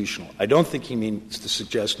unconstitutional. I don't think he means to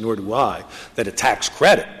suggest, nor do I, that a tax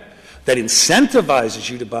credit that incentivizes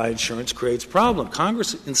you to buy insurance creates problem.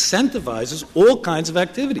 Congress incentivizes all kinds of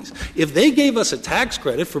activities. If they gave us a tax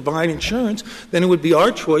credit for buying insurance, then it would be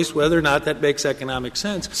our choice whether or not that makes economic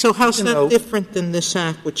sense. So how's that different than this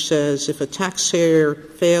Act, which says if a taxpayer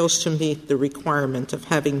fails to meet the requirement of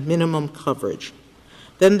having minimum coverage,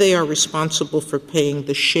 then they are responsible for paying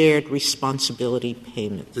the shared responsibility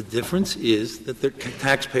payment? The difference is that the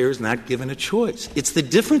taxpayer is not given a choice. It's the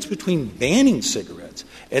difference between banning cigarettes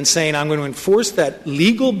and saying I'm going to enforce that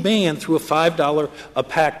legal ban through a $5 a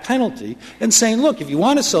pack penalty and saying, look, if you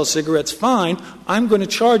want to sell cigarettes, fine, I'm going to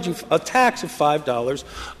charge you a tax of $5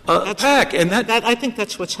 a pack. And that I think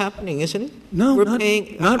that's what's happening, isn't it? No, we're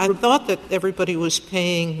paying. I thought that everybody was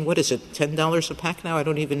paying, what is it, $10 a pack now? I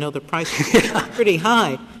don't even know the price. It's pretty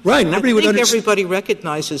high. Right. I think everybody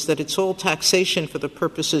recognizes that it's all taxation for the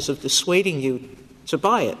purposes of dissuading you to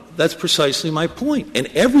buy it. That's precisely my point. And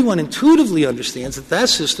everyone intuitively understands that that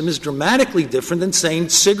system is dramatically different than saying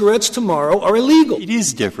cigarettes tomorrow are illegal. It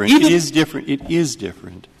is different. It is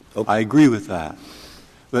different. Okay. I agree with that.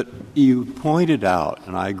 But you pointed out,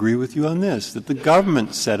 and I agree with you on this, that the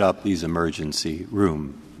government set up these emergency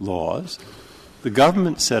room laws. The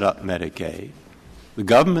government set up Medicaid. The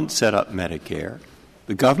government set up Medicare.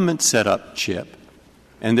 The government set up CHIP.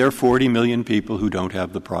 And there are 40 million people who don't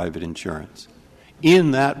have the private insurance.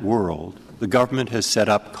 In that world, the government has set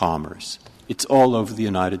up commerce. It's all over the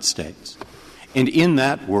United States. And in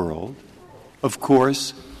that world, of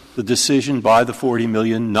course, the decision by the 40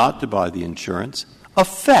 million not to buy the insurance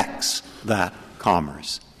affects that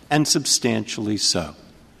commerce, and substantially so.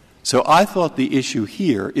 So I thought the issue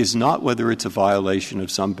here is not whether it's a violation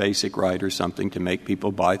of some basic right or something to make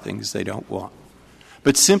people buy things they don't want,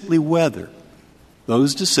 but simply whether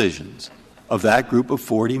those decisions of that group of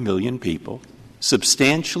 40 million people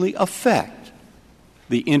substantially affect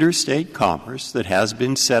the interstate commerce that has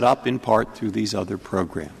been set up in part through these other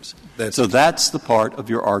programs. So that's the part of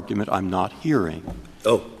your argument I'm not hearing.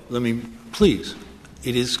 Please.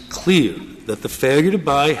 It is clear that the failure to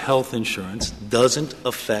buy health insurance doesn't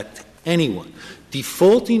affect anyone.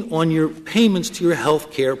 Defaulting on your payments to your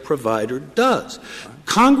health care provider does.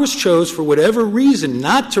 Congress chose, for whatever reason,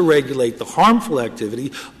 not to regulate the harmful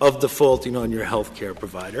activity of defaulting on your health care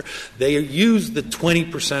provider. They used the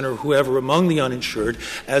 20% or whoever among the uninsured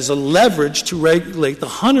as a leverage to regulate the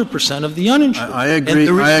 100% of the uninsured. I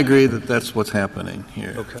agree that that's what's happening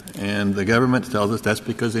here. Okay. And the government tells us that's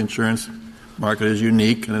because the insurance market is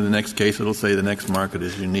unique, and in the next case it'll say the next market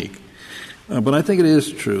is unique. But I think it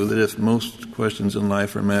is true that if most questions in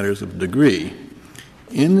life are matters of degree,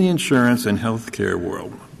 in the insurance and health care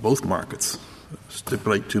world, both markets,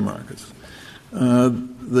 stipulate two markets,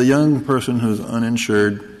 the young person who's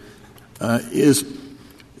uninsured is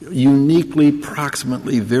uniquely,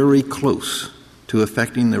 proximately very close to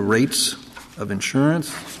affecting the rates of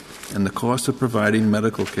insurance and the cost of providing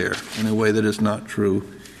medical care in a way that is not true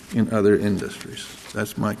in other industries.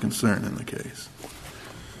 That's my concern in the case.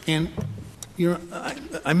 And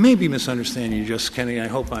I may be misunderstanding you, Justice Kennedy. I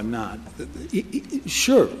hope I'm not.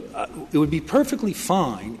 Sure, it would be perfectly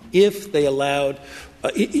fine if they allowed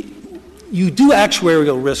you do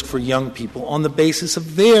actuarial risk for young people on the basis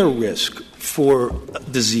of their risk for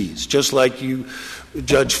disease, just like you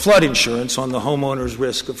judge flood insurance on the homeowner's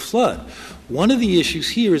risk of flood. One of the issues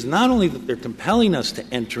here is not only that they're compelling us to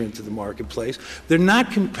enter into the marketplace,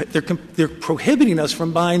 they're prohibiting us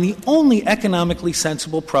from buying the only economically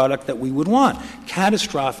sensible product that we would want,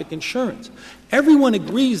 catastrophic insurance. Everyone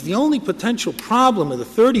agrees the only potential problem of the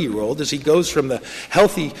 30-year-old is he goes from the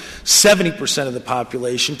healthy 70% of the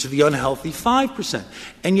population to the unhealthy 5%.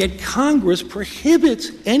 And yet Congress prohibits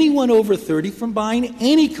anyone over 30 from buying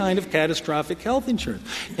any kind of catastrophic health insurance.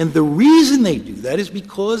 And the reason they do that is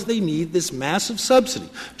because they need this massive subsidy.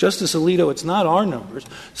 Justice Alito, it's not our numbers.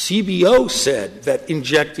 CBO said that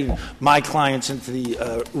injecting my clients into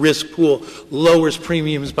the risk pool lowers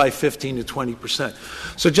premiums by 15 to 20%.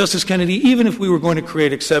 So, Justice Kennedy, even if we were going to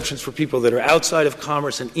create exceptions for people that are outside of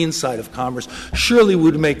commerce and inside of commerce, surely we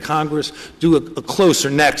would make Congress do a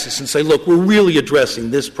closer nexus and say, look, we're really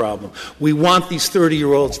addressing this problem. We want these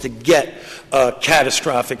 30-year-olds to get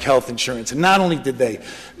catastrophic health insurance. And not only did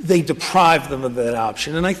they deprive them of that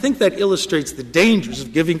option. And I think that illustrates the dangers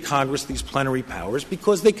of giving Congress these plenary powers,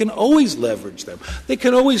 because they can always leverage them. They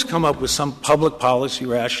can always come up with some public policy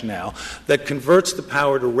rationale that converts the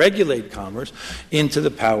power to regulate commerce into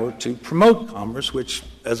the power to promote commerce, which,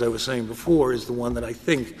 as I was saying before, is the one that I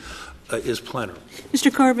think is plenary.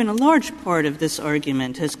 Mr. Carvin, a large part of this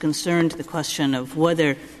argument has concerned the question of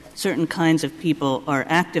whether certain kinds of people are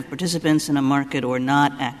active participants in a market or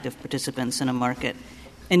not active participants in a market.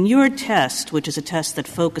 And your test, which is a test that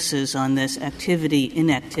focuses on this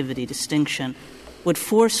activity-inactivity distinction, would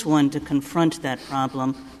force one to confront that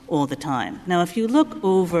problem all the time. Now, if you look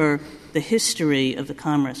over the history of the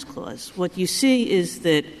Commerce Clause, what you see is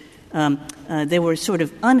that there were sort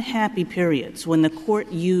of unhappy periods when the Court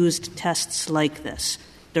used tests like this,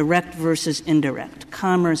 direct versus indirect,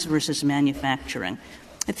 commerce versus manufacturing.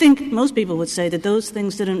 I think most people would say that those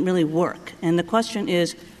things didn't really work. And the question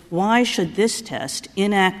is, why should this test,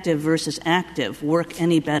 inactive versus active, work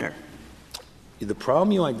any better? The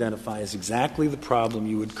problem you identify is exactly the problem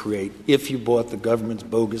you would create if you bought the government's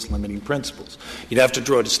bogus limiting principles. You'd have to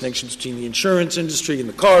draw distinctions between the insurance industry and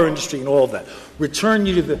the car industry and all of that. Return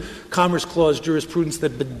you to the Commerce Clause jurisprudence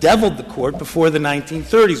that bedeviled the Court before the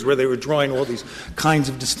 1930s, where they were drawing all these kinds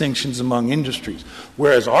of distinctions among industries.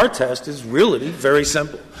 Whereas our test is really very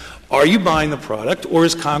simple. Are you buying the product, or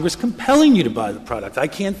is Congress compelling you to buy the product? I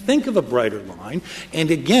can't think of a brighter line. And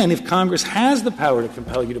again, if Congress has the power to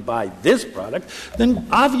compel you to buy this product, then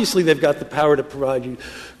obviously they've got the power to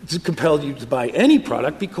compel you to buy any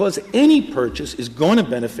product, because any purchase is going to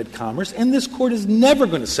benefit commerce, and this Court is never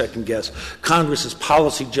going to second-guess Congress's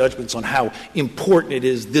policy judgments on how important it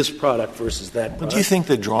is, this product versus that product. Do you think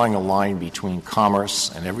that drawing a line between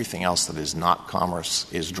commerce and everything else that is not commerce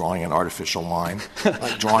is drawing an artificial line,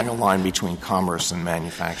 like drawing a line between commerce and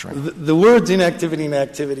manufacturing? The words inactivity and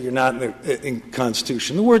activity are not in the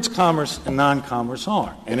Constitution. The words commerce and non-commerce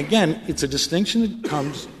are. And again, it's a distinction that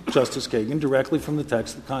comes, Justice Kagan, directly from the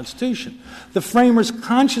text of the Constitution. The framers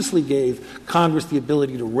consciously gave Congress the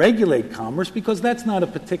ability to regulate commerce because that's not a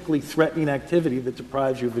particularly threatening activity that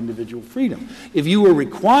deprives you of individual freedom. If you were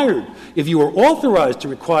authorized to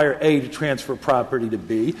require A to transfer property to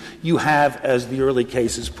B, you have, as the early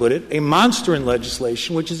cases put it, a monster in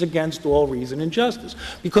legislation which is against all reason and justice.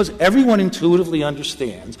 Because everyone intuitively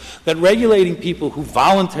understands that regulating people who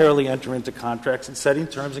voluntarily enter into contracts and setting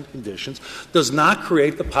terms and conditions does not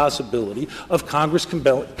create the possibility of Congress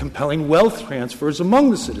compelling wealth transfers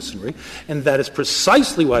among the citizenry, and that is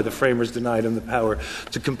precisely why the framers denied them the power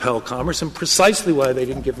to compel commerce and precisely why they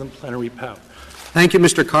didn't give them plenary power. Thank you,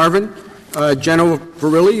 Mr. Carvin. General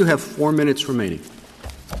Verrilli, you have 4 minutes remaining.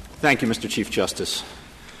 Thank you, Mr. Chief Justice.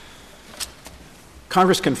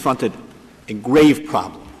 Congress confronted a grave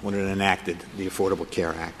problem when it enacted the Affordable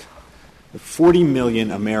Care Act. The 40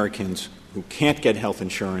 million Americans who can't get health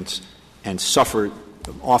insurance and suffer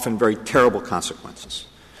often very terrible consequences.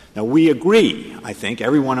 Now, we agree, I think,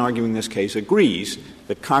 everyone arguing this case agrees,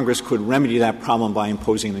 that Congress could remedy that problem by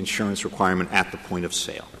imposing an insurance requirement at the point of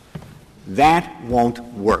sale. That won't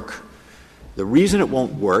work. The reason it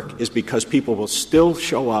won't work is because people will still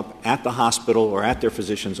show up at the hospital or at their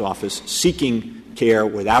physician's office seeking care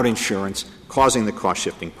without insurance, causing the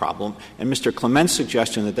cost-shifting problem. And Mr. Clement's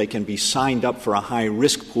suggestion that they can be signed up for a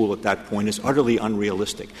high-risk pool at that point is utterly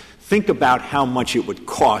unrealistic. Think about how much it would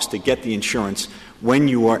cost to get the insurance when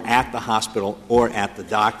you are at the hospital or at the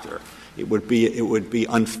doctor. It would be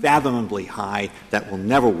unfathomably high. That will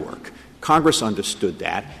never work. Congress understood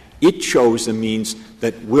that. It chose the means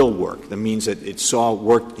that will work, the means that it saw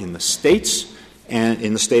worked in the states and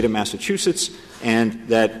in the state of Massachusetts, and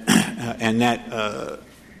that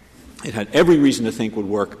it had every reason to think would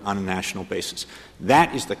work on a national basis.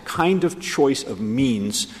 That is the kind of choice of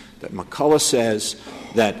means that McCullough says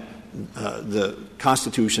that the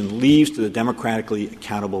Constitution leaves to the democratically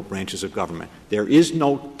accountable branches of government. There is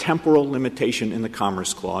no temporal limitation in the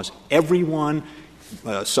Commerce Clause. Everyone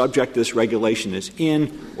subject to this regulation is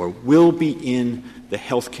in or will be in the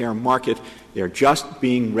health care market. They're just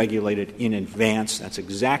being regulated in advance. That's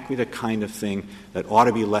exactly the kind of thing that ought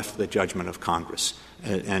to be left to the judgment of Congress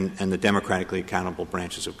and the democratically accountable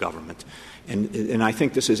branches of government. And I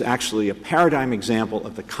think this is actually a paradigm example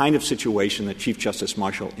of the kind of situation that Chief Justice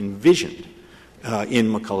Marshall envisioned in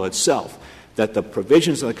McCullough itself, that the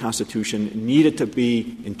provisions of the Constitution needed to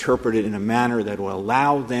be interpreted in a manner that will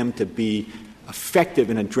allow them to be effective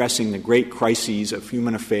in addressing the great crises of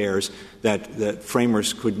human affairs that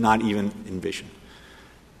framers could not even envision.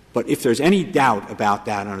 But if there's any doubt about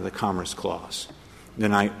that under the Commerce Clause,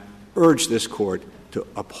 then I urge this Court to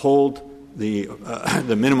uphold the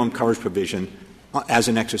minimum coverage provision as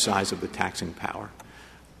an exercise of the taxing power.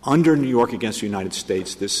 Under New York against the United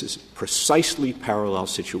States, this is precisely parallel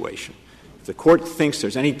situation. If the Court thinks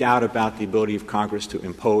there's any doubt about the ability of Congress to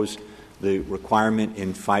impose the requirement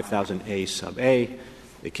in 5000A sub A,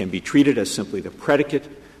 it can be treated as simply the predicate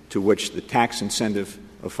to which the tax incentive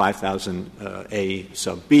of 5000A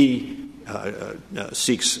sub B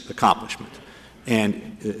seeks accomplishment.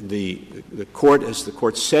 And the Court, as the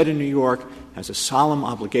Court said in New York, has a solemn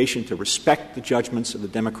obligation to respect the judgments of the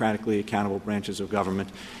democratically accountable branches of government.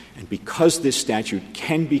 And because this statute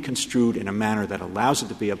can be construed in a manner that allows it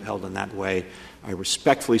to be upheld in that way, I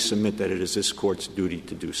respectfully submit that it is this Court's duty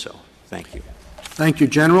to do so. Thank you. Thank you,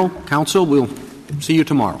 General. Counsel, we'll see you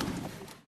tomorrow.